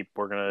going deep,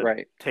 we're going to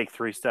Right. take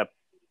 3-step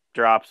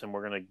drops, and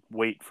we're going to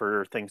wait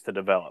for things to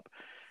develop.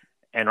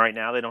 And right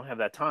now they don't have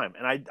that time.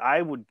 And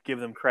I would give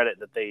them credit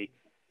that they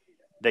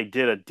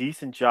did a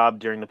decent job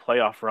during the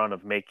playoff run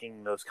of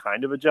making those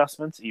kind of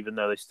adjustments, even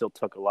though they still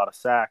took a lot of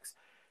sacks.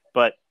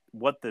 But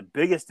what the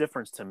biggest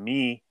difference to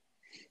me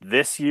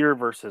this year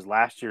versus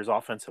last year's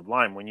offensive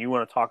line, when you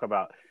want to talk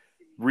about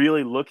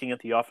really looking at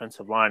the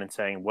offensive line and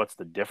saying what's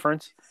the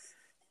difference,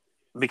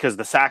 because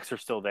the sacks are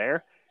still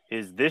there,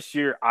 is this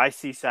year I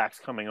see sacks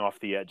coming off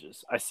the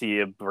edges. I see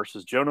it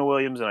versus Jonah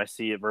Williams, and I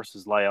see it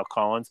versus La'el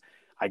Collins.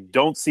 I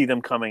don't see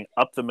them coming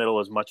up the middle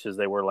as much as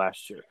they were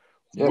last year.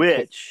 Yeah,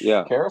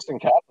 Karras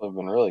and Kappa have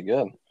been really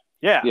good.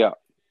 Yeah.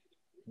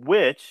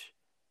 Which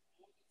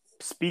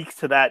speaks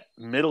to that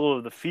middle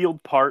of the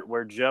field part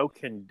where Joe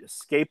can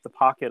escape the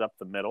pocket up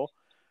the middle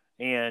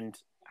and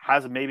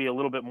has maybe a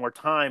little bit more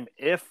time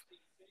if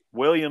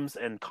Williams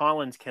and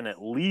Collins can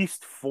at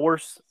least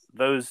force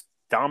those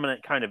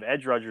dominant kind of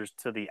edge rushers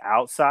to the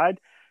outside,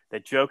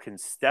 that Joe can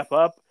step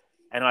up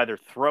and either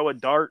throw a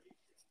dart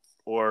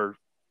or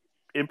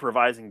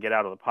improvise and get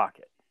out of the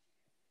pocket.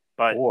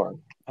 But or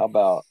how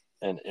about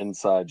an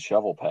inside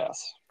shovel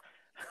pass?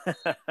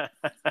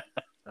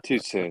 Too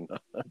soon.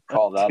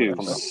 Call that Too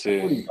from the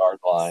soon. 40-yard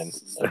line.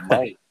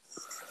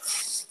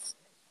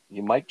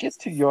 You might get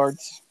 2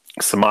 yards.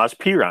 Samaj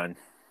Piran.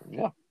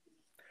 Yeah.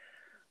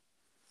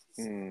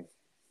 Mm.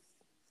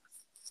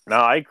 No,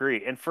 I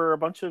agree. And for a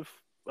bunch of,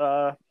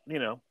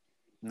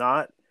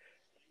 not,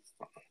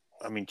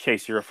 I mean,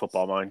 Chase, you're a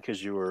football mind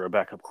because you were a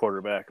backup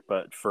quarterback.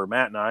 But for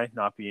Matt and I,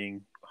 not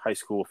being high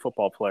school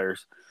football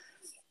players,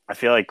 I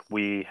feel like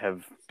we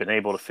have been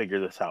able to figure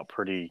this out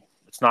pretty.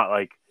 It's not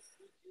like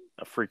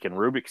a freaking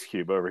Rubik's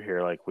Cube over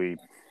here. Like we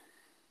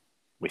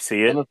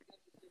see it. And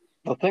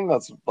the thing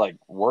that's like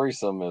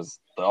worrisome is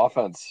the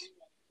offense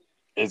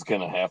is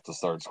going to have to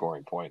start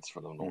scoring points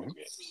for them to win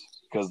games,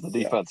 because the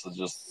defense is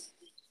just,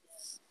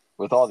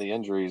 with all the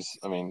injuries.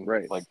 I mean,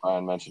 like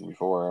Brian mentioned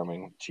before, I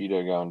mean,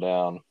 Cheetah going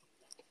down,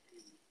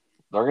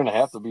 they're going to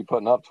have to be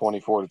putting up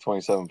 24 to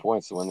 27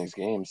 points to win these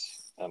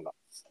games. And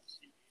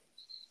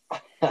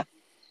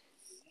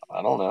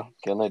I don't know.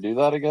 Can they do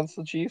that against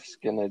the Chiefs?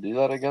 Can they do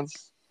that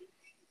against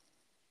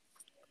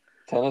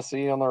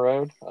Tennessee on the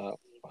road? I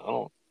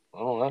don't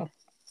know.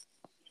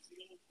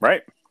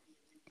 Right.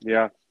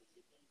 Yeah.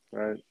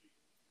 Right.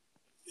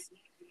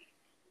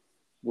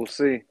 We'll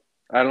see.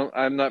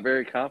 I'm not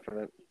very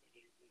confident.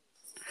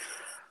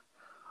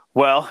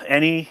 Well,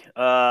 any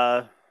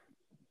other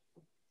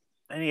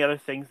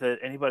things that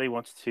anybody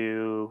wants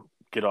to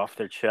get off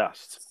their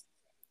chest?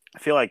 I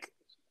feel like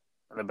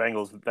the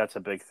Bengals, that's a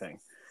big thing.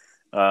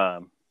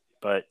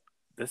 But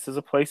this is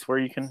a place where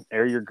you can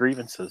air your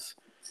grievances.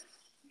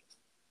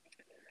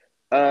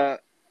 Okay.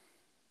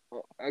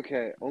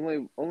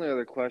 Only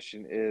other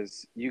question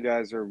is, you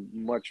guys are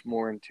much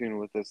more in tune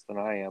with this than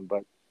I am,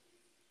 but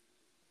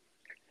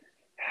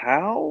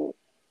how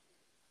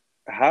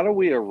do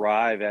we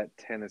arrive at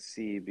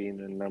Tennessee being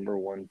the number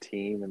one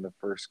team in the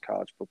first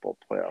college football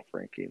playoff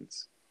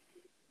rankings?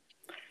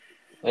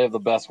 They have the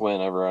best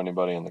win ever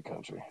anybody in the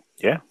country.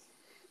 Yeah.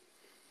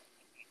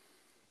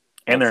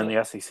 And they're in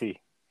the SEC.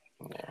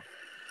 Yeah.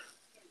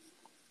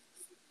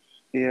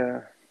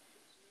 Yeah.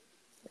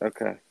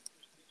 Okay.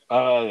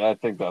 I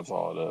think that's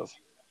all it is.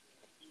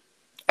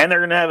 And they're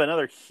going to have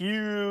another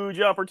huge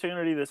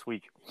opportunity this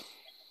week.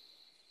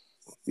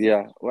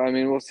 Yeah. Well, I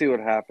mean, we'll see what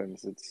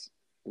happens.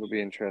 It'll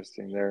be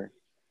interesting there.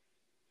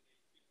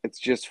 It's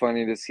just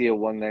funny to see a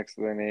 1 next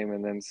to their name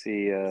and then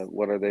see,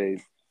 what are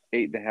they,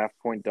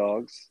 8.5-point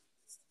dogs?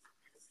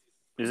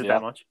 Is it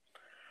that much?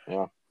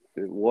 Yeah.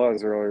 It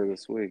was earlier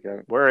this week.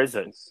 Where is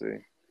it? Let's see.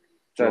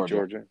 It's at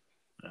Georgia.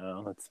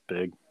 Oh, that's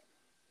big.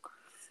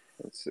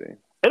 Let's see.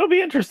 It'll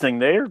be interesting.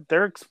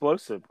 They're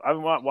explosive. I've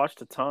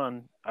watched a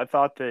ton. I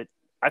thought that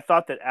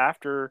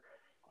after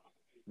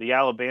the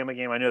Alabama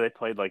game, I know they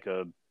played like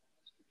the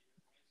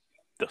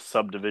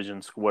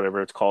subdivisions,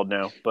 whatever it's called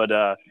now. But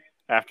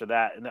after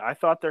that, and I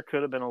thought there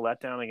could have been a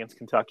letdown against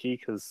Kentucky,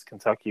 because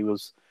Kentucky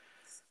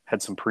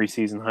had some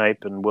preseason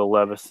hype, and Will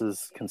Levis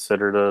is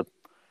considered a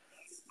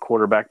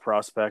quarterback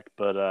prospect,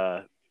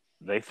 but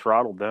they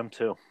throttled them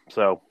too.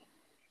 So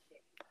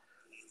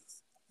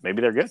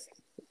maybe they're good.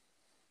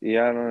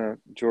 Yeah, I don't know.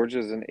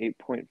 Georgia's an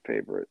 8-point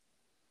favorite.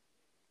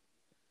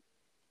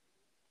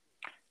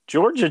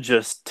 Georgia,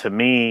 just to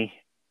me,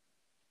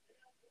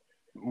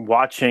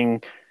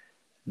 watching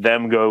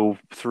them go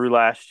through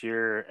last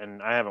year,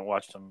 and I haven't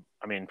watched them.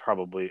 I mean,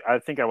 I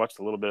think I watched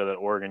a little bit of that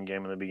Oregon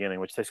game in the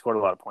beginning, which they scored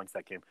a lot of points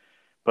that game,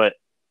 but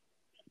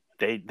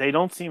they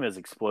don't seem as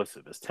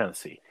explosive as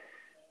Tennessee.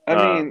 I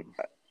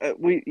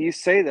mean, you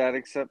say that,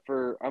 except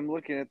for I'm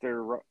looking at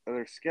their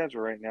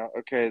schedule right now.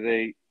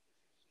 Okay,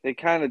 they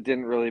kind of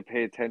didn't really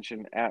pay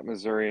attention at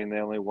Missouri, and they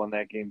only won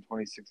that game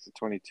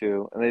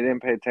 26-22. And they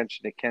didn't pay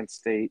attention to Kent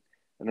State,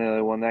 and they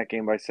only won that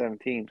game by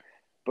 17.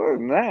 But other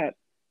than that,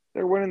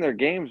 they're winning their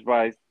games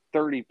by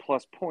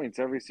 30-plus points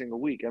every single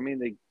week. I mean,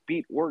 they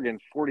beat Oregon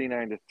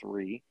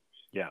 49-3.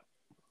 Yeah.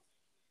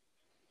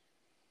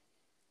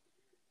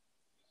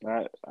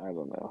 I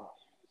don't know.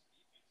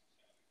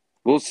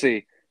 We'll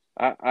see.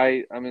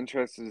 I'm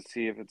interested to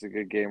see if it's a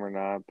good game or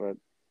not, but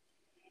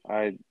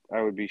I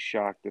would be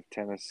shocked if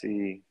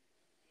Tennessee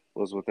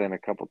was within a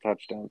couple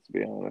touchdowns, to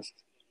be honest.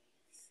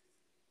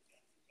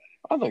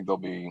 I think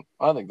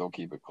they'll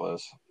keep it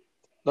close.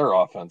 Their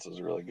offense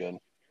is really good.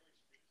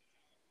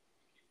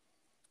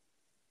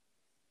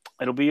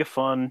 It'll be a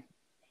fun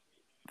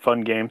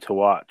game to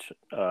watch,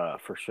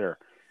 for sure.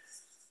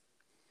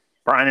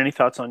 Brian, any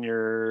thoughts on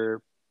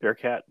your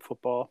Bearcat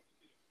football?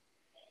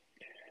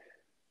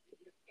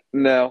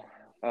 No.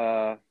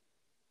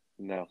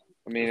 No.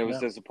 I mean, it was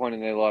disappointing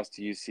they lost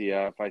to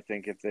UCF. I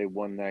think if they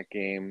won that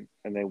game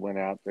and they went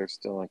out, they're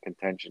still in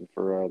contention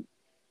for a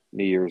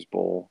New Year's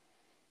Bowl.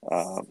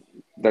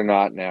 They're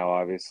not now,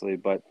 obviously.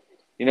 But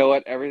you know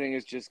what? Everything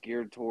is just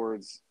geared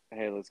towards,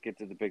 hey, let's get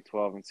to the Big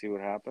 12 and see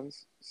what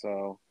happens.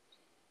 So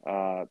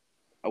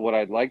what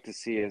I'd like to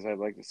see is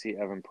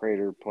Evan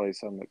Prater play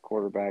some at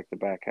quarterback the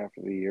back half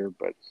of the year,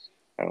 but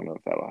I don't know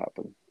if that'll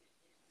happen.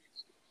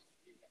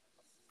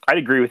 I'd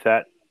agree with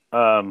that.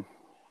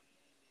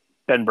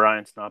 Ben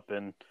Bryant's not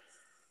been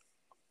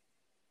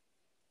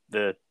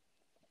the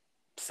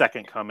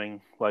second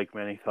coming like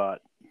many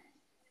thought.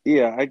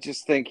 Yeah, I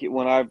just think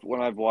when I've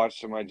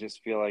watched him, I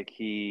just feel like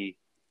he's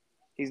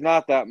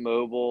not that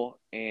mobile,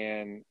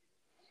 and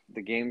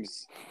the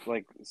games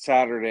like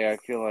Saturday, I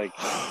feel like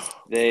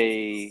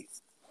they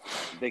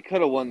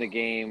could have won the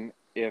game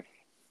if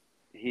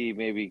he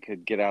maybe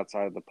could get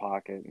outside of the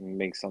pocket and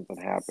make something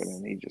happen,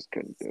 and he just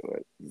couldn't do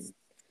it.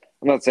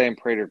 I'm not saying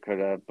Prater could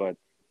have, but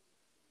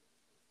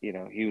you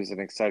know, he was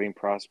an exciting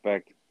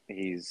prospect.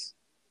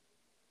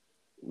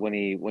 When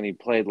he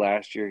played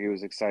last year, he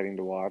was exciting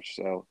to watch.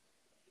 So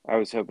I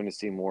was hoping to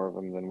see more of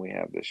him than we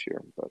have this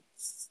year. But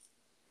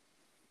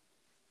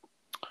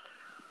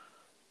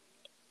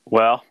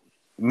well,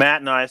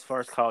 Matt and I, as far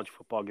as college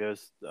football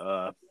goes,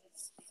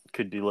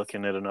 could be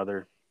looking at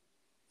another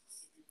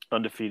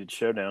undefeated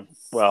showdown.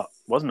 Well,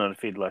 it wasn't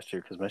undefeated last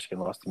year because Michigan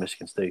lost to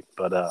Michigan State,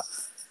 but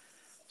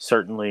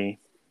certainly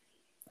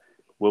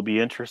will be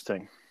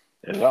interesting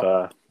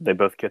if they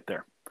both get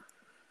there.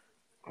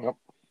 Yep.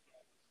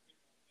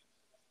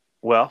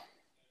 Well,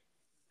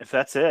 if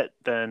that's it,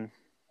 then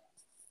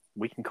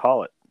we can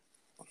call it.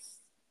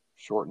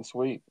 Short and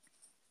sweet.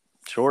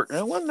 Short.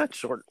 It wasn't that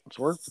short. It's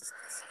worth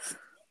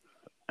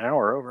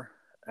over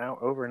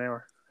an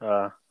hour.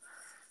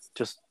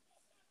 Just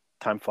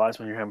time flies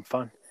when you're having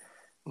fun.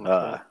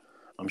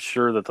 I'm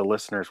sure that the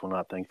listeners will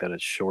not think that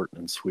it's short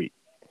and sweet.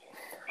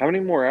 How many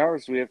more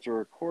hours do we have to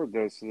record,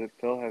 though, so that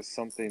Phil has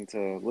something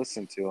to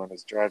listen to on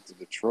his drive to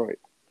Detroit?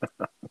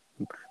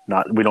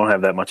 We don't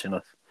have that much in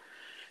us.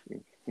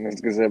 I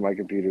was going to say my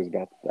computer's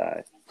about to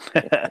die.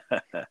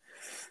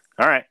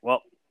 All right.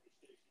 Well,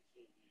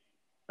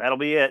 that'll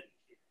be it.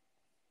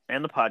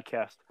 And the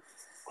podcast.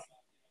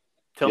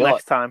 Till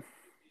next time.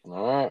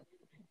 All right.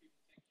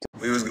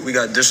 We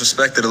got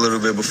disrespected a little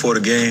bit before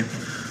the game.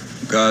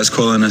 Guys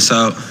calling us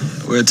out.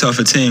 We're a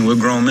tougher team. We're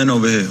grown men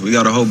over here. We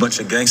got a whole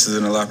bunch of gangsters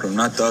in the locker room.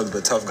 Not thugs,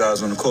 but tough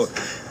guys on the court.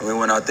 And we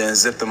went out there and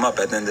zipped them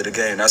up at the end of the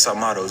game. That's our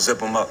motto,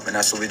 zip them up. And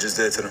that's what we just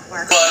did to them.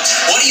 But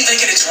what are you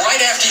thinking? It's right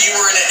after you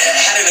were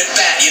had an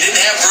at-bat. You didn't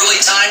have really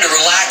time to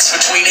relax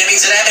between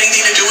innings. Did it have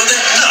anything to do with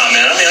it? No,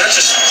 man. I mean, I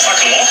just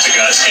fucking walked the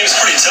guy. This game's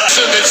pretty tough.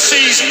 That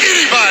sees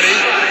anybody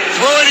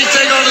throw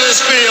anything onto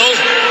this field,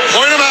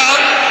 point them out,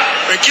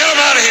 and get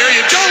them out of here.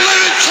 You don't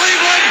live in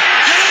Cleveland.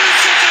 You